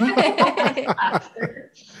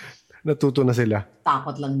 Natuto na sila.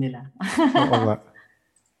 Takot lang nila. Oo nga.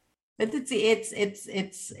 But it's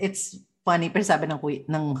funny, pero sabi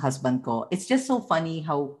ng husband ko, it's just so funny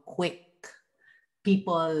how quick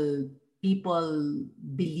people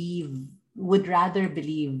would rather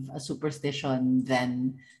believe a superstition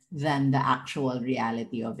than the actual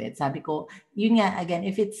reality of it. Sabi ko, yun nga, again,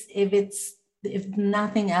 if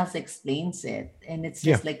nothing else explains it and it's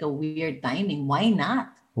just like a weird timing, why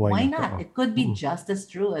not? Why not? It could be just as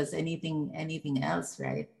true as anything else,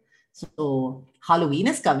 right? So Halloween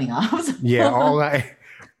is coming up. Oo nga eh.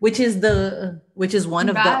 which is one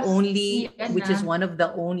of the Gas. only Yan which is na. one of the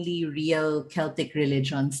only real Celtic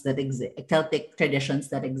religions that exist, Celtic traditions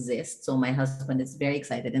that exist. So my husband is very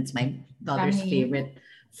excited. It's my daughter's Dami.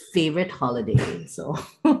 favorite holiday. So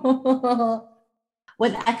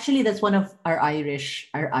well, actually, that's one of our Irish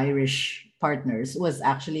partners was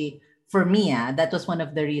actually for me. That was one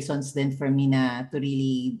of the reasons then for me to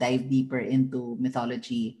really dive deeper into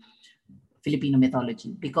mythology, Filipino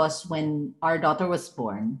mythology, because when our daughter was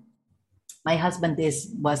born, my husband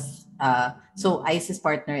so Ice's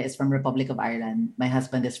partner is from Republic of Ireland. My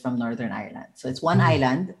husband is from Northern Ireland. So it's one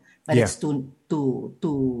island, but Yeah. it's two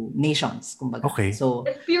nations. Kumbaga. Okay. So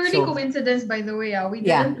It's purely so- coexistence, by the way. We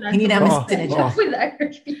Yeah, didn't plan hindi to namin go sinadya. with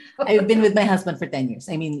Irish people. I've been with my husband for 10 years.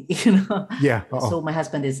 I mean, Yeah. So my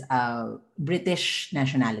husband is British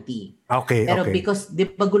nationality. Okay. Pero Okay. because di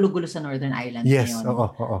ba gulo-gulo sa Northern Ireland Yes. ngayon.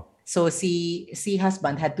 Oo. So si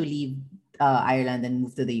husband had to leave Ireland and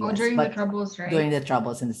move to the US. During the but Troubles, right? during the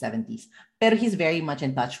Troubles in the 70s. Pero he's very much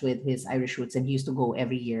in touch with his Irish roots and he used to go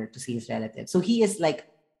every year to see his relatives. So he is like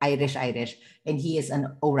Irish, and he is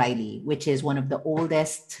an O'Reilly, which is one of the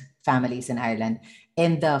oldest families in Ireland.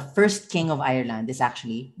 And the first king of Ireland is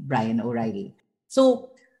actually Brian O'Reilly. So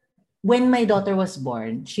when my daughter was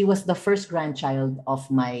born, she was the first grandchild of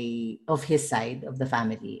his side of the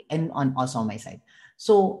family and also on my side.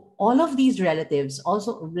 So all of these relatives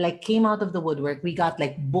also like came out of the woodwork. We got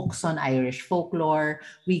like books on Irish folklore.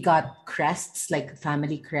 We got crests, like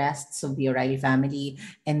family crests of the O'Reilly family.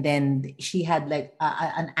 And then she had like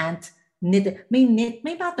an aunt may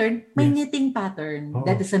pattern, may Yes. knitting pattern. Oo.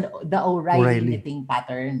 That is the O'Reilly O'Reilly. knitting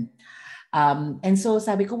pattern. And so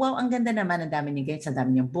sabi ko, wow, ang ganda naman, ang dami niya guys, ang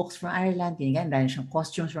dami niyang books from Ireland, ganyan, dami siyang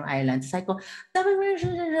costumes from Ireland. Sabi ko, dami mo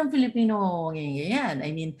siyang Filipino, ganyan.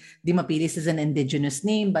 I mean, Di Mapilis is an indigenous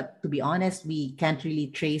name, but to be honest, we can't really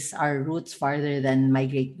trace our roots farther than my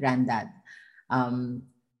great-granddad.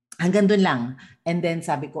 Hanggang dun lang. And then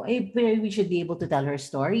sabi ko, we should be able to tell her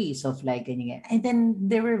stories of like, ganyan. And then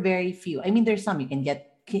there were very few. I mean, there's some you can get.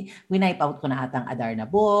 Winipe out ko na atang Adarna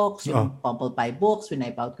books, yung Pumple Pie books,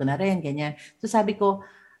 winipe out ko na rin, ganyan. So sabi ko,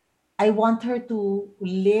 I want her to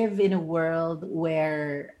live in a world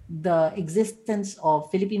where the existence of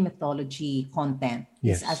Philippine mythology content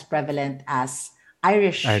Yes. is as prevalent as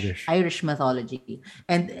Irish mythology.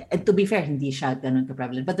 And to be fair, hindi siya ganun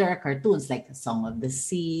ka-prevalent. But there are cartoons like Song of the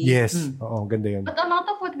Sea. Yes. Oo, ganda yun. But a lot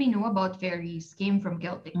of what we know about fairies came from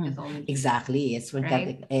Celtic mythology. Exactly. It's from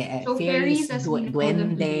Right? Celtic. So fairies, as we know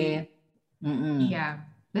them duende. Yeah.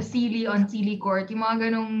 The Seelie on Seelie Court, yung mga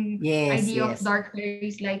ganong idea of Yes. dark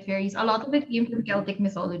fairies, light fairies, a lot of it came from Celtic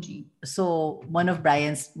mythology. So one of my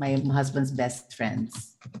husband's best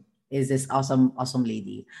friends is this awesome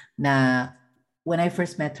lady na when I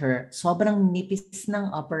first met her, sobrang nipis ng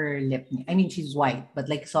upper lip niya. I mean, she's white, but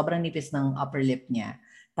like sobrang nipis ng upper lip niya.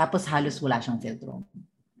 Tapos halos wala siyang filtro.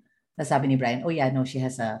 Tapos sabi ni Brian, oh yeah, no, she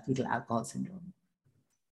has a fetal alcohol syndrome.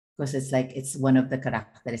 Because it's one of the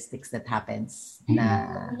characteristics that happens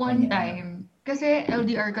na One time, kasi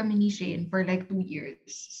LDR kami ni Shane for like 2 years.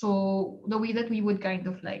 So the way that we would kind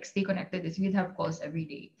of like stay connected is we'd have calls every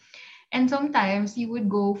day. And sometimes he would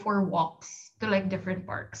go for walks to like different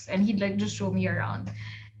parks and he'd like just show me around.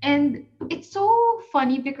 And it's so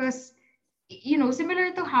funny because, you know,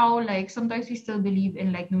 similar to how like sometimes we still believe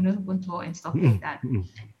in like Nuno Punto and stuff like that.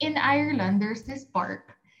 In Ireland, there's this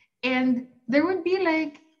park and there would be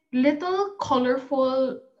like little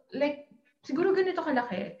colorful, like siguro ganito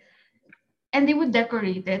kalaki. And they would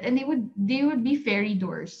decorate it and they would be fairy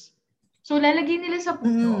doors. So lalagay nila sa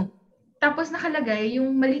puno. Tapos nakalagay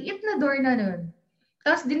yung maliit na door na nun.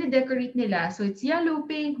 Tapos dine-decorate nila. So it's yellow,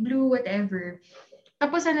 pink, blue, whatever.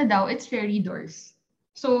 Tapos ano daw, it's fairy doors.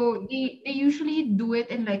 So they usually do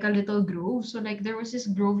it in like a little grove. So like there was this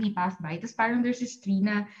grove he passed by. Tapos parang there's this tree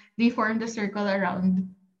na they formed a circle around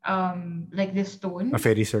like this stone. A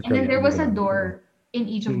fairy circle. And then there was a door in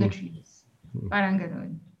each of the trees. Parang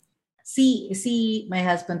ganun. See, my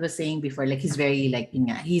husband was saying before, like he's very like,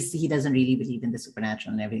 he doesn't really believe in the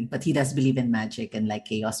supernatural and everything, but he does believe in magic and like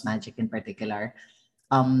chaos magic in particular.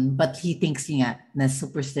 But he thinks na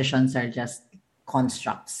superstitions are just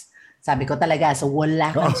constructs. Sabi ko talaga, so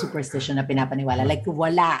wala kang superstition na pinapaniwala. Like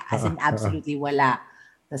wala, as in absolutely wala.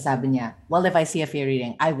 Tapos sabi niya, well, if I see a fairy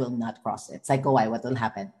ring, I will not cross it. It's like, why? What will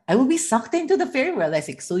happen? I will be sucked into the fairy world. I was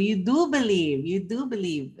like, so you do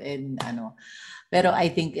believe in ano. Pero I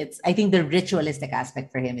think the ritualistic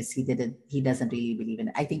aspect for him is he doesn't really believe in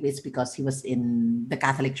it. I think it's because he was in the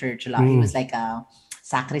Catholic Church a lot. He was like a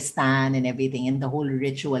sacristan and everything, and the whole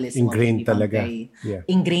ritual is Ingrained talaga. very Yeah.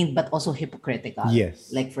 ingrained but also hypocritical.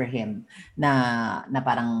 Yes. Like for him, na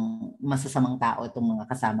parang masasamang tao itong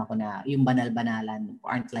mga kasama ko na yung banal-banalan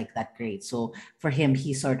aren't like that great. So for him,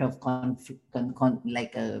 he sort of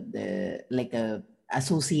like a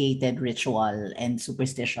associated ritual and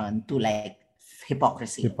superstition to like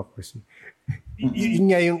hypocrisy. Yun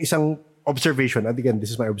nga yung isang observation. And again,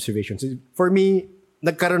 this is my observation. For me,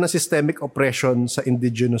 nagkaroon ng systemic oppression sa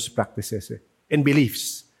indigenous practices and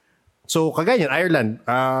beliefs. So, kagaya yan, Ireland,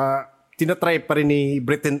 tinatry pa rin ni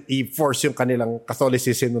Britain i-force yung kanilang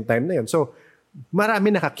Catholicism noong time na yun. So,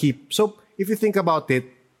 marami nakakip. So, if you think about it,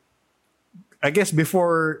 I guess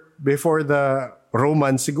before the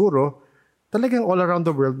Romans siguro, talagang all around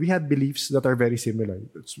the world, we had beliefs that are very similar.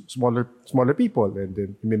 Smaller people. And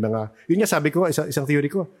then, may mga, yun nga sabi ko, isang theory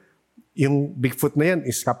ko, yung Bigfoot na yan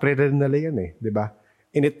is Caprera na yan di ba?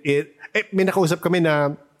 And may nakausap kami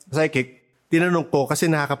na psychic, tinanong ko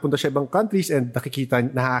kasi nakakapunta siya ibang countries and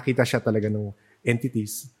nakakita siya talaga ng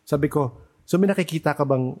entities. Sabi ko, so may nakikita ka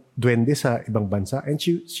bang duwende sa ibang bansa? And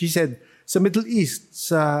she said, sa Middle East,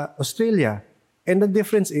 sa Australia, and the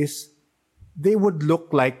difference is, they would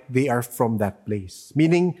look like they are from that place.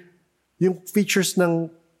 Meaning, yung features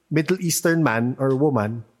ng Middle Eastern man or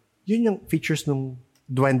woman, yun yung features ng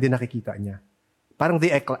duwende nakikita niya. Parang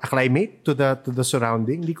they acclimate to the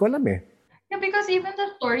surrounding. Hindi ko alam eh. Yeah, because even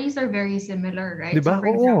the stories are very similar, right? Diba? So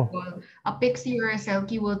for example, a pixie or a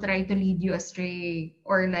selkie will try to lead you astray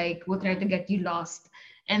or like will try to get you lost.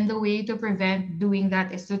 And the way to prevent doing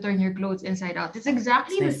that is to turn your clothes inside out. It's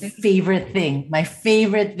exactly my the same. My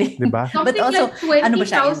favorite thing. Diba? Something But also, like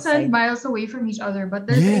 20,000 miles away from each other, but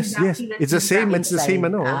there's exactly It's the same. It's the same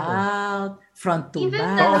ano. Out, front to Even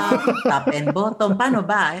back, top and bottom. Paano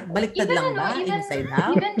ba? Baliktad lang ba? Inside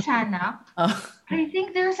out? Even Chana, I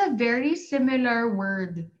think there's a very similar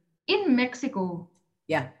word in Mexico.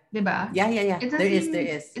 Yeah. Diba? Yeah. There is.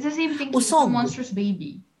 It's the same thing. Usog. It's a monstrous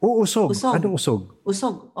baby. Usog. Usog. Anong usog?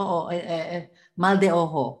 Usog. Oo. Mal de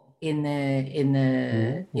ojo in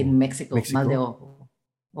Mexico. Mal de ojo.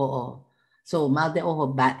 Oo. So, mal de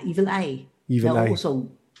ojo, evil eye. Evil eye. Usog.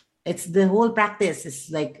 It's the whole practice. It's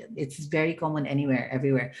like, it's very common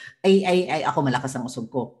everywhere. Ako malakas ang usog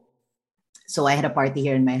ko. So I had a party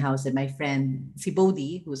here in my house, and my friend, si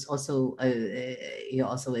Bodhi, who's also, he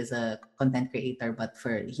also is a content creator, but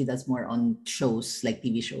he does more on shows, like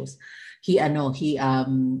TV shows. He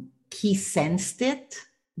sensed it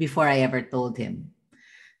before I ever told him.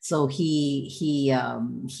 So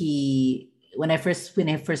when I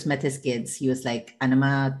first met his kids, he was like,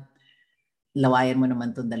 "Anama, lawayan mo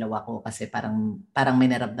naman tong dalawa ko kasi parang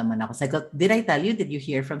may naramdaman ako." So I go, "Did I tell you? Did you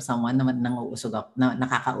hear from someone na nanguusog ako, na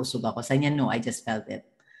nakakausog ako?" Sabi niya, "No, I just felt it."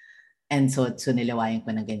 And so nilawayan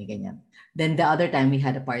ko ng ganyan. Then the other time we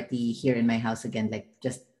had a party here in my house again, like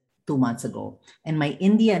just 2 months ago. And my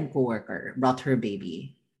Indian coworker brought her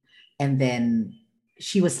baby. And then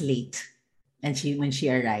she was late. And when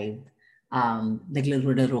she arrived,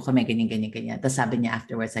 naglaro kami, ganyan. Tapos sabi niya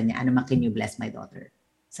afterwards, sabi niya, "Anama, can you bless my daughter?"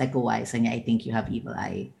 Sabi ko, "Why?" Sabi niya, "I think you have evil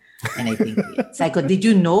eye." And I think, sabi ko, "Did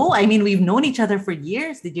you know? I mean, we've known each other for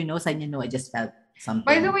years. Did you know?" Sabi niya, "No, I just felt something."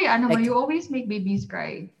 By the way, Anama, Like, you always make babies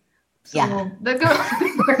cry. So, Yeah.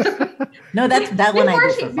 No, that one I do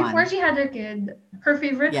for fun. Before she had her kid, her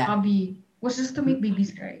favorite Yeah. hobby was just to make babies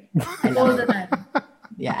cry. I All love the it. time.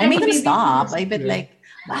 Yeah, I made them Every stop. baby I bet like,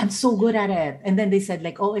 "I'm so good at it." And then they said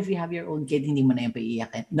like, "Oh, if you have your own kid, hindi mo na yung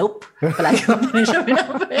paiiyakin." Nope. Palagi ko na siya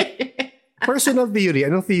pinapay. Personal theory.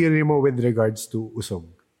 Anong theory mo with regards to usog?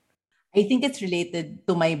 I think it's related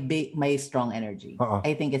to my strong energy. Uh-uh.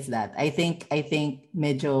 I think it's that. I think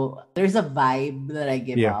medyo there's a vibe that I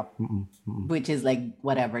give up, which is like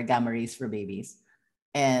whatever, gamma rays for babies.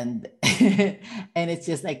 And and it's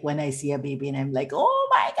just like when I see a baby and I'm like, "Oh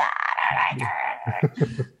my God, I like her."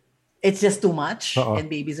 It's just too much.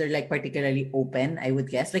 And babies are like particularly open, I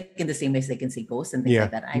would guess. Like in the same way as they can see ghosts and things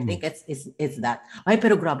like that. I think it's that. Ay,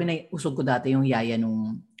 pero grabe na usog ko dati yung yaya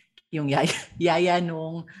nung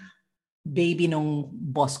baby nung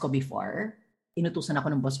boss ko before. Inutusan ako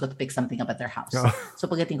ng boss ko to pick something up at their house. So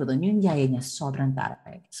pagdating ko doon, yung yaya niya sobrang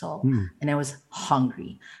taray. So, and I was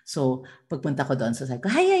hungry. So pagpunta ko doon, so sabi ko,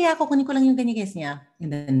 "Hi, yaya, kukunin ko lang yung ganyan niya." And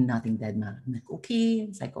then nothing dead na. I'm like,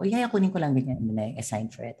 "Okay." Sabi ko, "Yaya, kunin ko lang ganyan." And then I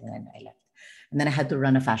signed for it and then I left. And then I had to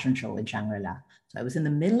run a fashion show in Shangri-La. So I was in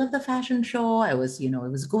the middle of the fashion show. I was, it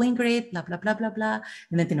was going great, blah, blah, blah, blah, blah.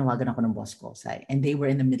 And then tinawagan ako ng boss ko. And they were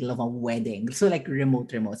in the middle of a wedding. So like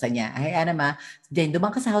remote. Sabi niya, hey, Anna ma, Jane,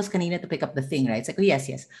 dumang ka sa house kanina to pick up the thing, right? It's like, oh, yes.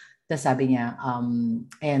 Tapos sabi niya,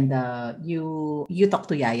 you talk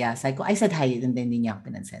to Yaya. I said hi, and then hindi niya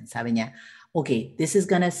ako pinansin. Sabi niya, okay, this is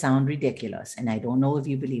gonna sound ridiculous, and I don't know if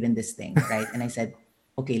you believe in this thing, right? And I said,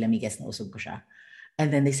 okay, let me guess, nausog ko siya.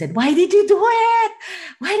 And then they said, why did you do it?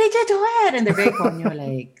 Why did you do it? And they're very conyo,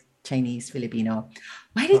 like Chinese, Filipino.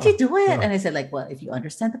 Why did you do it? And I said, like, well, if you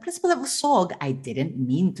understand the principle of usog, I didn't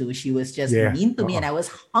mean to. She was just mean to me, and I was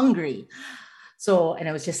hungry. So, and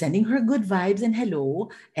I was just sending her good vibes and hello,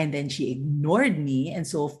 and then she ignored me. And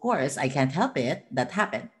so, of course, I can't help it. That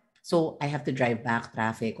happened. So I have to drive back,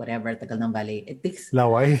 traffic, whatever, tagal ng Valle. It takes...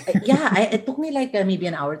 Laway? It took me like maybe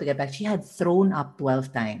an hour to get back. She had thrown up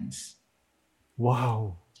 12 times.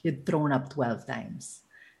 Wow. She had thrown up 12 times.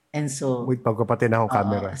 And so... Wait, pagkapatid na akong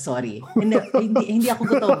camera. Sorry. Hindi ako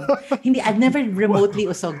gutom. I've never remotely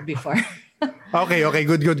usog before. Okay.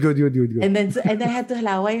 Good. And then I had to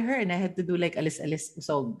halaway her, and I had to do like alis-alis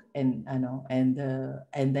usog, and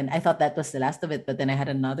then I thought that was the last of it. But then I had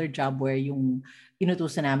another job where yung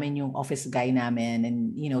inutusan namin yung office guy namin,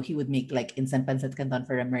 and he would make like instant pancit canton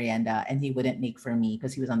for a merienda, and he wouldn't make for me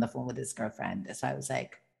because he was on the phone with his girlfriend. So I was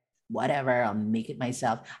like, whatever, I'll make it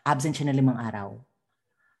myself. Absent siya na 5 araw.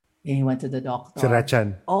 And he went to the doctor. Si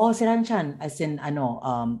Rachan. Oh, si Rachan. As in,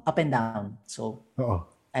 up and down. So,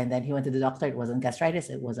 and then he went to the doctor. It wasn't gastritis.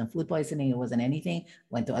 It wasn't food poisoning. It wasn't anything.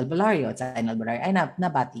 Went to Albulario. It's in Albulario. Ay,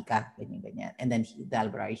 nabati ka. Ganyan. And then the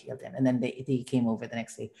Albulario healed him. And then they came over the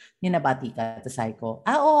next day. Yung nabati ka. Tapos sabi ko,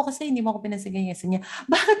 oo, kasi hindi mo ako pinasiganyan. Sabi niya,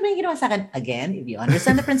 bakit mo yung ginawa sa akin? Again, if you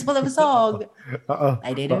understand the principle of usog,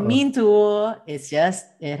 I didn't mean to. It's just,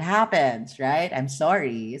 it happens, right? I'm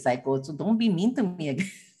sorry. Psycho, so don't be mean to me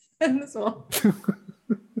again. So,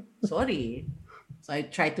 sorry. So I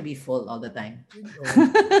try to be full all the time.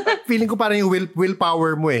 Feeling ko parang yung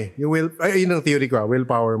willpower mo eh. Yun ang theory ko.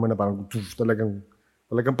 Willpower mo na parang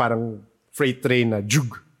talagang parang freight train na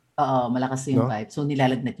jug. Oo, malakas yung vibe. So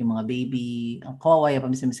nilalagnat yung mga baby. Ang kawawa pa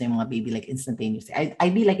minsan yung mga baby like instantaneously.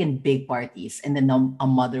 I'd be like in big parties, and then a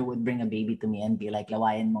mother would bring a baby to me and be like,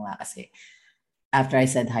 lawayan mo nga kasi. After I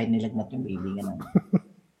said hi, nilagnat yung baby. Ganun.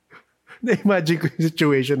 Na-imagine ko yung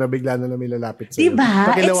situation na bigla na may lalapit sa'yo.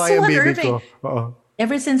 Diba? It's so unnerving. Oo.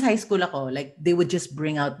 Ever since high school ako, like, they would just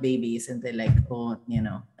bring out babies and they're like,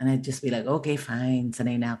 and I'd just be like, okay, fine,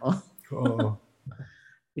 sanay na ako. Oo.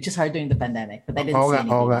 Which is hard during the pandemic. But I didn't see any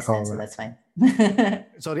babies then, so that's fine.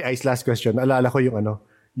 Sorry, Ice, last question. Alala ko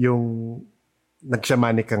yung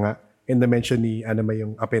nag-shamanic ka nga, and na-mention ni Anna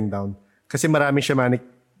yung up and down. Kasi maraming shamanic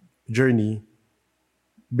journey.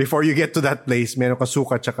 Before you get to that place, meron ka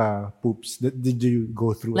suka tsaka poops. Did you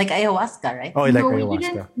go through like ayahuasca, right? Oh, like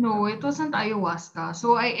ayahuasca. No, it wasn't ayahuasca.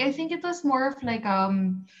 So I think it was more of like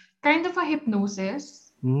kind of a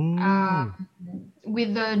hypnosis with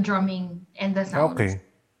the drumming and the sounds. Okay.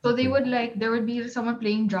 So there would be someone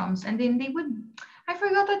playing drums, and then they would, I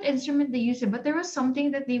forgot what instrument they used, but there was something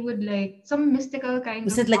that they would like, some mystical kind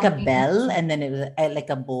was of. Was it like a bell, and then it was like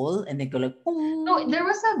a bowl, and they go like. No, there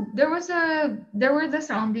were the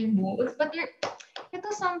sounding bowls, but it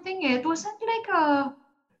was something. It wasn't like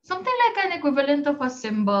something like an equivalent of a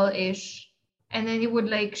cymbal-ish, and then it would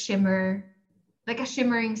like shimmer, like a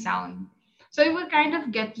shimmering sound. So it would kind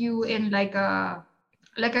of get you in like a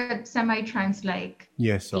semi-trance like.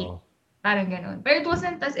 Yes. So. Parang ganun. But it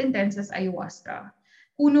wasn't as intense as ayahuasca.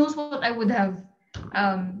 Who knows what I would have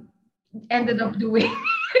ended up doing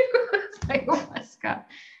with ayahuasca.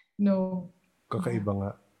 No. Kakaiba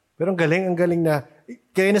nga. Pero ang galing na,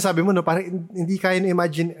 kaya nasabi mo, parang hindi kaya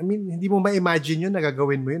na-imagine, hindi mo ma-imagine yun,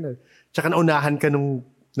 nagagawin mo yun. Tsaka naunahan ka nung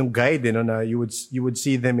guide, na you would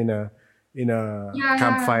see them in a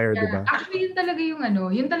campfire, di ba? Actually, yun talaga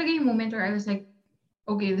yung moment where I was like,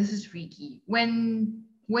 okay, this is freaky. When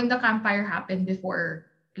the campfire happened before,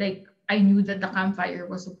 like, I knew that the campfire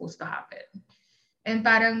was supposed to happen. And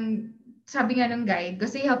parang, sabi nga ng guide,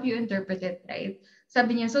 kasi help you interpret it, right?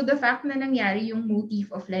 Sabi niya, so the fact na nangyari yung motif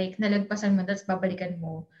of like, nalagpasan mo, that's babalikan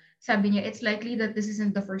mo. Sabi niya, it's likely that this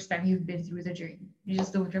isn't the first time you've been through the journey. You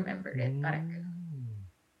just don't remember it. Parang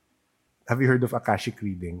Have you heard of Akashic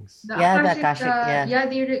readings? The Akashic, yeah. Yeah,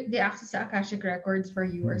 they access the Akashic records for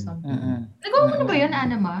you or something. Nagawa mo na ba yun,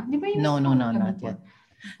 Anama? Di ba yun? No, not yet.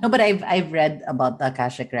 No, but I've read about the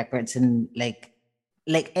Akashic records, and like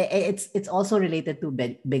it's also related to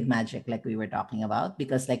big magic, like we were talking about,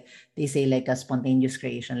 because like they say like a spontaneous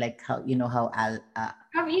creation, like how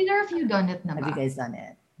have either of you done it na ba? Have you guys done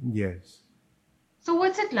it? Yes. So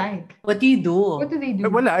what's it like? What do you do? What do they do?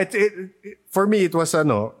 Wala. For me, it was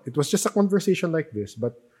just a conversation like this,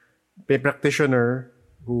 but a practitioner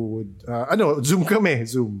who would, Zoom kami,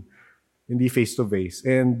 Zoom. Hindi face-to-face.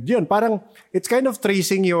 And yun, parang, it's kind of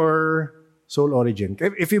tracing your soul origin.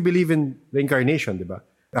 If you believe in reincarnation, di ba?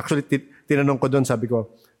 Actually, tinanong ko doon, sabi ko,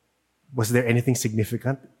 was there anything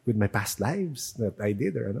significant with my past lives that I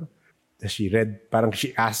did or ano? She read, parang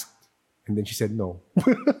she asked, and then she said no.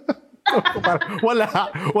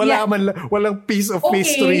 Walang piece of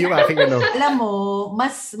mystery yung aking ano. Alam mo,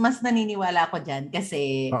 mas naniniwala ako dyan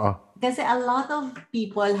kasi a lot of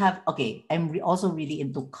people have, I'm also really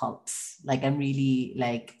into cults. Like, I'm really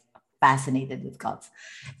fascinated with cults.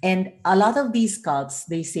 And a lot of these cults,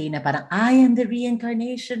 they say na parang, I am the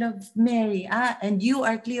reincarnation of Mary, and you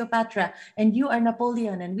are Cleopatra, and you are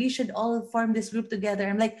Napoleon, and we should all form this group together.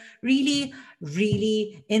 I'm like, really,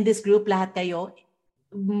 really, in this group, lahat kayo,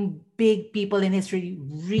 big people in history,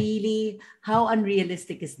 really, how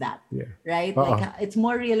unrealistic is that? Yeah. Right? Like, it's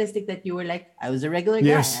more realistic that you were like, I was a regular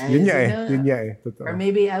guy. Yes, yun nga eh. Or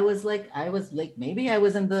maybe I was maybe I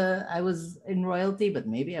was in royalty, but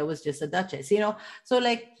maybe I was just a duchess, So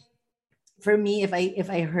like, for me, if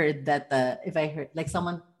I heard that, like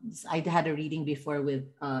someone, I had a reading before with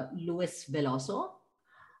Luis Veloso,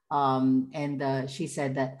 and she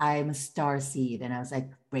said that I'm a star seed, and I was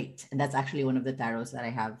like, great. And that's actually one of the tarots that I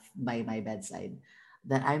have by my bedside,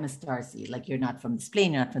 that I'm a star seed. Like, you're not from this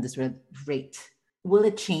plane, you're not from this world. Great. Will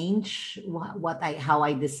it change how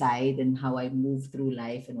I decide and how I move through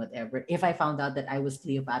life and whatever? If I found out that I was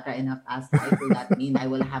Cleopatra enough past life, will that mean I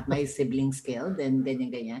will have my siblings killed and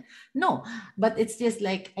ganyan? No, but it's just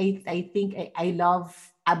like, I think I love,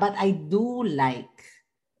 but I do like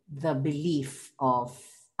the belief of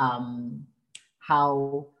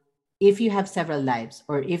how, if you have several lives,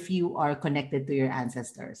 or if you are connected to your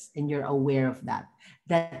ancestors and you're aware of that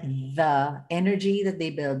the energy that they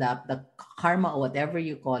build up, the karma or whatever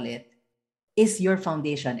you call it, is your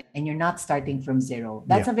foundation, and you're not starting from zero.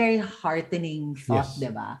 That's a very heartening thought,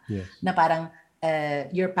 diba? Yes. Na parang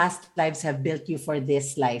your past lives have built you for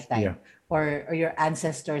this lifetime, or your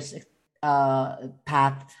ancestors'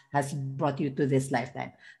 path has brought you to this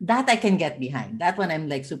lifetime. That I can get behind. That one I'm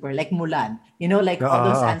like super, like Mulan, like all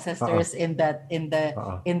those ancestors in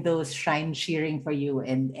those shrines cheering for you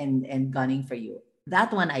and gunning for you.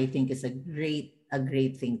 That one I think is a great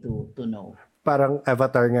thing to know. Parang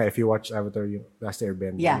Avatar nga, if you watch Avatar, yung Last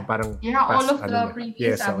Airbender. Yeah. Parang all of the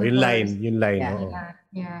previous Avatars. Yung line.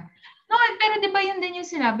 Yeah. No, pero di ba yun din yung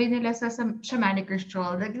sinabi nila sa shamanic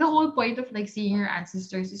ritual? Like, the whole point of like seeing your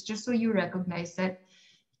ancestors is just so you recognize that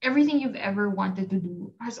everything you've ever wanted to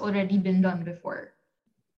do has already been done before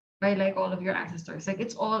by like all of your ancestors. Like,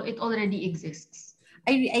 it already exists.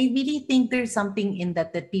 I really think there's something in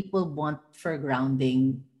that people want for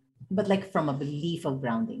grounding, but like from a belief of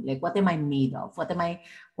grounding. Like, what am I made of? What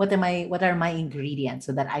are my ingredients,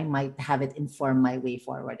 so that I might have it inform my way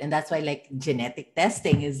forward? And that's why like genetic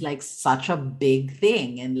testing is like such a big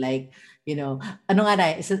thing. And like, ano nga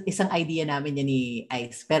na, isang idea namin yan ni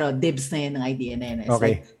Ice, pero dibs na yan ng idea na yan. It's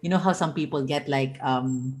like, how some people get like,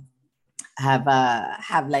 have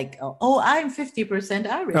like, I'm 50%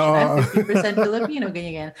 Irish, I'm 50% Filipino,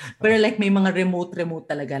 ganyan. Pero like may mga remote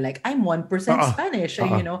talaga, like I'm 1% Spanish,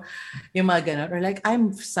 yung mga ganon. Or like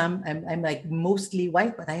I'm like mostly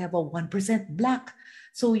white, but I have a 1% black.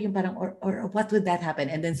 So yung parang, or what would that happen?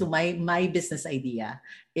 And then so my business idea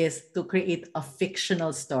is to create a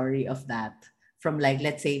fictional story of that from like,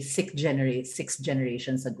 let's say 6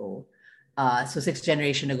 generations ago. So 6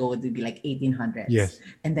 generations ago would be like 1800s. Yes.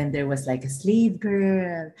 And then there was like a slave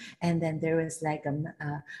girl, and then there was like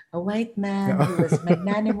a white man who was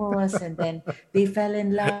magnanimous, and then they fell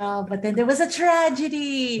in love, but then there was a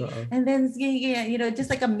tragedy. And then just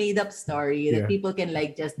like a made up story that people can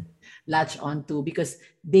like just latch onto because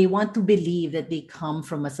they want to believe that they come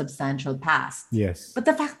from a substantial past. Yes. But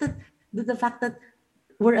the fact that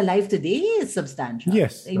we're alive today is substantial.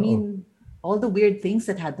 Yes. I mean, all the weird things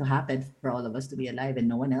that had to happen for all of us to be alive, and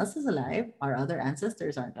no one else is alive. Our other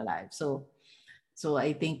ancestors aren't alive. So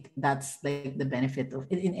I think that's like the benefit of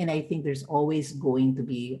it. And I think there's always going to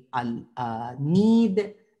be a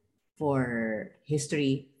need for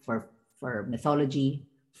history, for mythology,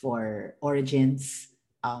 for origins,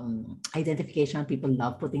 identification. People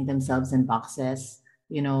love putting themselves in boxes,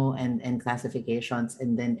 and classifications.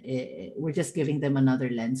 And then we're just giving them another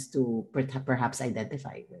lens to perhaps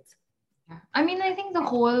identify with. I mean, I think the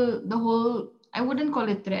whole, I wouldn't call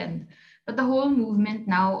it trend, but the whole movement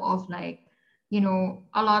now of like,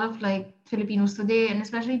 a lot of like Filipinos today, and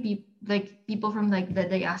especially people from like the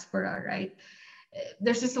diaspora, right?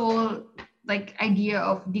 There's this whole like idea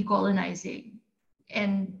of decolonizing.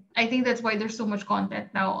 And I think that's why there's so much content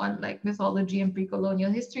now on like mythology and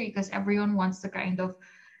pre-colonial history, because everyone wants to kind of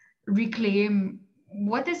reclaim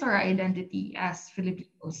what is our identity as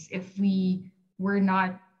Filipinos if we were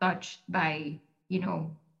not touched by,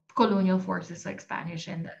 colonial forces like Spanish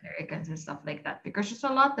and the Americans and stuff like that. Because there's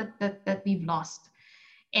a lot that we've lost.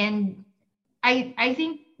 And I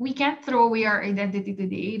think we can't throw away our identity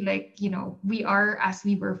today. Like, we are as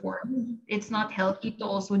we were formed. It's not healthy to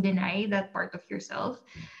also deny that part of yourself.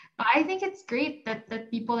 But I think it's great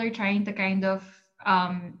that people are trying to kind of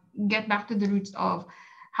get back to the roots of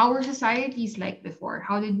how were societies like before?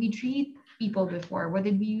 How did we treat people before? What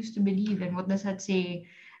did we used to believe? And what does that say?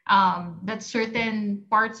 That certain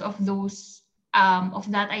parts of those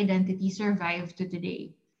of that identity survive to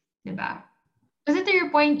today. Diba? Because to your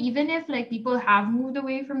point, even if like people have moved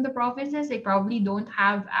away from the provinces, they probably don't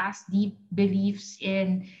have as deep beliefs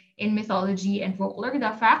in mythology and folklore.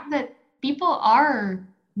 The fact that people are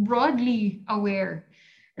broadly aware,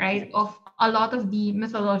 right, of a lot of the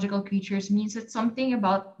mythological creatures means that something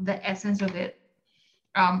about the essence of it,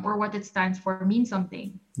 or what it stands for, means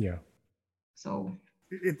something. Yeah. So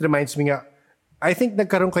it reminds me nga, I think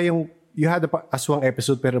nagkaroon you had a Aswang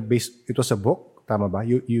episode pero it was a book. Tama ba?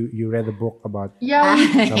 You read a book about... Yeah.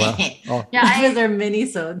 Tama? Oh. Yeah, it was our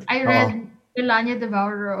mini-sode. I read Melania,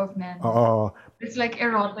 Devourer of Men. Oo. It's like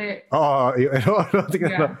erotic. Oo. Erotic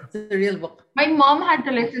Yeah. It's a real book. My mom had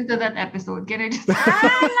to listen to that episode. Can I just...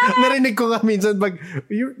 Narinig ko nga minsan my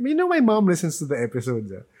mom listens to the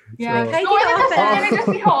episodes. Yeah. So, Can I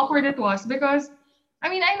just see how awkward it was? Because, I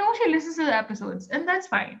mean, I know she listens to the episodes, and that's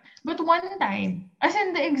fine. But one time, as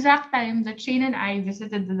in the exact time that Shane and I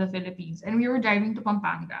visited the Philippines, and we were driving to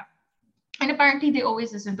Pampanga, and apparently they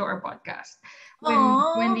always listen to our podcast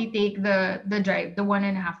when they take the drive, the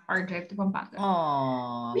 1.5-hour drive to Pampanga.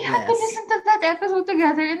 Aww, we had to listen to that episode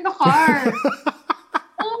together in the car.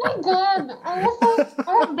 Oh my God. I was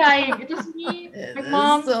dying. It was me, my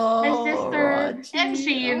mom, my sister, and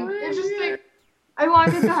Shane. It's just like, I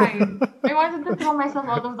wanted to hide. I wanted to throw myself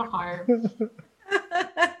out of the car.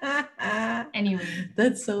 Anyway.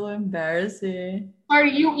 That's so embarrassing.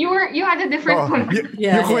 Sorry, you had a different one.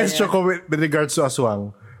 Yung question ko with regards to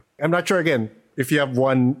Aswang, I'm not sure again if you have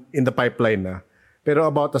one in the pipeline na. Pero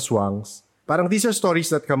about Aswangs, parang these are stories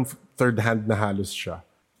that come third hand na halos siya.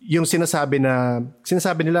 Yung sinasabi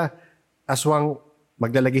nila, Aswang,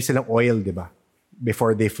 maglalagay silang oil, di ba?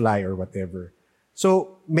 Before they fly or whatever.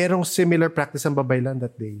 So, merong similar practice ang babaylan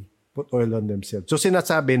that they put oil on themselves. So,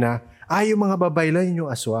 sinasabi na, yung mga babaylan yung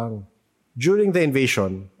aswang. During the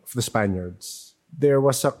invasion of the Spaniards, there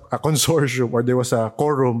was a consortium or there was a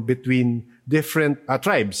quorum between different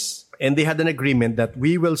tribes. And they had an agreement that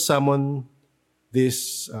we will summon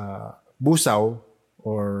this busaw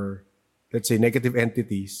or, let's say, negative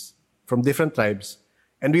entities from different tribes,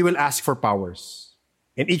 and we will ask for powers.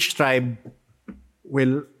 And each tribe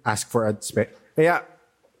will ask for a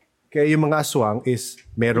Kaya yung mga aswang is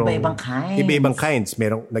merong iba-ibang kinds.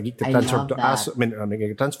 Merong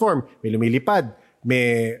nag-transform, may lumilipad,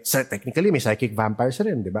 technically may psychic vampires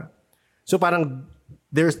rin, di ba? So parang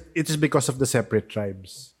it is because of the separate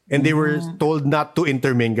tribes. And they were told not to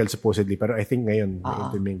intermingle supposedly, pero I think ngayon may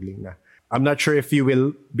intermingling na. I'm not sure if you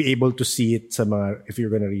will be able to see it if you're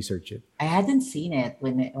gonna research it. I hadn't seen it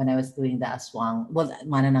when I was doing the aswang,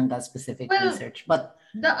 Manananggal specific research, but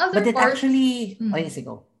it part, actually yes,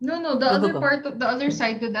 go. No, the other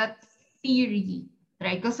side to that theory,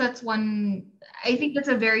 right? Because that's one, I think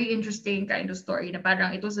that's a very interesting kind of story na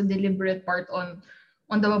parang it was a deliberate part on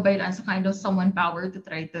the babaylan to kind of summon power to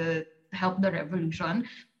try to help the revolution.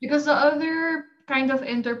 Because the other kind of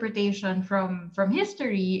interpretation from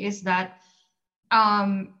history is that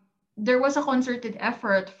there was a concerted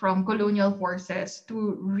effort from colonial forces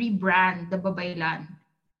to rebrand the babaylan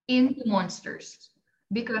into monsters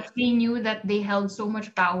because they knew that they held so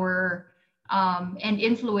much power and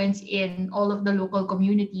influence in all of the local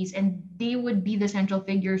communities, and they would be the central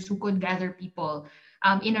figures who could gather people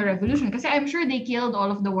in a revolution. Because I'm sure they killed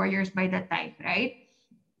all of the warriors by that time, right?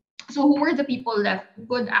 So who were the people left who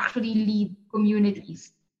could actually lead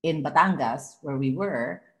communities? In Batangas, where we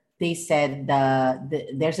were, they said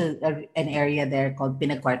there's an area there called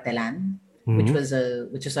Pinagkwartelan,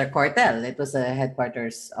 which is our quartel. It was a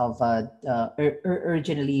headquarters of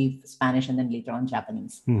originally Spanish and then later on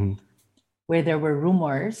Japanese. Where there were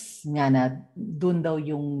rumors nga na dun daw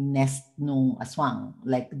yung nest nung aswang,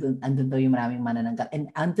 like andun daw yung maraming manananggal.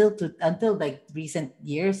 And until like recent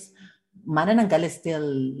years, manananggal is still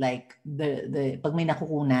like the pag may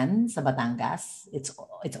nakukunan sa Batangas, it's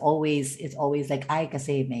always like ay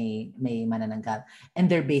kasi may manananggal, and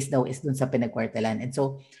their base daw is dun sa pinagkwartelan. And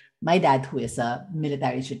so my dad, who is a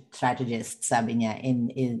military strategist, sabi niya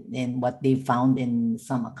in what they found in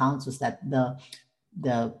some accounts was that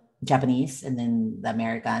the Japanese and then the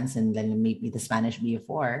Americans and then maybe the Spanish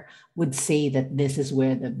before would say that this is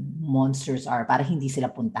where the monsters are para hindi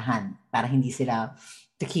sila puntahan, para hindi sila,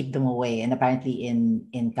 to keep them away. And apparently in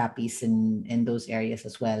Capiz and in those areas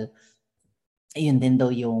as well, yun din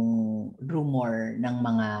daw yung rumor ng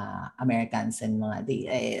mga Americans and mga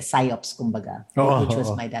psyops kumbaga, which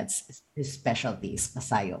was my dad's his specialties,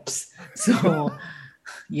 psyops. So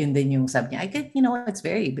yun din yung sabi niya. I get, it's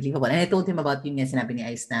very believable. And I told him about yun nga sinabi ni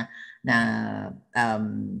Ice na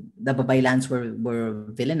the Babaylands were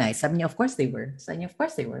villainized. Sabi niya, of course they were. Sabi niya, of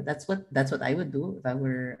course they were. That's what I would do if I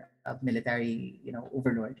were a military,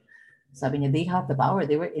 overlord. Sabi niya, they have the power.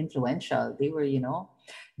 They were influential. They were,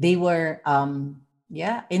 they were,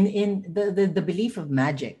 in the belief of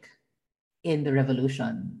magic in the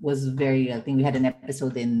revolution was very, I think we had an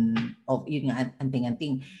episode of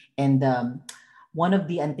Anting-Anting. And one of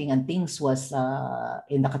the Anting-Antings was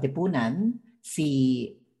in the Katipunan,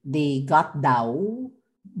 they got daw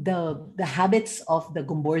the habits of the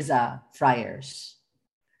Gumburza friars.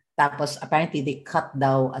 Tapos apparently they cut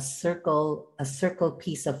daw a circle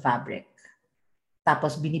piece of fabric.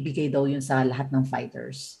 Tapos binibigay daw yun sa lahat ng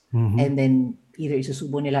fighters. Mm-hmm. And then either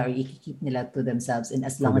isusubo nila or ikikip nila to themselves, and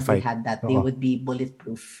as long as they had that, they would be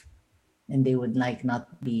bulletproof and they would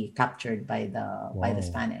not be captured by the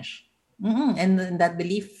Spanish. Mm-hmm. And that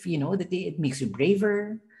belief, that it makes you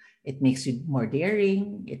braver, it makes you more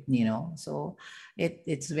daring, so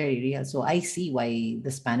it's very real. So I see why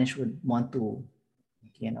the Spanish would want to,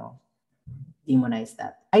 demonize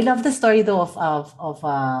that. I love the story though of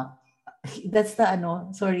that's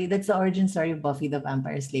the origin story of Buffy the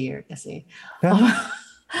Vampire Slayer kasi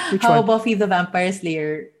how Buffy the Vampire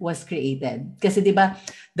Slayer was created. Kasi diba,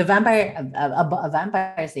 the vampire a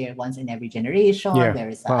vampire slayer once in every generation, there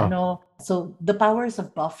is so the powers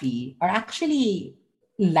of Buffy are actually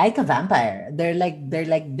like a vampire. They're like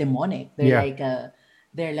demonic. They're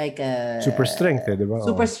like a super strength, diba?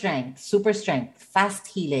 Super strength, fast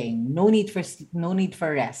healing, no need for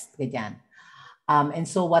rest, ganyan. And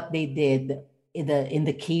so what they did in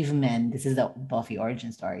the cavemen, this is the Buffy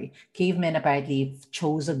origin story. Cavemen apparently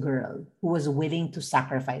chose a girl who was willing to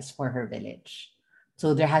sacrifice for her village.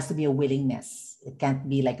 So there has to be a willingness. It can't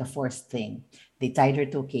be like a forced thing. They tied her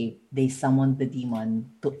to a cave. They summoned the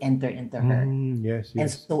demon to enter into her. Yes.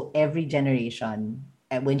 And so every generation,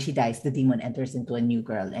 when she dies, the demon enters into a new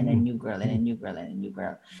girl and a new girl and a new girl and a new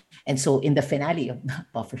girl. And so in the finale of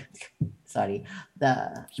Buffy, sorry,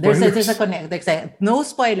 there's a connect. There's no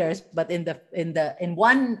spoilers, but in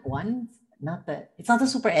one it's not the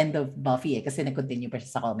super end of Buffy kasi nag-continue pa siya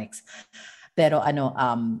sa comics. Pero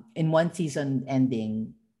in one season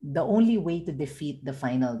ending, the only way to defeat the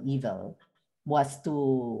final evil was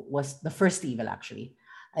the first evil actually,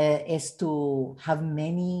 is to have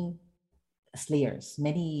many slayers,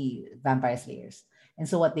 many vampire slayers. And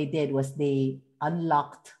so what they did was they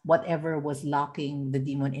unlocked whatever was locking the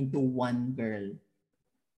demon into one girl.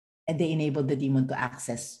 And they enabled the demon to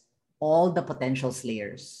access all the potential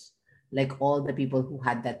slayers, like all the people who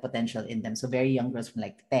had that potential in them. So very young girls from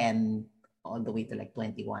like 10 all the way to like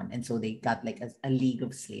 21. And so they got like a league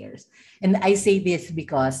of slayers. And I say this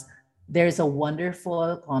because there's a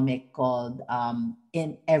wonderful comic called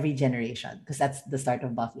In Every Generation, because that's the start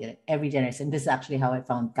of Buffy. Every Generation. This is actually how I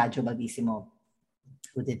found Caggio Baldissimo,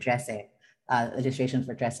 who did Trece, illustration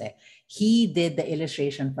for Trece. He did the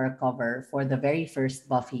illustration for a cover for the very first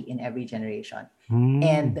Buffy In Every Generation.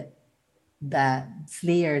 And the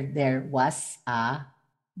slayer there was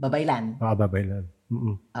Babaylan. Babaylan.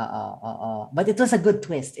 But it was a good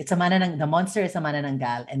twist. The monster is a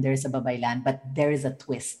manananggal and there's a Babaylan, but there is a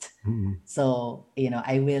twist. So,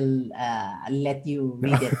 I will let you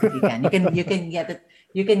read it if you can. You can get it.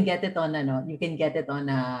 You can get it on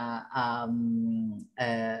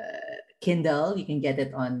Kindle. You can get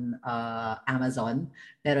it on Amazon.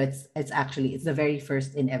 Pero it's actually the very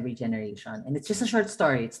first In Every Generation, and it's just a short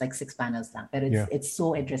story. It's like 6 panels lang, pero it's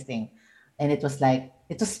so interesting. And it was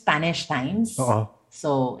Spanish times.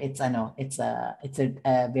 So it's a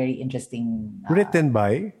very interesting. Written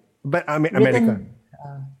by American.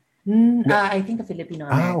 I think a Filipino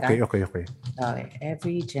American. Okay.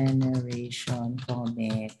 Every Generation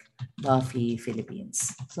comic, Buffy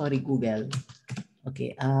Philippines. Sorry, Google.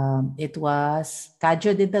 Okay. It was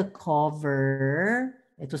Caggio did the cover.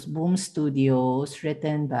 It was Boom Studios,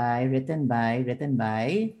 written by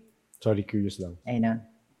Sorry, curious lang. I know.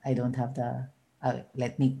 I don't have the...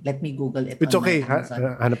 let me Google it. It's on okay. my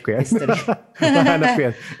Amazon Hanap ko yan. history. Hanap ko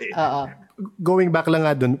yan. Oo. Going back lang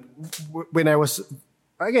nga dun, when I was,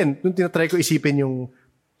 again, nung tinatry ko isipin yung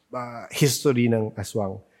history ng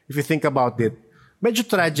aswang, if you think about it, medyo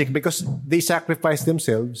tragic because they sacrificed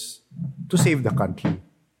themselves to save the country.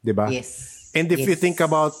 Diba? Yes. And if you think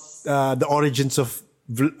about the origins of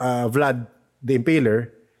Vlad the Impaler,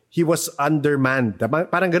 he was undermanned.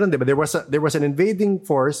 Parang ganun, diba? There was an invading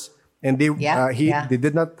force and they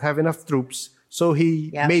did not have enough troops, so he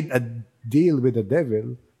made a deal with the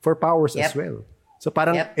devil for powers as well. So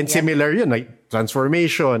parang similar yun, like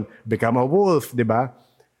transformation, become a wolf, 'di ba?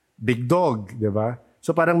 Big dog, 'di ba? So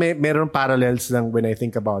parang meron parallels lang when I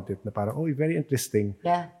think about it na parang very interesting.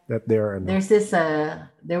 Yeah. That there are There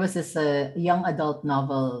was this young adult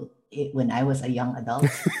novel when I was a young adult.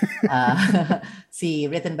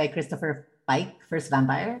 Written by Christopher Pike, First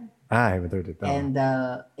Vampire. I haven't heard it. And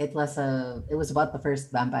it was about the first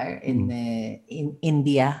vampire in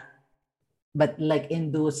India, but like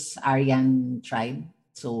Indus Aryan tribe,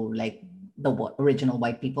 so like the original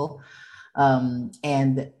white people,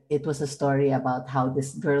 and it was a story about how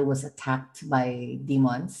this girl was attacked by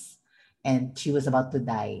demons, and she was about to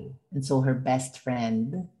die, and so her best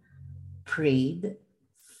friend prayed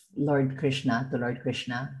Lord Krishna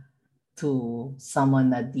to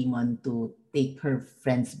summon a demon to take her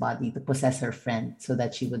friend's body, to possess her friend so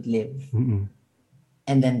that she would live. Mm-mm.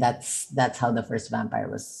 And then that's how the first vampire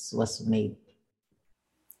was made.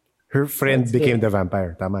 Her friend became the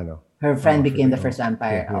vampire, tama no? Her friend became the first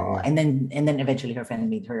vampire. Yeah. And then eventually her friend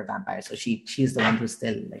made her a vampire. So she's the one who's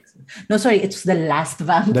still like... No, sorry, it's the last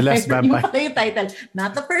vampire. The last vampire. Yung title.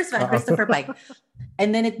 Not the first one, Christopher Pike.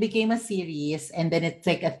 And then it became a series, and then it's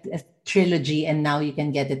like a trilogy, and now you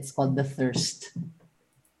can get it's called The Thirst.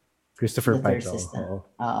 Christopher Pike. So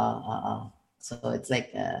it's like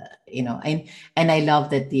and I love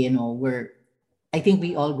that I think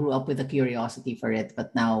we all grew up with a curiosity for it,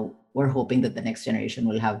 but now we're hoping that the next generation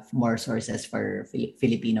will have more sources for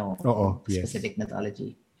Filipino specific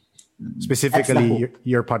mythology. Specifically,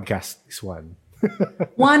 your podcast is one.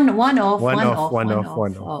 One off.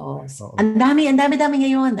 Oo. Ang dami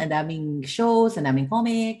ngayon. Ang daming shows, ang daming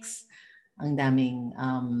comics, ang daming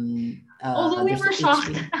although we were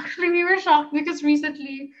shocked. Actually, we were shocked because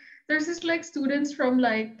recently there's this like students from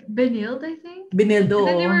like Benilde, I think. Benilde. And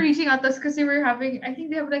then they were reaching out to us because they were having, I think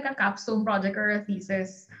they have like a capstone project or a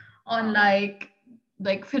thesis on like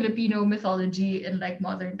Filipino mythology in like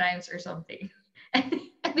modern times or something. And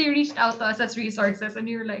they reached out to us as resources, and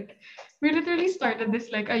we were like, we literally started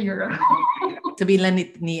this like a year ago. Sabihin lang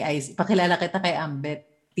ni Ice, pakilala kita kay Ambet.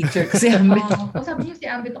 Teacher ko si Ambet. Sabi niyo si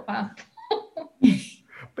Ambet pa.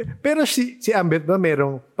 Pero si Ambet ba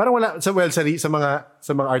merong parang wala sa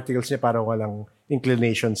mga articles niya parang walang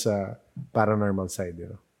inclination sa paranormal side,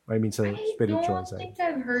 I mean sa spiritual side. I don't think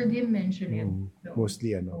I've heard him mention it. No.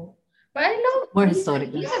 Mostly But I love more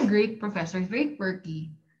historical. He's a great professor. He's very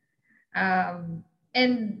quirky.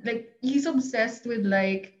 And like he's obsessed with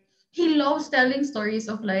like he loves telling stories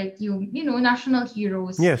of like national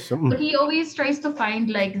heroes. Yes. But he always tries to find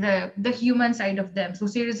like the human side of them. So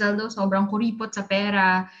si Rizaldo sobrang kuripot sa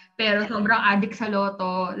pera, pero sobrang addict sa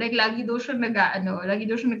loto. Like lagi daw siya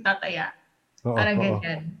nagtataya. Parang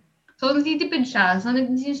ganyan. So nagtitipid siya. So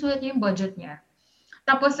nagsusulat niya yung budget niya.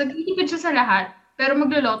 Tapos nagtitipid siya sa lahat, pero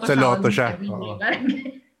magloloto sa loto siya.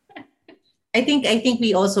 I think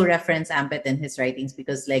we also reference Ambet in his writings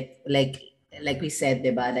because like we said,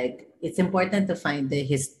 diba? Like it's important to find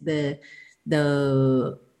the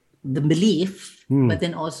belief, but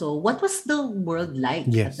then also what was the world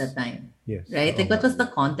like at that time? Yes. Right? Like what was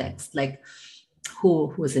the context? Like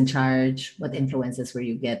who was in charge? What influences were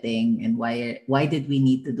you getting? And why did we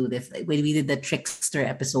need to do this? Like when we did the trickster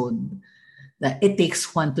episode, that it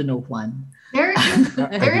takes one to know one. There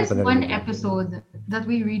is one episode that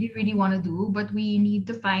we really, really want to do, but we need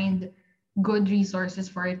to find good resources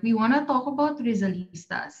for it. We want to talk about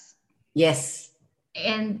Rizalistas. Yes.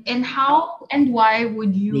 And how and why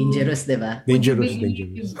would you... Dangerous, diba?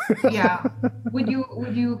 Dangerous. Yeah. Would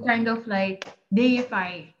you kind of like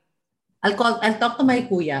deify? I'll talk to my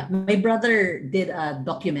kuya. My brother did a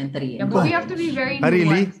documentary. Yeah, but we have to be very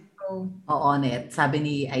really? On it. Sabi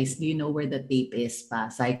ni Ice, do you know where the tape is pa?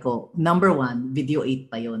 Psycho. Number 1, video 8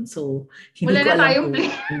 pa yun. So, hindi wala ko alam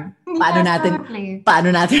paano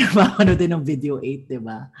natin mapanood din ng video 8,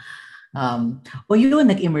 diba? Yun,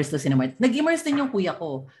 nag-immerse to si Mart. Nag-immerse din yung kuya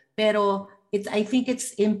ko. Pero, I think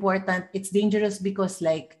it's important. It's dangerous because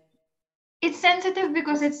like... It's sensitive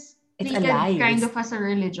because it's treated kind of as a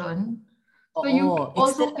religion. So you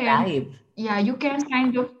also can... alive. Yeah, you can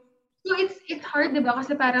kind of So it's hard, diba?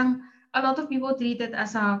 Kasi parang a lot of people treat it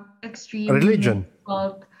as a extreme A religion.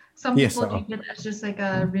 cult. Some Yes, people oo. treat it as just like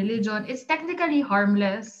a religion. It's technically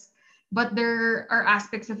harmless, but there are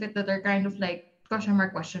aspects of it that are kind of like question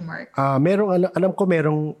mark. Alam ko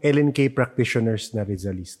merong LNK practitioners na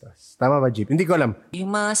Rizalistas. Tama ba, Jeep? Hindi ko alam.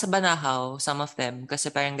 Yung mga sa Banahaw, some of them,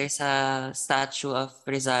 kasi parang there's a statue of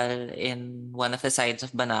Rizal in one of the sides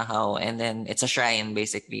of Banahaw, and then it's a shrine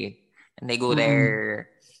basically. And they go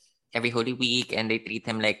there every Holy Week, and they treat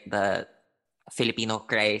him like the Filipino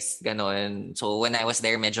Christ, ganon. So when I was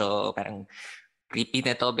there, medyo parang creepy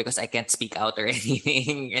nito because I can't speak out or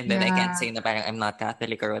anything. And then I can't say na parang I'm not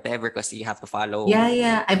Catholic or whatever because you have to follow.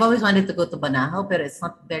 Yeah. I've always wanted to go to Banahaw, but it's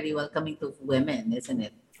not very welcoming to women, isn't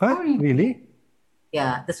it? Huh? Really?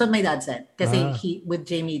 Yeah, that's what my dad said. Kasi he, with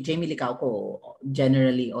Jamie Licauco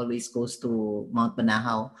generally always goes to Mount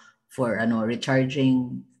Banahaw for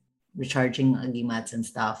recharging agimats and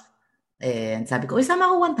stuff. And sabi ko,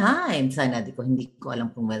 sama ko one time. Sana hindi ko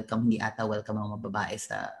alam kung hindi ata welcome ang mga babae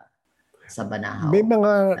sa Banahaw. May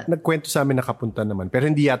mga nagkwento sa amin nakapunta naman. Pero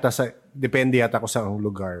hindi yata depende yata ko sa ang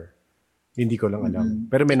lugar. Hindi ko lang alam.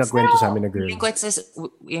 Pero may nagkwento sa amin na girl.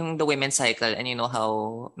 Yung the women's cycle and you know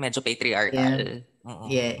how medyo patriarchal.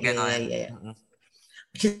 Yeah.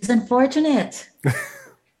 Which is unfortunate.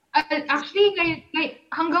 Actually,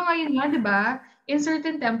 hanggang ngayon nga, di ba? In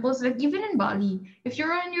certain temples, like even in Bali, if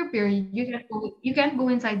you're on your period, you can't go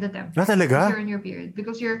inside the temple. Talaga? If you're on your period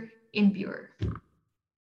because you're impure.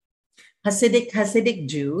 Hasidic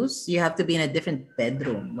Jews, you have to be in a different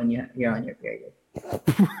bedroom when you're on your period.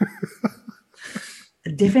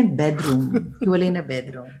 A different bedroom. Hiwalay na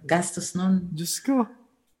bedroom. Gastos nun. Diyos ko.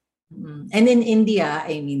 And in India,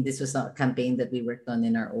 I mean, this was a campaign that we worked on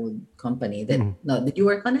in our old company. No, did you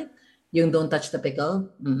work on it? Yung Don't Touch the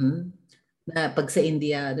Pickle? Na pag sa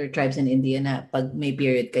India, there are tribes in India na pag may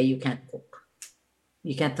period ka, you can't cook.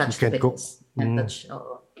 You can't touch the pickles. Can't touch,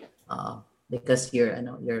 because you're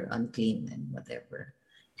unclean and whatever.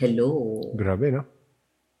 Hello. Grabe, no?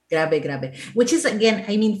 Grabe. Which is, again,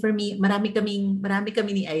 I mean, for me, marami kami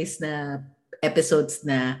ni Ice na episodes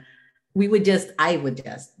na I would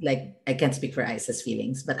just, like, I can't speak for Ice's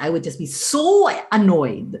feelings, but I would just be so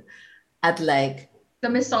annoyed at, like, the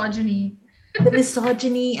misogyny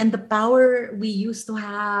and the power we used to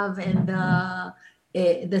have and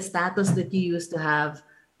the status that you used to have,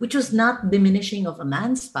 which was not diminishing of a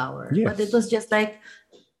man's power, but it was just like,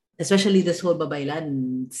 especially this whole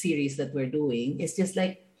Babaylan series that we're doing, it's just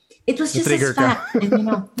like, it was just a fact. And,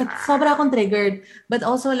 sobra akong triggered. But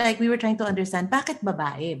also, like, we were trying to understand, bakit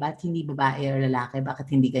babae? Bakit hindi babae or lalaki? Bakit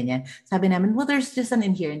hindi ganyan? Sabi namin, well, there's just an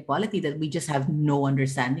inherent quality that we just have no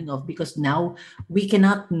understanding of because now we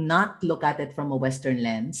cannot not look at it from a Western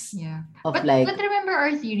lens. Yeah. But remember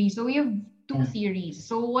our theory. So we have two theories.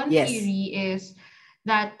 So one theory is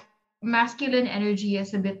that masculine energy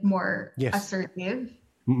is a bit more assertive.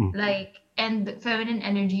 And feminine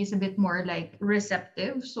energy is a bit more like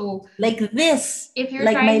receptive. So like this, if you're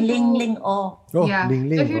like my trying ling to, ling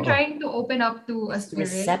ling-ling, so if you're trying to open up to a spirit,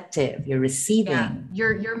 receptive, you're receiving.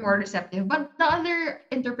 You're more receptive. But the other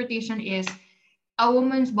interpretation is a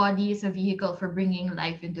woman's body is a vehicle for bringing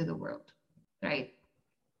life into the world, right?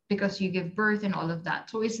 Because you give birth and all of that.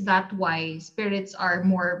 So is that why spirits are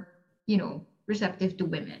more, receptive to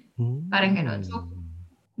women? Parang ganon. So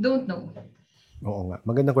don't know. Oo nga.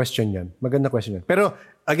 Magandang question yan. Pero,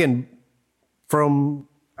 again, from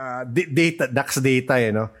DAX data,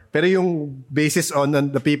 no? Pero yung basis on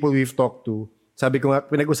the people we've talked to, sabi ko nga,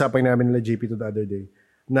 pinag-usapan namin nila JP to the other day,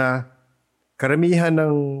 na karamihan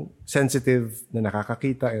ng sensitive na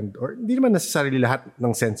nakakakita or hindi naman necessarily lahat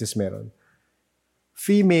ng senses meron.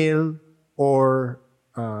 Female or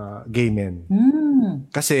gay men.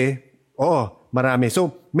 Kasi, marami.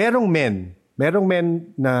 So, merong men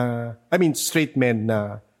na, straight men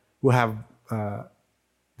na who have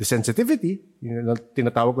the sensitivity,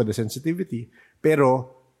 tinatawag ko the sensitivity, pero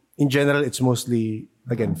in general, it's mostly,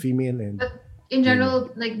 again, female. But in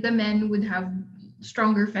general, like the men would have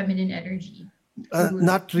stronger feminine energy.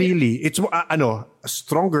 Not really. It's,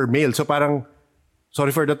 stronger male. So parang,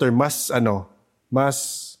 sorry for the term, mas, ano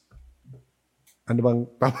bang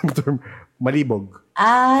tamang term? Malibog.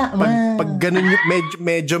 Pag ganun,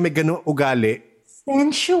 medyo may ganun ugali.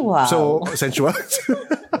 Sensual. So, sensual?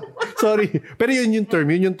 Sorry. Pero yun yung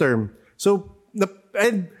term. So,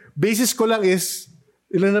 and basis ko lang is,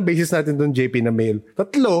 ilan na basis natin doon, JP, na male?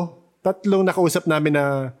 Tatlong nakausap namin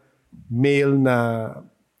na male na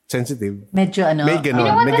sensitive. Medyo may ganun. You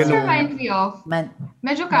know what this reminds me of?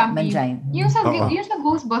 Medyo campy. Yung sa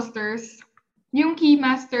Ghostbusters, yung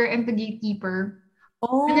Keymaster and the Gatekeeper.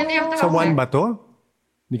 Oh. And then they have to sa one ba to?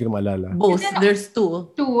 Hindi ko na maalala. Both. And then, There's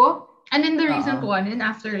two. Two. And then the recent one in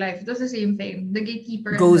Afterlife, it was the same thing. The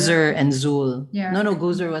gatekeeper. Gozer and Zul. Yeah. No,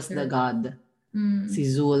 Gozer was the god. Si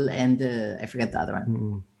Zul and I forget the other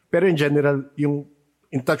one. Pero in general, yung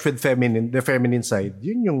in touch with feminine, the feminine side,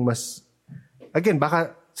 yun yung mas, again,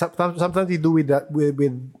 baka sometimes you do with that, with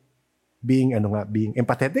being, being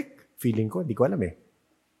empathetic, feeling ko, hindi ko alam eh.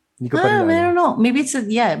 Hindi ko pa rin I don't know. Maybe it's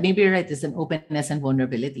maybe you're right. It's an openness and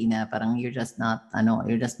vulnerability na parang you're just not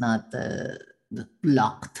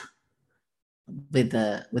locked with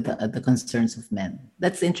the concerns of men.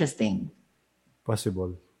 That's interesting.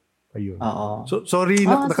 Possible. Ayun. Oo. So, sorry,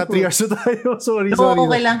 naka 3 hours na tayo. Sorry.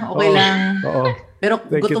 Okay lang. Oo. Pero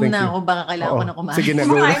Thank gutom you. na ako. Baka kailangan ko na kumain. Sige na,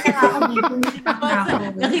 go.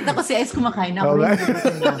 Nakita ko si Ice kumakain na ako.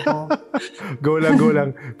 Go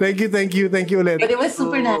lang. Thank you ulit. But it was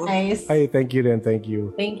super nice. Ay, thank you then. Thank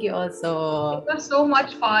you. Thank you also. It was so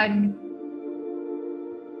much fun.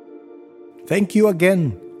 Thank you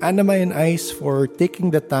again, Anna May and Ice, for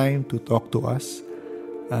taking the time to talk to us.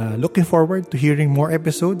 Looking forward to hearing more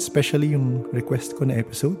episodes, especially yung request ko na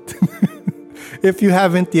episode. If you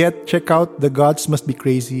haven't yet, check out The Gods Must Be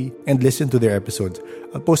Crazy and listen to their episodes.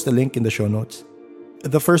 I'll post a link in the show notes.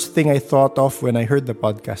 The first thing I thought of when I heard the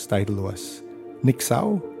podcast title was Nick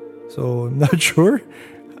Sao. So I'm not sure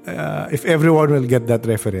if everyone will get that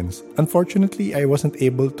reference. Unfortunately, I wasn't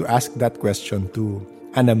able to ask that question to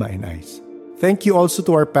Anna May and Ice. Thank you also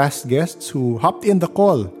to our past guests who hopped in the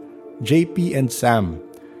call, JP and Sam.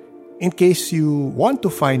 In case you want to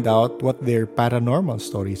find out what their paranormal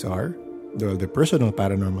stories are, their personal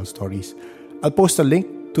paranormal stories, I'll post a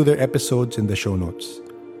link to their episodes in the show notes.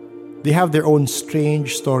 They have their own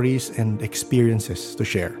strange stories and experiences to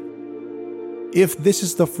share. If this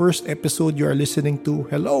is the first episode you are listening to,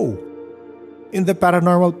 hello! In the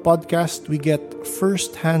Paranormal Podcast, we get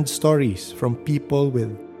first-hand stories from people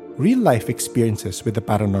with real-life experiences with the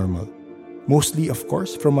paranormal. Mostly, of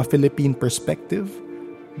course, from a Philippine perspective.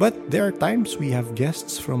 But there are times we have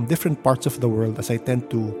guests from different parts of the world as I tend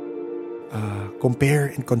to compare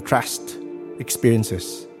and contrast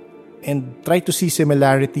experiences and try to see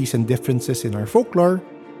similarities and differences in our folklore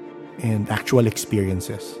and actual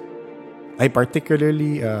experiences. I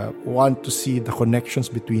particularly want to see the connections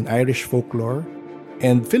between Irish folklore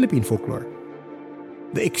and Philippine folklore.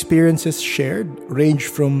 The experiences shared range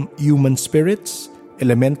from human spirits,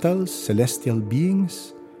 elementals, celestial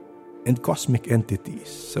beings, and cosmic entities.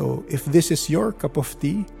 So if this is your cup of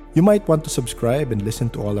tea, you might want to subscribe and listen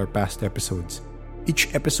to all our past episodes. Each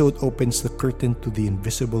episode opens the curtain to the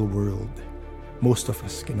invisible world most of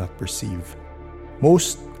us cannot perceive.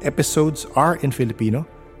 Most episodes are in Filipino.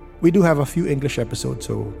 We do have a few English episodes,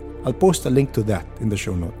 so I'll post a link to that in the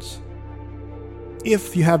show notes.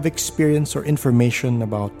 If you have experience or information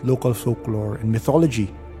about local folklore and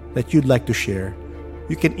mythology that you'd like to share,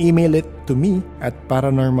 you can email it to me at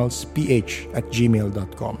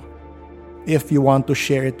paranormalsph@gmail.com. If you want to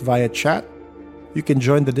share it via chat, you can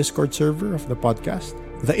join the Discord server of the podcast.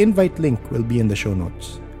 The invite link will be in the show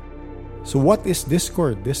notes. So what is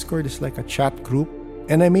Discord? Discord is like a chat group,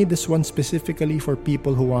 and I made this one specifically for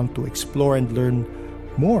people who want to explore and learn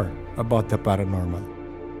more about the paranormal.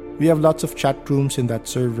 We have lots of chat rooms in that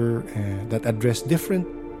server that address different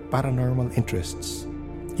paranormal interests.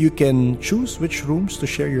 You can choose which rooms to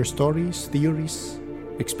share your stories, theories,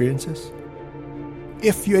 experiences.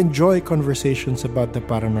 If you enjoy conversations about the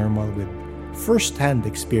paranormal with first-hand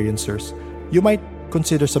experiencers, you might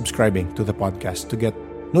consider subscribing to the podcast to get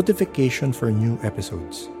notification for new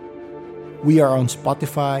episodes. We are on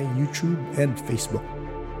Spotify, YouTube, and Facebook.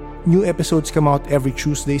 New episodes come out every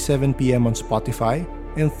Tuesday, 7 p.m. on Spotify,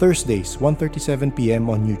 and Thursdays, 1:37 p.m.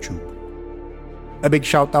 on YouTube. A big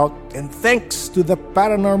shout out and thanks to the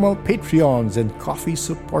Paranormal Patreons and Coffee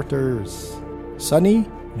supporters. Sunny,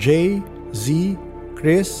 Jay, Z,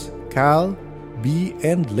 Chris, Cal, B,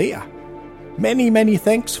 and Leah. Many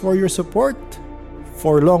thanks for your support.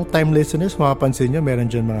 For long-time listeners, mapapansin nyo, meron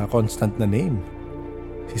dyan mga constant na name.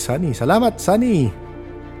 Si Sunny. Salamat, Sunny!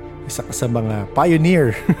 Isa ka sa mga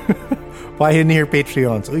pioneer. Pioneer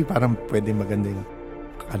Patreons. Uy, parang pwede magandang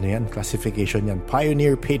classification yan.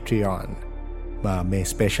 Pioneer Patreon. May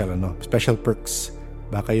special perks.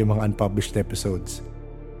 Baka yung mga unpublished episodes.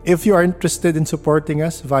 If you are interested in supporting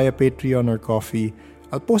us via Patreon or Coffee,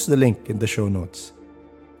 I'll post the link in the show notes.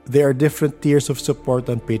 There are different tiers of support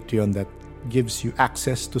on Patreon that gives you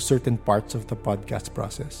access to certain parts of the podcast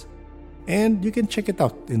process. And you can check it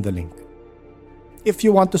out in the link. If you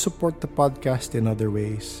want to support the podcast in other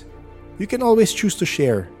ways, you can always choose to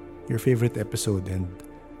share your favorite episode and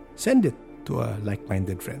send it to a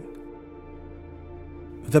like-minded friend.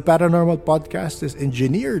 The Paranormal Podcast is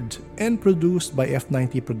engineered and produced by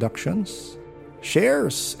F90 Productions.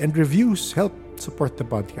 Shares and reviews help support the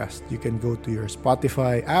podcast. You can go to your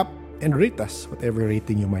Spotify app and rate us, whatever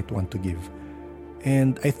rating you might want to give.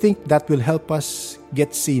 And I think that will help us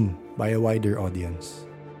get seen by a wider audience.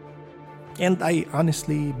 And I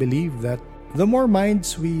honestly believe that the more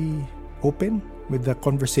minds we open with the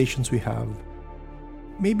conversations we have,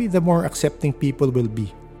 maybe the more accepting people will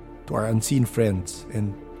be to our unseen friends,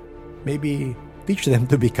 and maybe teach them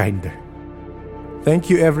to be kinder. Thank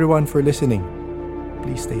you everyone for listening.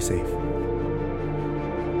 Please stay safe.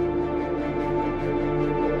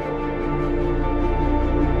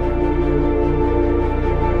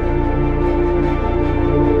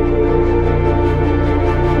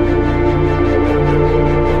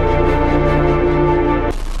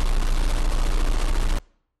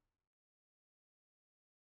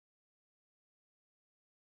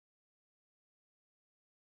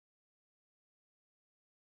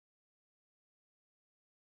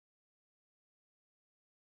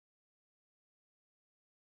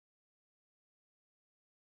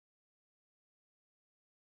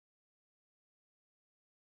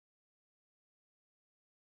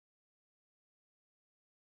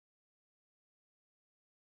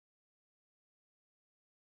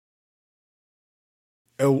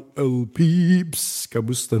 LL Peeps,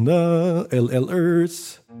 kamusta na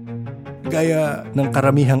LLers? Gaya ng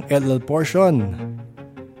karamihang LL portion,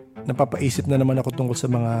 napapaisip na naman ako tungkol sa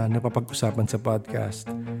mga napapag-usapan sa podcast.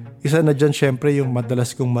 Isa na dyan syempre yung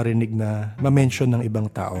madalas kong marinig na ma-mention ng ibang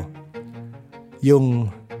tao.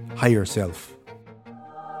 Yung higher self.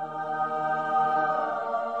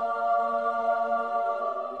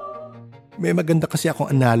 May maganda kasi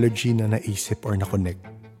akong analogy na naisip or na-connect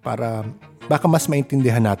para baka mas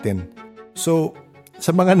maintindihan natin. So,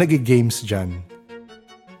 sa mga nag-games dyan,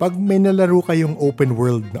 pag may nalaro kayong open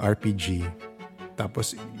world na RPG,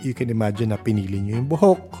 tapos you can imagine na pinili nyo yung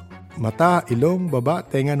buhok, mata, ilong, baba,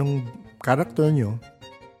 tenga ng character nyo.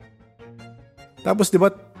 Tapos di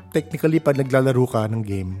ba, technically pag naglalaro ka ng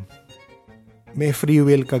game, may free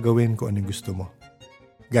will ka gawin kung anong gusto mo.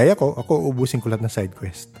 Gaya ko, ako ubusin ko lahat ng side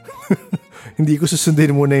quest. Hindi ko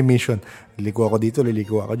susundin muna yung mission. Liliko ako dito,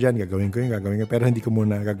 liliko ako dyan, gagawin ko yun. Pero hindi ko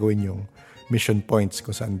muna gagawin yung mission points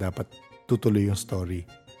kung saan dapat tutuloy yung story.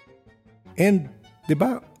 And, di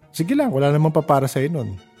ba, sige lang, wala namang papara sa'yo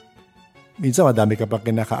nun. Minsan, madami ka pang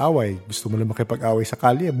kinakaaway. Gusto mo lang makipag-away sa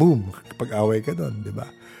kalye, boom, makipag-away ka doon, di ba?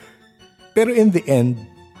 Pero in the end,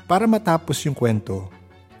 para matapos yung kwento,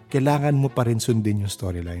 kailangan mo pa rin sundin yung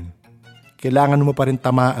storyline. Kailangan mo pa rin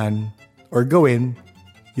tamaan or gawin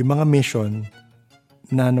yung mga mission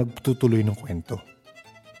na nagtutuloy ng kwento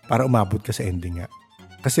para umabot ka sa ending nga.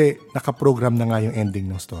 Kasi nakaprogram na nga yung ending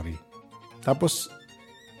ng story. Tapos,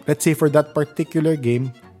 let's say for that particular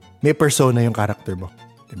game, may persona yung character mo.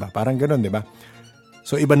 Diba? Parang ganun, diba?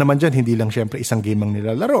 So, iba naman dyan, hindi lang syempre isang game ang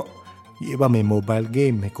nilalaro. Yung iba may mobile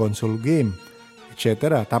game, may console game,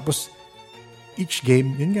 etc. Tapos, each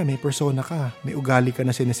game, yun nga, may persona ka. May ugali ka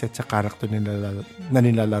na sineset sa character na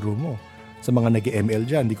nilalaro mo. Sa mga nag-ML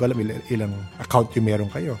dyan, hindi ko alam ilang account yung meron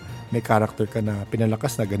kayo. May character ka na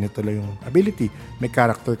pinalakas na ganito lang yung ability. May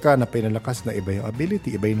character ka na pinalakas na iba yung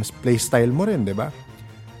ability. Iba yung playstyle mo rin, di ba?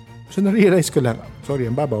 So, na-realize ko lang, sorry,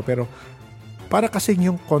 ang babaw, pero para kasing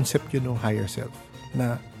yung concept yun ng higher self,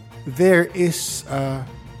 na there is a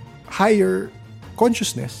higher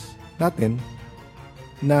consciousness natin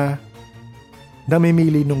na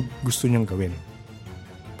namimili nung gusto niyang gawin.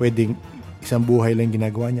 Pwedeng isang buhay lang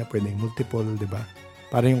ginagawa niya, pwedeng multiple, di ba?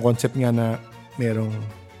 Para yung concept nga na merong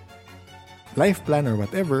life plan or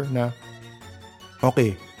whatever na,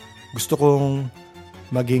 okay, gusto kong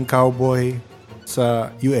maging cowboy sa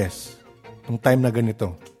US nung time na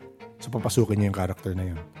ganito. So, papasukin niya yung character na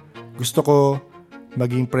yun. Gusto ko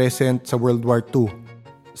maging present sa World War II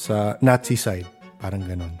sa Nazi side. Parang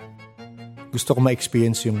ganon. Gusto ko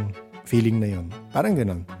ma-experience yung feeling na yun. Parang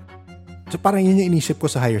ganon. So parang yun yung inisip ko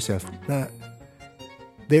sa higher self na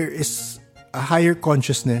there is a higher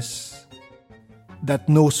consciousness that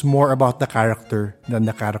knows more about the character than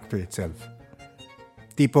the character itself.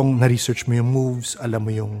 Tipong na-research mo yung moves, alam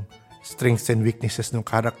mo yung strengths and weaknesses ng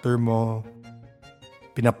character mo,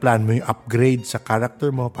 pinaplan mo yung upgrade sa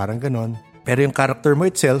character mo, parang ganon. Pero yung character mo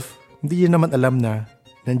itself, hindi yun naman alam na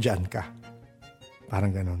nandyan ka.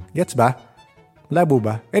 Parang ganon. Gets ba? Labo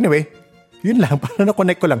ba? Anyway, yun lang, parang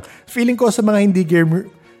na-connect ko lang. Feeling ko sa mga hindi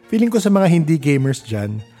gamers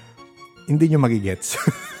dyan, hindi nyo magigets.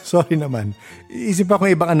 Sorry naman. Isip ako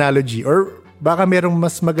ng ibang analogy or baka merong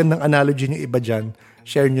mas magandang analogy ng iba dyan,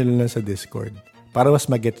 share nyo lang sa Discord para mas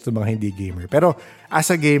mag-get sa mga hindi gamer. Pero as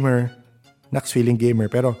a gamer, Nax feeling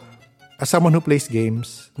gamer. Pero as someone who plays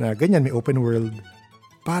games na ganyan, may open world,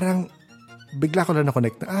 parang bigla ko lang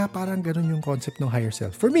na-connect na, parang ganun yung concept ng higher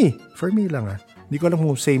self. For me lang Hindi ko alam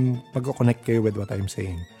kung same mag-connect kayo with what I'm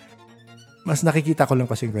saying. Mas nakikita ko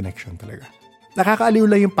lang kasi yung connection talaga. Nakakaaliw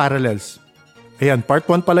lang yung parallels. Ayan, part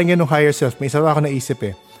 1 pa lang yan ng higher self. May isa ako naisip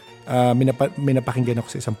minapakinggan ako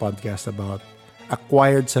sa isang podcast about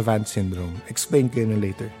acquired savant syndrome. Explain ko yun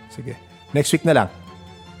later. Sige. Next week na lang.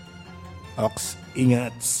 Ox,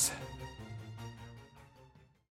 ingats.